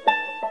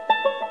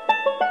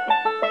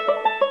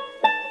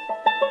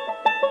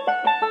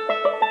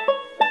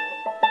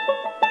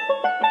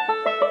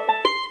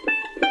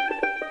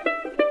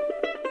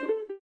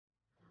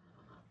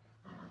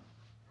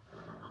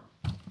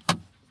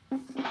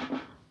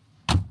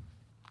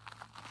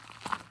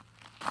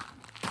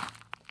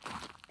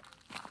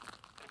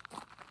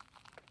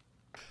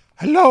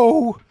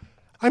 Hello?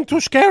 I'm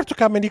too scared to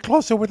come any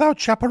closer without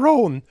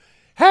chaperone.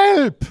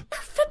 Help!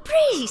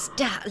 Fabrice,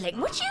 darling,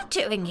 what are you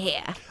doing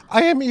here?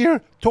 I am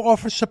here to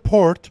offer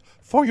support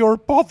for your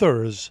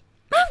bothers.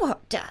 My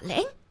what,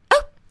 darling?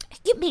 Oh,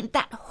 you mean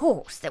that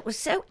horse that was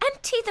so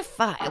anti the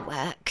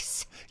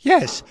fireworks?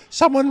 Yes,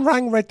 someone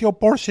rang Radio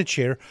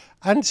Borsetshire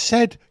and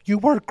said you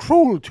were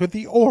cruel to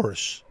the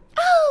horse.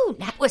 Oh,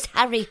 that was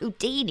Harry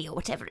Houdini or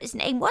whatever his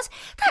name was.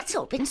 That's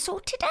all been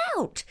sorted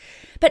out.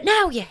 But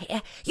now you're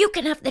here, you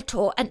can have the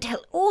tour and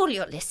tell all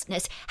your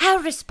listeners how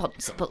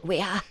responsible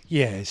we are.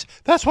 Yes,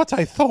 that's what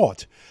I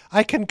thought.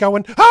 I can go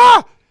and...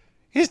 Ah!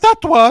 Is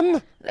that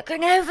one?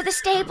 Looking over the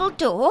stable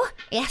door?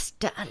 Yes,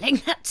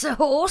 darling, that's a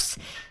horse.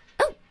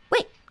 Oh,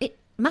 wait, it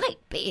might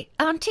be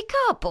Auntie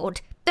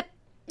Cardboard.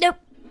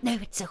 No,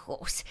 it's a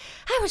horse.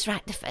 I was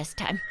right the first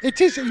time.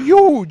 It is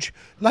huge,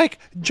 like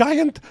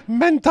giant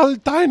mental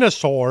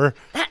dinosaur.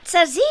 That's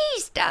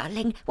Aziz,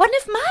 darling, one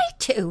of my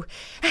two.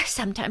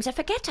 Sometimes I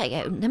forget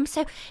I own them,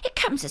 so it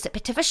comes as a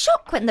bit of a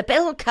shock when the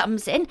bill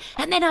comes in,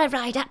 and then I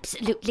ride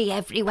absolutely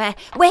everywhere,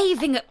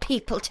 waving at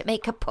people to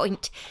make a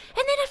point, and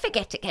then I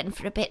forget again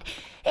for a bit.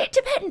 It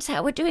depends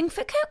how we're doing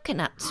for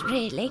coconuts,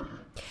 really.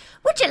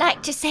 Would you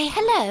like to say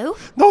hello?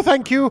 No,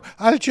 thank you.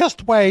 I'll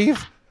just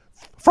wave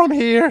from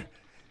here.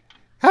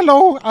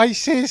 Hello,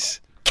 Isis.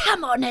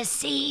 Come on,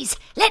 Aziz.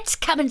 Let's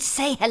come and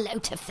say hello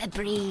to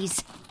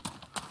Fabrice.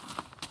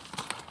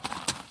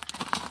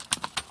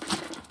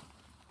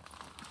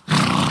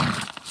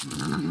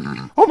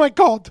 Oh my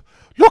God!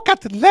 Look at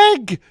the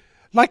leg!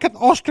 Like an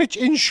ostrich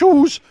in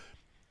shoes.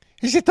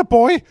 Is it a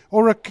boy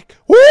or a...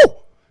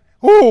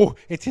 Oh,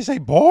 it is a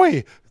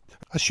boy.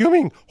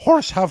 Assuming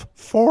horse have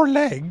 4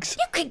 legs.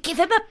 You could give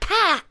him a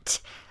pat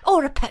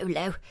or a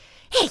polo.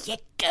 Here you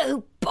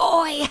go,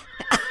 boy.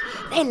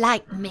 They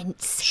like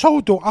mince.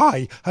 So do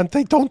I, and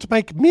they don't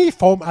make me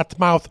foam at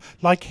mouth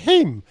like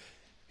him.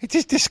 It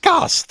is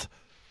disgust.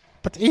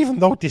 But even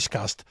though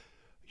disgust,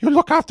 you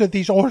look after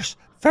these oars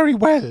very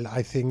well,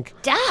 I think.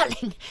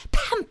 Darling,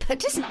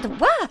 pampered isn't the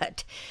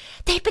word.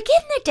 They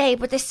begin the day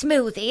with a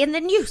smoothie and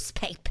the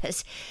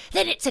newspapers.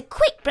 Then it's a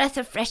quick breath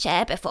of fresh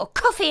air before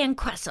coffee and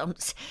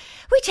croissants.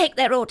 We take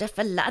their order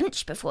for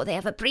lunch before they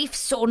have a brief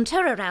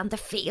saunter around the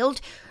field.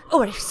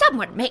 Or if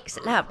someone makes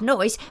a loud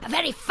noise, a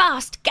very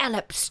fast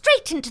gallop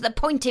straight into the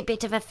pointy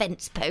bit of a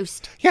fence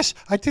post. Yes,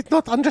 I did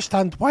not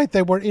understand why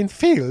they were in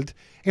field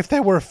if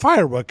there were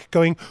firework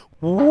going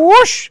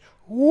whoosh,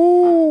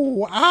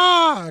 ooh,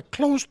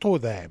 close to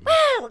them.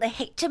 Well, they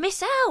hate to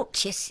miss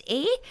out, you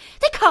see.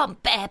 They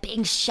can't bear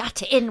being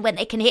shut in when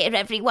they can hear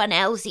everyone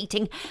else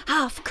eating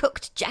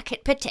half-cooked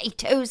jacket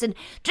potatoes and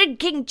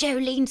drinking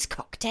Jolene's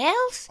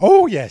cocktails.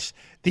 Oh, yes,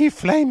 the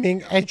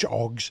flaming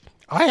hedgehogs.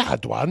 I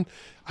had one.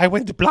 I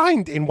went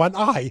blind in one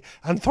eye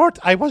and thought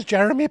I was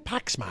Jeremy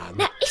Paxman.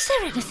 Now, is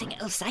there anything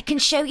else I can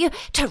show you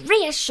to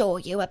reassure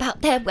you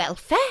about their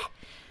welfare?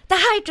 The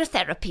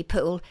hydrotherapy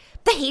pool,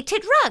 the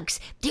heated rugs,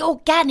 the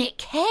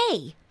organic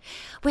hay.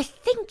 We're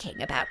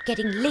thinking about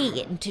getting Lee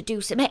in to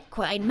do some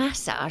equine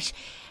massage.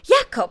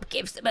 Jacob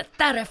gives them a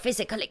thorough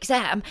physical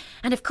exam,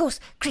 and of course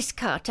Chris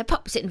Carter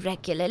pops in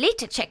regularly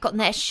to check on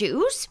their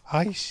shoes.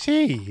 I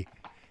see.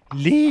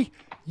 Lee,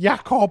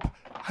 Jacob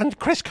and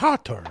Chris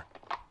Carter.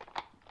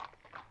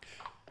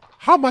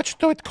 How much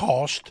do it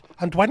cost,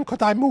 and when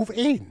could I move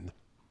in?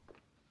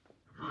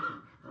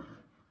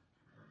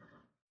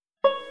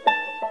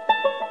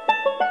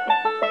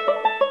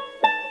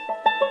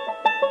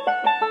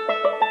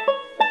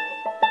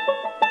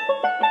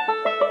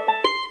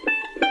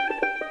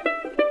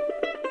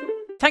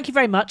 Thank you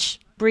very much,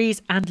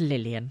 Breeze and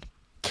Lillian.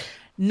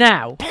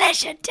 Now,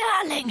 Pleasure,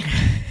 darling.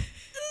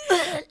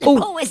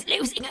 Always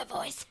losing her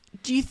voice.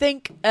 do you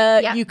think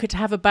you could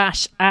have a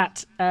bash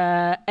at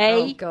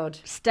Oh, God.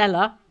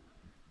 Stella?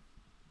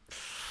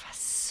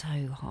 So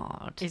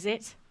hard. Is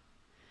it?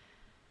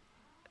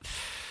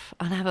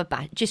 I'll have a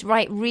bash. Just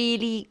write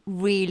really,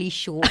 really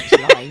short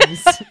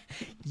lines.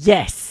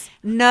 Yes.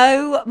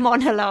 No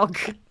monologue.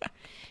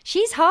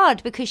 She's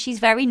hard because she's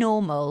very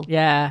normal.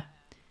 Yeah.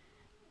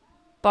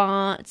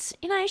 But,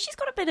 she's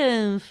got a bit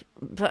of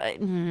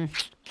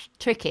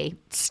tricky.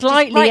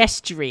 Slightly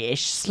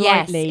estuary-ish,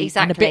 slightly. Yes,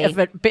 exactly. And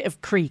a bit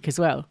of creek as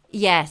well.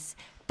 Yes.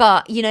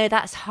 But,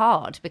 that's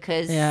hard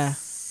because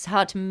it's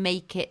hard to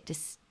make it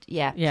just,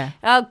 Yeah.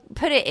 I'll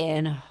put it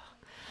in.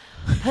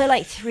 Put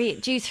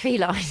do 3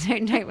 lines.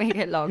 Don't make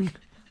it long.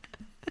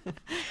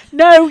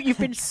 No, you've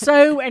been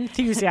so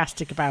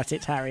enthusiastic about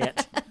it,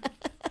 Harriet.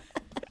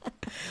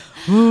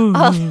 will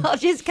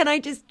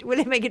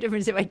it make a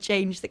difference if I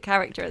change the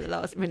character at the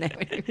last minute?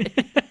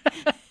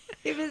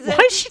 Why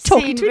is she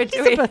talking to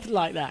Elizabeth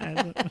like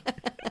that?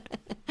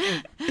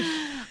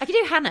 I could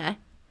do Hannah.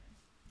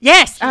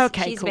 Yes. She's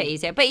Okay, a cool. bit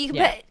easier. But you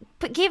can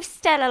but give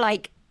Stella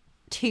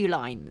 2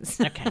 lines.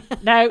 Okay.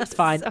 No, it's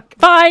fine.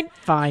 Okay.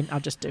 Fine.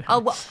 I'll just do her.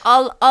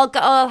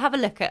 I'll have a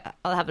look at her.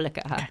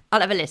 Okay.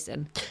 I'll have a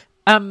listen.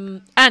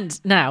 And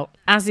now,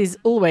 as is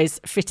always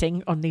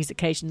fitting on these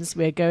occasions,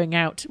 we're going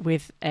out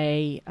with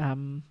a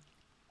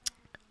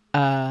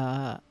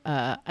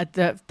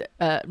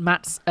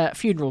Matt's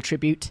funeral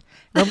tribute.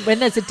 When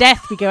there's a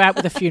death, we go out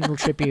with a funeral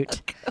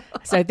tribute.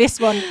 So this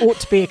one ought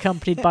to be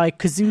accompanied by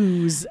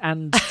kazoos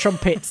and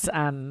trumpets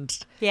and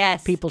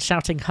people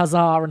shouting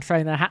huzzah and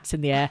throwing their hats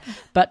in the air.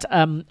 But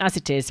as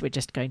it is, we're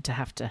just going to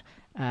have to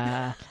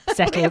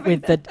settle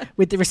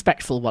with the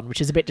respectful one, which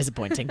is a bit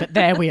disappointing, but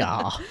there we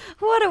are.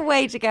 What a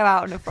way to go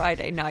out on a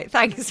Friday night.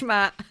 Thanks,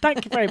 Matt.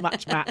 Thank you very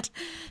much, Matt.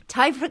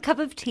 Time for a cup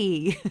of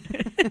tea.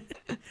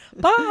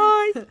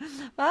 Bye.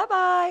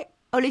 Bye.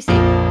 Oh, Lucy.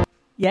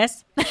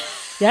 Yes.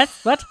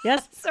 What?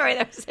 Yes. Sorry,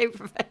 that was so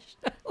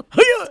professional.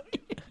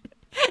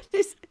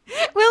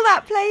 Will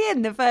that play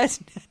in the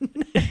first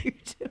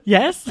note?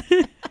 Yes.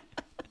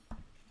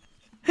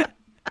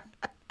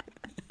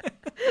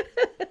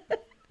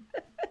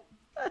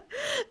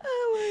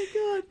 Oh my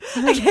god.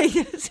 Okay,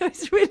 so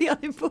it's really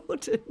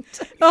unimportant.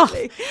 Oh,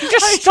 you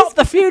just stop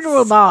the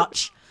funeral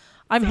march.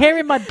 I'm here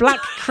in my black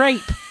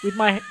crepe with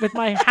my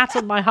hat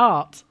on my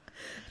heart.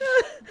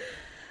 I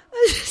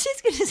was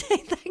just going to say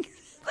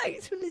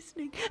thanks for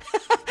listening.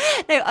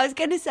 No, I was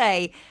going to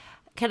say,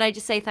 can I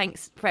just say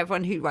thanks for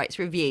everyone who writes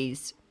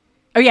reviews?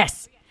 Oh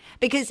yes,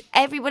 because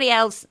everybody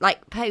else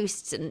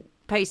posts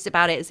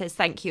about it and says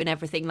thank you and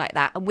everything like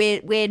that, and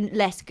we're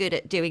less good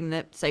at doing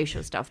the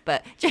social stuff.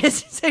 But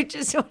just so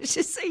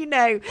you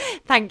know,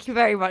 thank you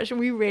very much, and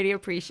we really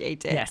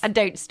appreciate it. Yes. And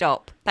don't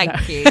stop.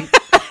 Thank you.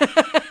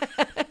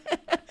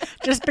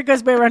 Just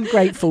because we're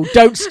ungrateful,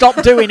 don't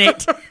stop doing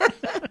it.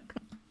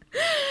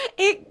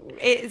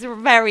 It's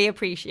very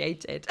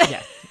appreciated.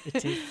 Yeah,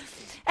 it is.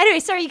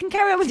 Anyway, sorry, you can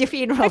carry on with your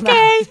funeral.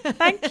 Okay,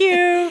 thank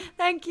you.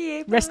 Thank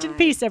you. Rest in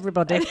peace,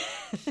 everybody.